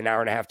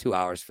hour and a half, 2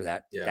 hours for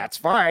that. Yeah. That's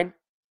fine.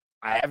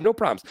 I have no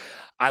problems.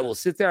 I will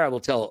sit there. I will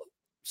tell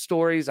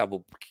stories. I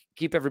will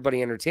keep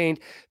everybody entertained.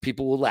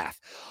 People will laugh.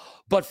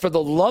 But for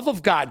the love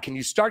of God, can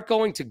you start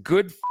going to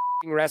good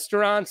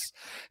restaurants?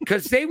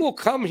 Because they will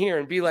come here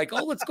and be like,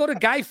 oh, let's go to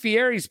Guy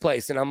Fieri's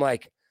place. And I'm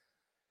like,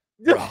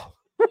 bro.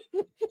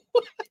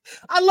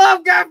 I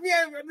love Guy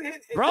Fieri.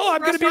 Bro,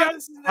 I'm going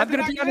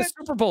to be on a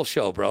Super Bowl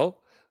show, bro.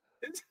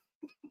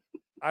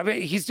 I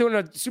mean, he's doing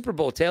a Super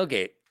Bowl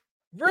tailgate.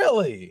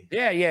 Really?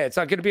 Yeah. It's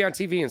not going to be on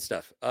TV and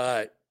stuff.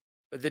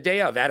 The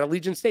day of at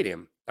Allegiant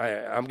Stadium.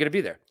 I'm going to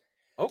be there.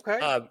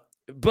 Okay.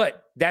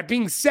 But that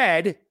being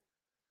said,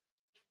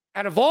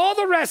 out of all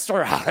the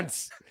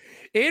restaurants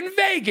in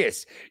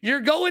Vegas,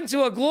 you're going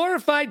to a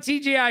glorified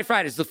TGI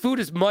Fridays. The food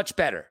is much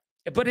better,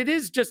 but it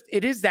is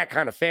that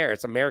kind of fare.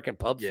 It's American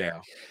pub fare.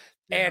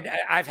 And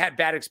I've had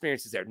bad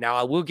experiences there. Now,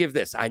 I will give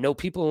this. I know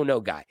people who know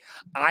Guy.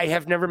 I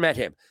have never met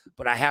him,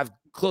 but I have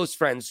close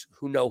friends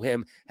who know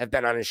him, have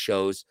been on his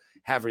shows,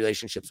 have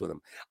relationships with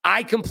him.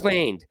 I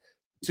complained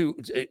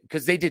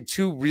because they did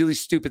two really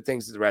stupid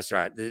things at the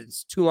restaurant.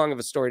 It's too long of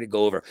a story to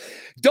go over.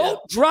 Don't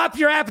drop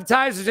your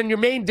appetizers and your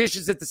main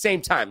dishes at the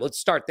same time. Let's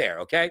start there,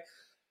 okay?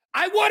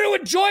 I want to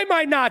enjoy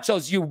my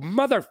nachos, you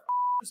mother.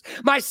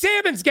 My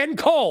salmon's getting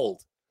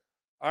cold.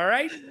 All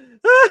right?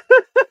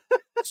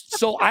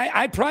 So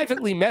I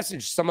privately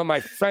messaged some of my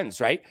friends,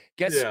 right?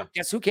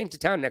 Guess who came to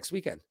town next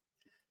weekend?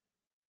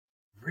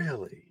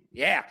 Really?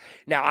 Yeah.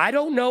 Now, I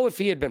don't know if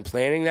he had been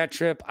planning that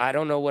trip. I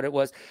don't know what it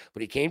was,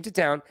 but he came to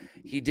town.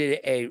 He did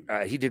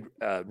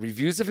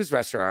reviews of his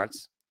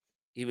restaurants.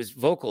 He was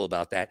vocal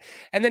about that.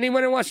 And then he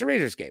went and watched the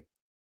Raiders game.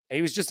 And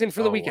he was just in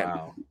for the weekend.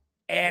 Wow.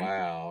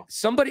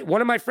 And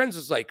one of my friends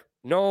was like,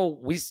 no,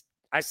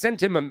 I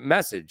sent him a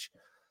message.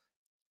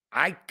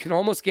 I can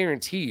almost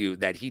guarantee you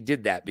that he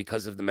did that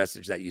because of the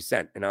message that you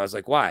sent. And I was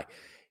like, why? He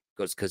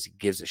goes, because he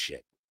gives a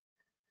shit.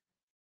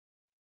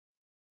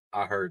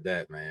 I heard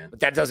that, man.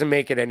 But that doesn't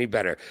make it any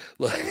better.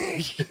 Look,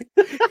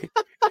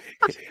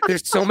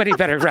 there's so many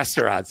better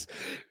restaurants.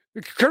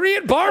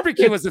 Korean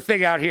barbecue was the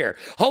thing out here.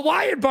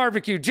 Hawaiian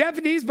barbecue,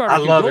 Japanese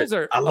barbecue. Those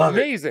are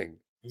amazing.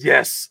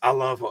 Yes, I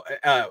love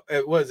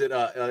is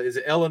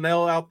it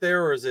L&L out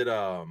there, or is it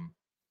the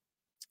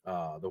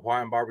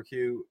Hawaiian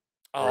barbecue?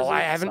 Oh,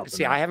 I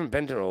haven't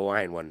been to the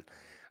Hawaiian one.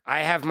 I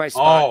have my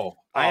spot.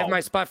 I have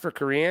my spot for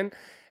Korean.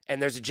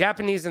 And there's a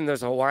Japanese and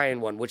there's a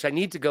Hawaiian one, which I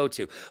need to go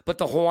to. But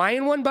the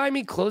Hawaiian one by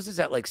me closes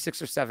at like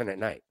 6 or 7 at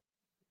night.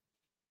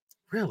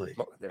 Really?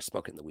 They're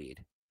smoking the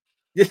weed.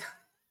 Yeah.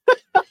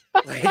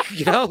 Like,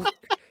 you know?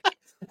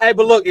 Hey,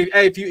 but look,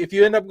 if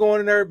you end up going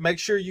in there, make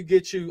sure you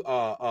get you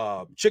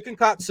chicken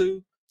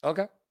katsu.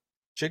 Okay.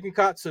 Chicken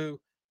katsu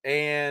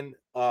and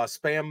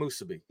spam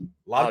musubi.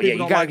 A lot of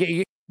people you gotta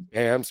get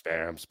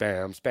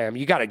spam.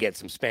 You gotta get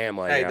some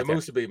spam. Hey, the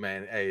musubi,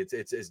 man. Hey,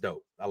 it's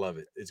dope. I love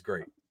it. It's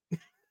great.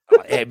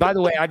 Hey, by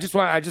the way, I just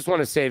want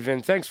to say,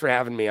 Vin, thanks for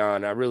having me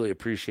on. I really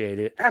appreciate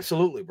it.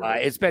 Absolutely, bro.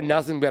 It's been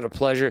nothing but a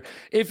pleasure.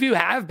 If you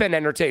have been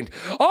entertained,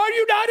 are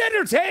you not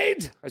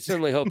entertained? I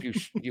certainly hope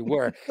you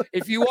were.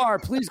 If you are,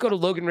 please go to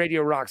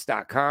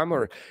LoganRadioRocks.com,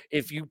 or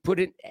if you put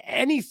in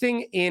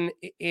anything in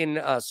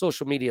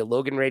social media,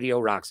 Logan Radio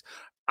Rocks,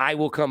 I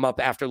will come up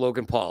after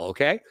Logan Paul.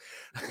 Okay,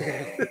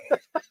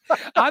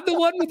 I'm the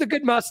one with the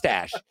good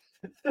mustache.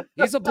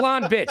 He's a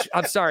blonde bitch.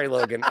 I'm sorry,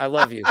 Logan. I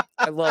love you.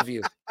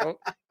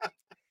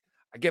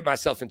 I get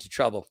myself into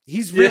trouble.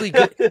 He's really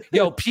good.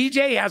 Yo,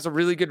 PJ has a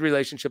really good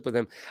relationship with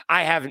him.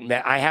 I haven't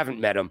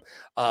met him,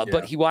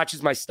 but he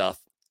watches my stuff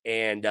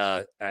and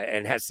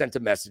has sent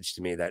a message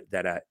to me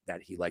that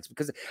he likes,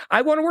 because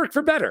I want to work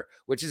for Better,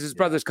 which is his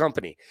brother's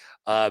company.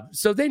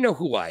 So they know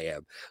who I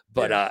am.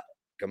 But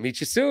gonna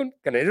meet you soon.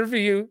 Gonna interview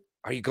you.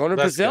 Are you going to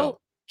Brazil?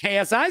 Go.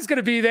 KSI is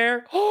gonna be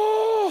there.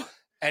 Oh,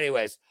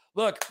 anyways,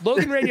 look,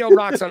 Logan Radio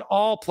rocks on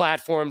all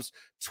platforms.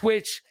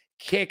 Twitch,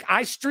 Kick.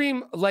 I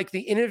stream like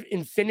the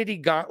Infinity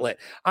Gauntlet.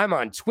 I'm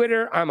on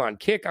Twitter. I'm on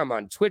Kick. I'm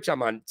on Twitch.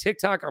 I'm on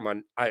TikTok.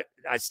 I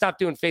stopped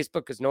doing Facebook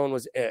because no one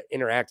was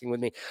interacting with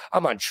me.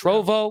 I'm on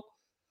Trovo.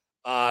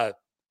 I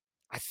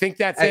think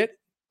that's it.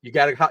 You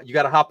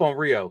gotta hop on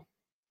Rio.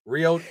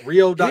 Rio.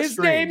 His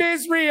name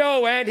is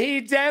Rio, and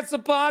he danced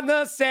upon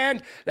the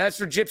sand. That's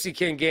for Gypsy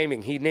King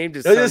Gaming. He named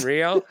his son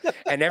Rio,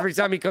 and every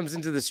time he comes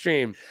into the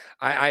stream,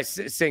 I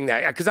sing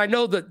that because I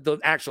know the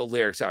actual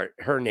lyrics are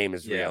her name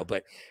is Rio,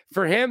 but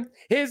for him,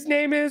 his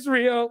name is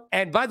Rio.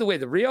 And by the way,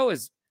 the Rio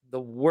is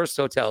the worst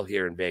hotel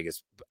here in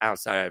Vegas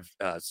outside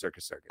of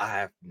Circus. I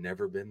have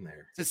never been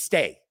there. To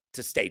stay.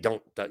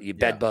 Don't you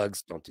bed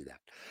bugs. Don't do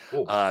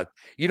that.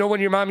 You know, when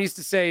your mom used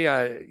to say,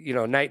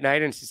 night,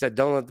 and she said,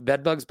 don't let the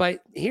bed bugs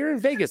bite. Here in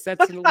Vegas,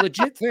 that's a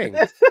legit thing.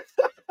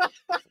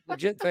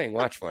 Legit thing.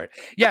 Watch for it.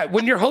 Yeah.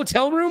 When your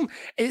hotel room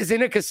is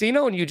in a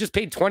casino and you just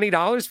paid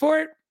 $20 for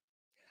it,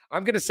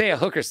 I'm going to say a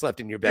hooker slept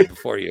in your bed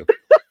before you.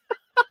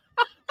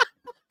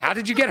 How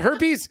did you get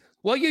herpes?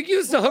 Well, you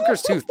used the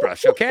hooker's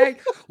toothbrush. Okay.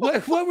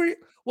 What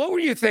were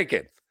you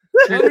thinking?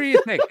 What were you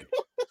thinking?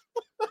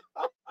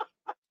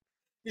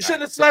 You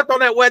shouldn't have slept on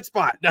that wet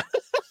spot.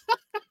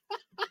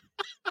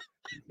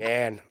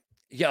 Man,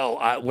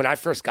 when I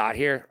first got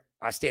here,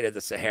 I stayed at the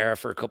Sahara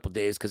for a couple of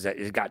days because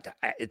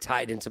it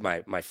tied into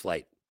my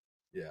flight.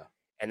 Yeah.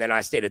 And then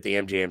I stayed at the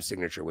MJM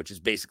Signature, which is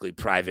basically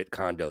private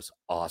condos.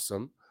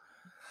 Awesome.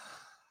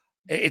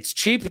 It's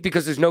cheap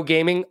because there's no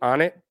gaming on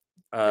it.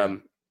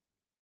 But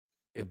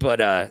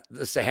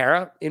the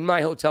Sahara, in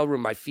my hotel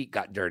room, my feet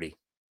got dirty.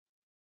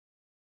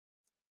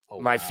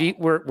 My feet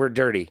were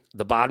dirty.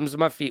 The bottoms of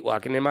my feet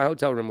walking in my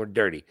hotel room were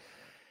dirty.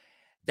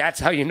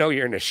 That's how you know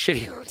you're in a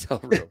shitty hotel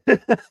room.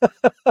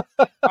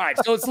 All right.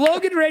 So it's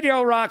Logan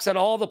Radio Rocks on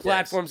all the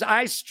platforms. Yes.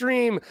 I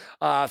stream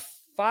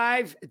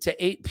 5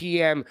 to 8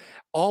 p.m.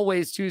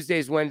 always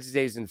Tuesdays,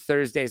 Wednesdays, and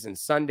Thursdays and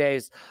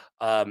Sundays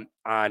on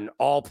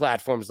all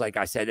platforms, like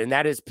I said. And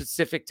that is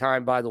Pacific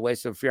time, by the way.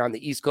 So if you're on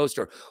the East Coast,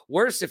 or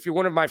worse, if you're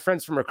one of my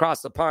friends from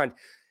across the pond,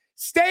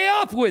 stay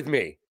up with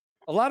me.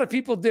 A lot of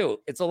people do.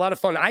 It's a lot of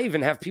fun. I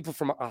even have people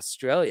from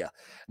Australia,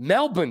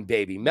 Melbourne,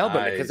 baby,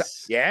 Melbourne,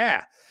 because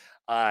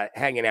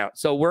hanging out.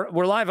 So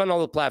we're live on all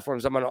the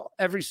platforms. I'm on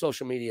every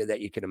social media that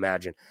you can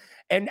imagine.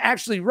 And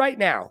actually, right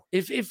now,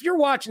 if you're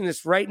watching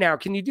this right now,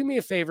 can you do me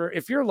a favor?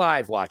 If you're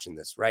live watching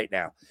this right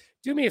now,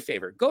 do me a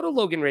favor. Go to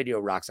Logan Radio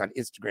Rocks on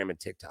Instagram and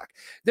TikTok.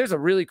 There's a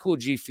really cool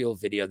G Fuel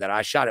video that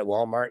I shot at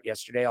Walmart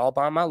yesterday, all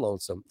by my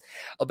lonesome,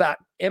 about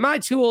am I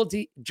too old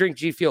to drink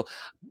G Fuel?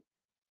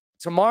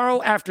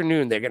 Tomorrow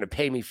afternoon, they're going to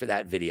pay me for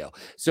that video.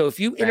 So if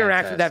you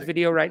interact with that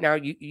video right now,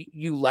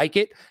 you like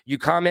it, you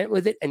comment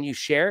with it, and you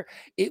share,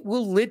 it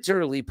will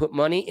literally put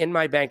money in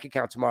my bank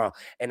account tomorrow.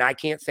 And I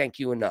can't thank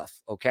you enough,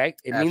 okay?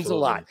 It means a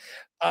lot.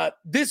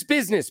 This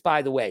business,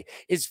 by the way,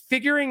 is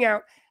figuring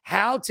out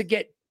how to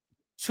get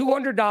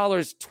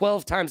 $200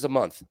 12 times a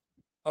month.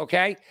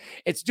 Okay.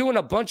 It's doing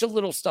a bunch of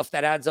little stuff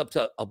that adds up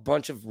to a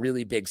bunch of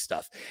really big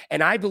stuff.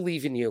 And I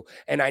believe in you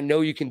and I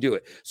know you can do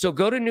it. So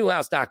go to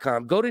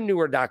newhouse.com, go to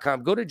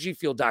newer.com, go to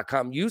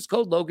gfuel.com, use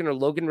code Logan or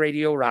Logan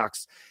Radio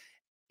Rocks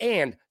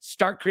and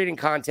start creating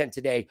content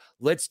today.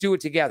 Let's do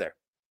it together.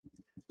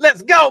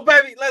 Let's go,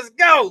 baby. Let's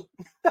go.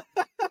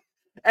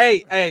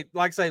 Hey,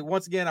 like I say,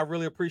 once again, I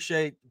really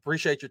appreciate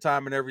your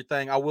time and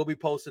everything. I will be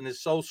posting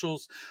his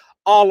socials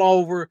all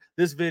over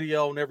this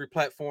video on every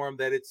platform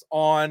that it's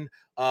on.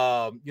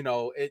 Like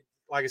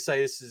I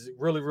say, this is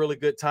really, really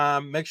good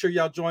time. Make sure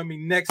y'all join me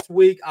next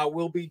week. I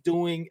will be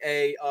doing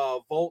a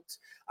Volt.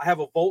 I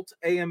have a Volt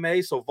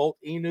AMA, so Volt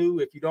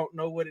Inu. If you don't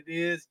know what it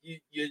is, you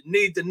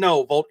need to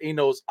know. Volt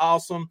Inu is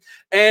awesome.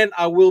 And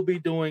I will be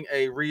doing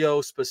a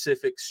Rio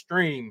specific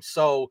stream.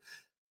 So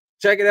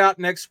check it out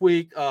next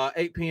week,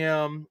 8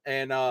 p.m.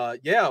 And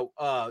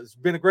it's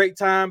been a great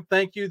time.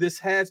 Thank you. This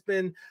has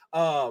been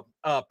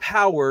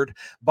powered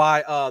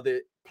by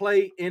the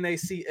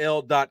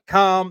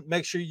playnacl.com.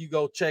 Make sure you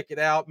go check it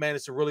out, man.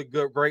 It's a really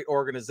great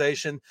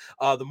organization.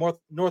 The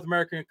North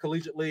American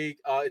Collegiate League.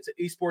 It's an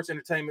esports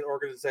entertainment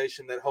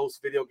organization that hosts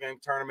video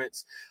game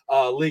tournaments,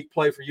 league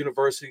play for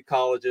university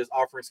colleges,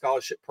 offering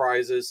scholarship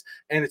prizes,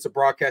 and it's a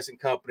broadcasting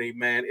company,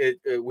 man.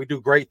 We do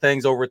great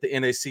things over at the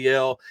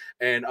NACL,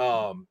 and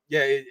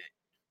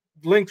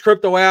Linked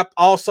Crypto app.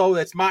 Also,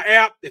 that's my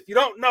app. If you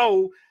don't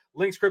know,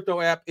 Link's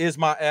Crypto app is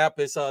my app.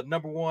 It's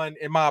number one,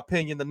 in my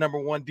opinion, the number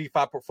one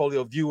DeFi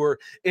portfolio viewer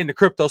in the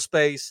crypto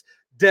space.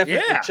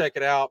 Definitely check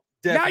it out.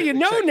 Now you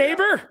know,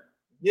 neighbor.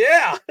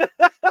 Yeah.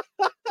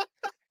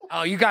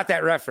 Oh, you got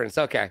that reference.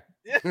 Okay.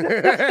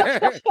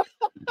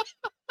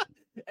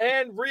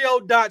 And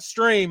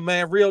Rio.stream,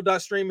 man.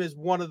 Rio.stream is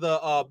one of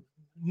the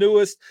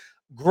newest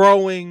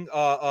growing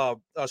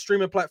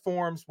streaming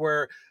platforms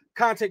where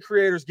content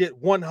creators get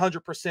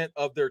 100%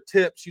 of their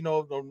tips. You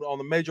know, on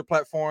the major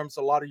platforms,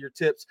 a lot of your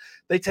tips,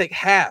 they take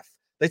half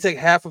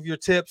of your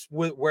tips,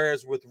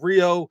 whereas with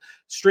Rio,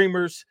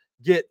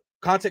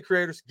 content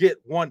creators get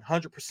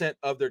 100%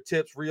 of their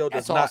tips. Rio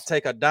does not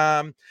take a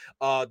dime.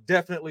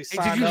 Definitely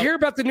sign up. Did you hear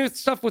about the new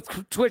stuff with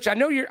Twitch? I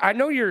know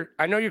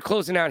you're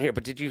closing out here,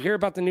 but did you hear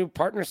about the new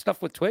partner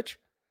stuff with Twitch?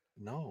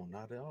 No,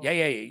 not at all. Yeah.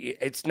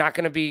 It's not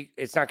going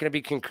to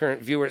be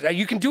concurrent viewers.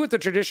 You can do it the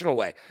traditional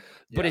way,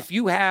 but if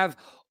you have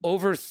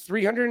over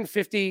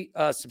 350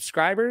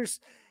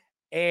 subscribers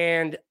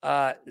and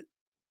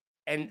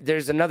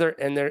there's another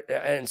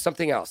and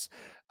something else,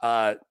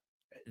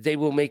 they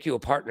will make you a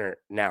partner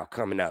now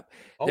coming up.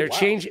 They're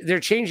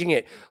changing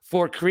it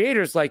for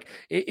creators. Like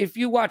if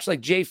you watch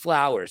like Jay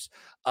Flowers,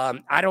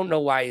 I don't know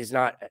why he's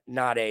not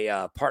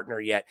a partner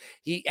yet.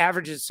 He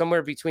averages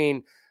somewhere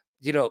between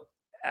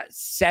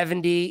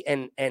 70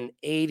 and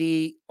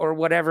 80 or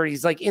whatever.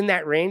 He's like in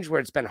that range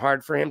where it's been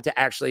hard for him to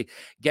actually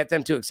get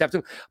them to accept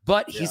him,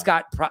 but he's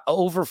got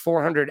over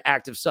 400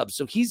 active subs.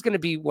 So he's going to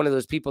be one of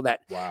those people that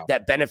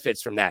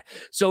benefits from that.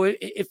 So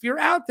if you're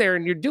out there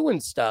and you're doing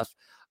stuff,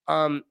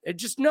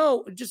 just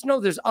know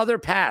there's other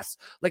paths.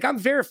 Like I'm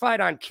verified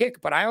on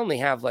Kick, but I only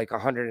have like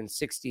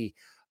 160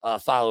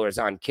 followers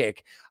on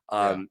Kick.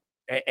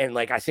 And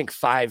like, I think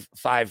five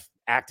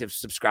active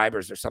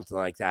subscribers or something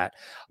like that.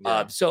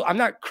 So I'm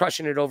not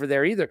crushing it over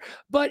there either,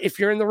 but if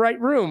you're in the right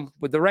room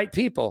with the right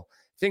people,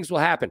 things will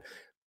happen.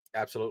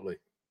 Absolutely.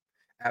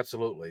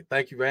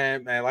 Thank you,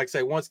 man. Like I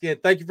say, once again,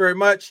 thank you very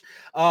much.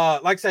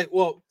 Like I say,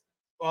 one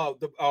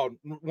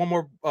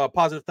more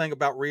positive thing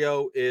about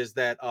Rio is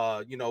that,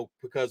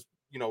 because,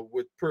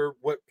 with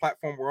what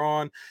platform we're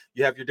on,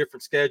 you have your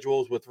different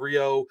schedules with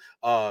Rio.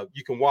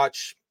 You can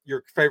watch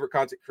your favorite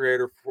content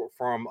creator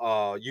from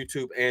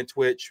YouTube and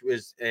Twitch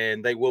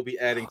and they will be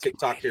adding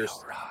TikTok here.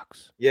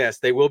 Rocks. Yes,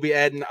 they will be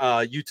adding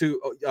YouTube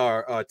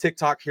or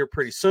TikTok here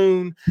pretty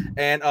soon.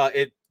 And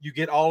you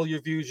get all your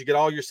views, you get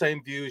all your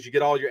same views, you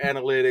get all your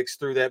analytics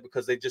through that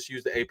because they just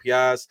use the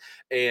APIs.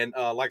 And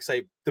like I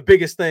say, the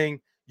biggest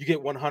thing, you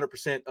get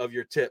 100% of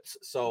your tips.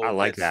 So I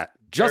like that.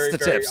 Just the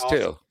tips awesome.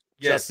 Too.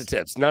 Yes. Just the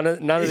tips. None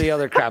of the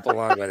other crap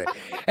along with it.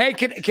 Hey,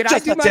 can I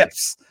do my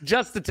tips?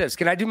 Just the tips.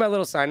 Can I do my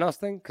little sign off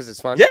thing? Because it's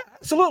fun. Yeah,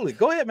 absolutely.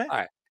 Go ahead, man. All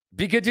right.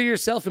 Be good to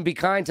yourself and be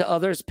kind to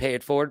others. Pay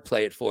it forward,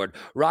 play it forward.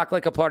 Rock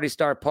like a party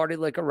star, party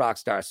like a rock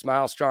star.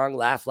 Smile strong,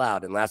 laugh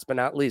loud. And last but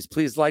not least,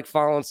 please like,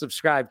 follow, and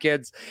subscribe,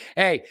 kids.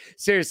 Hey,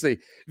 seriously,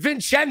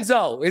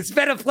 Vincenzo, it's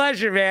been a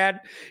pleasure,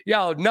 man.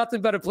 Yo,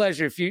 nothing but a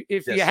pleasure. If you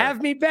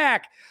have me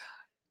back,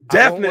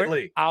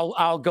 definitely,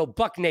 I'll go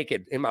buck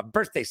naked in my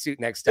birthday suit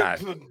next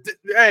time.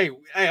 Hey,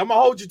 I'm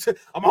gonna hold you to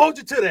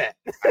that.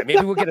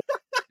 Maybe we'll get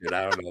Dude,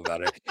 I don't know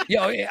about it.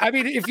 Yo, I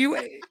mean,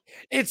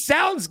 it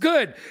sounds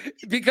good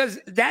because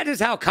that is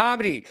how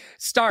comedy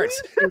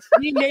starts. It's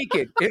me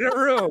naked in a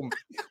room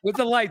with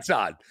the lights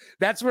on.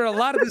 That's where a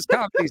lot of this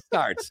comedy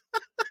starts.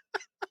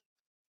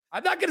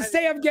 I'm not going to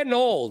say I'm getting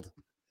old.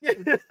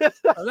 I'm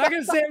not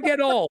going to say I'm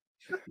getting old.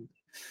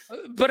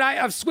 But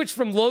I've switched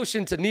from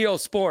lotion to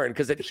Neosporin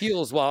because it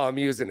heals while I'm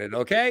using it,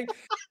 okay?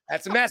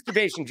 That's a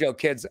masturbation joke,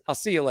 kids. I'll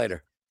see you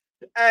later.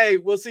 Hey,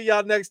 we'll see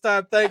y'all next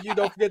time. Thank you.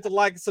 Don't forget to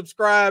like and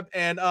subscribe,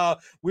 and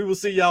we will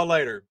see y'all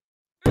later.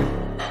 Got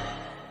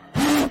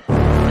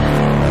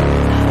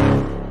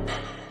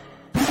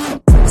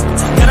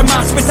a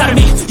monster inside of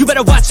me. You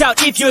better watch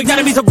out if you're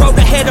gonna be the road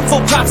ahead of full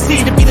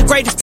prophecy to be the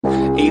greatest.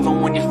 Even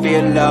when you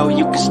feel low,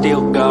 you can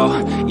still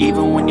go.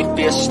 Even when you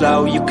feel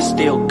slow, you can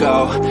still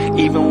go.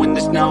 Even when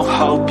there's no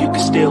hope, you can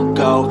still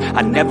go.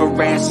 I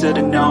never answer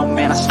to no,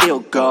 man, I still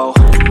go.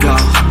 Go,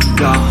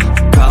 go,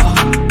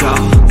 go,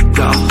 go.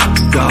 Go,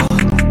 go, go,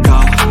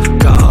 go,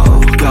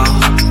 go,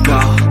 go,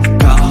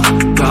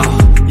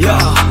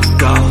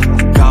 go,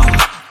 go,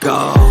 go.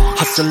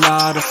 Hustle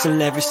hard,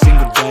 hustle every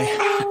single day.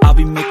 I'll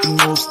be making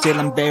moves till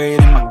I'm buried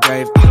in my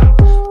grave.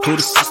 To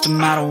the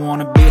system, I don't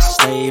wanna be a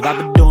slave. I've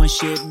been doing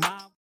shit.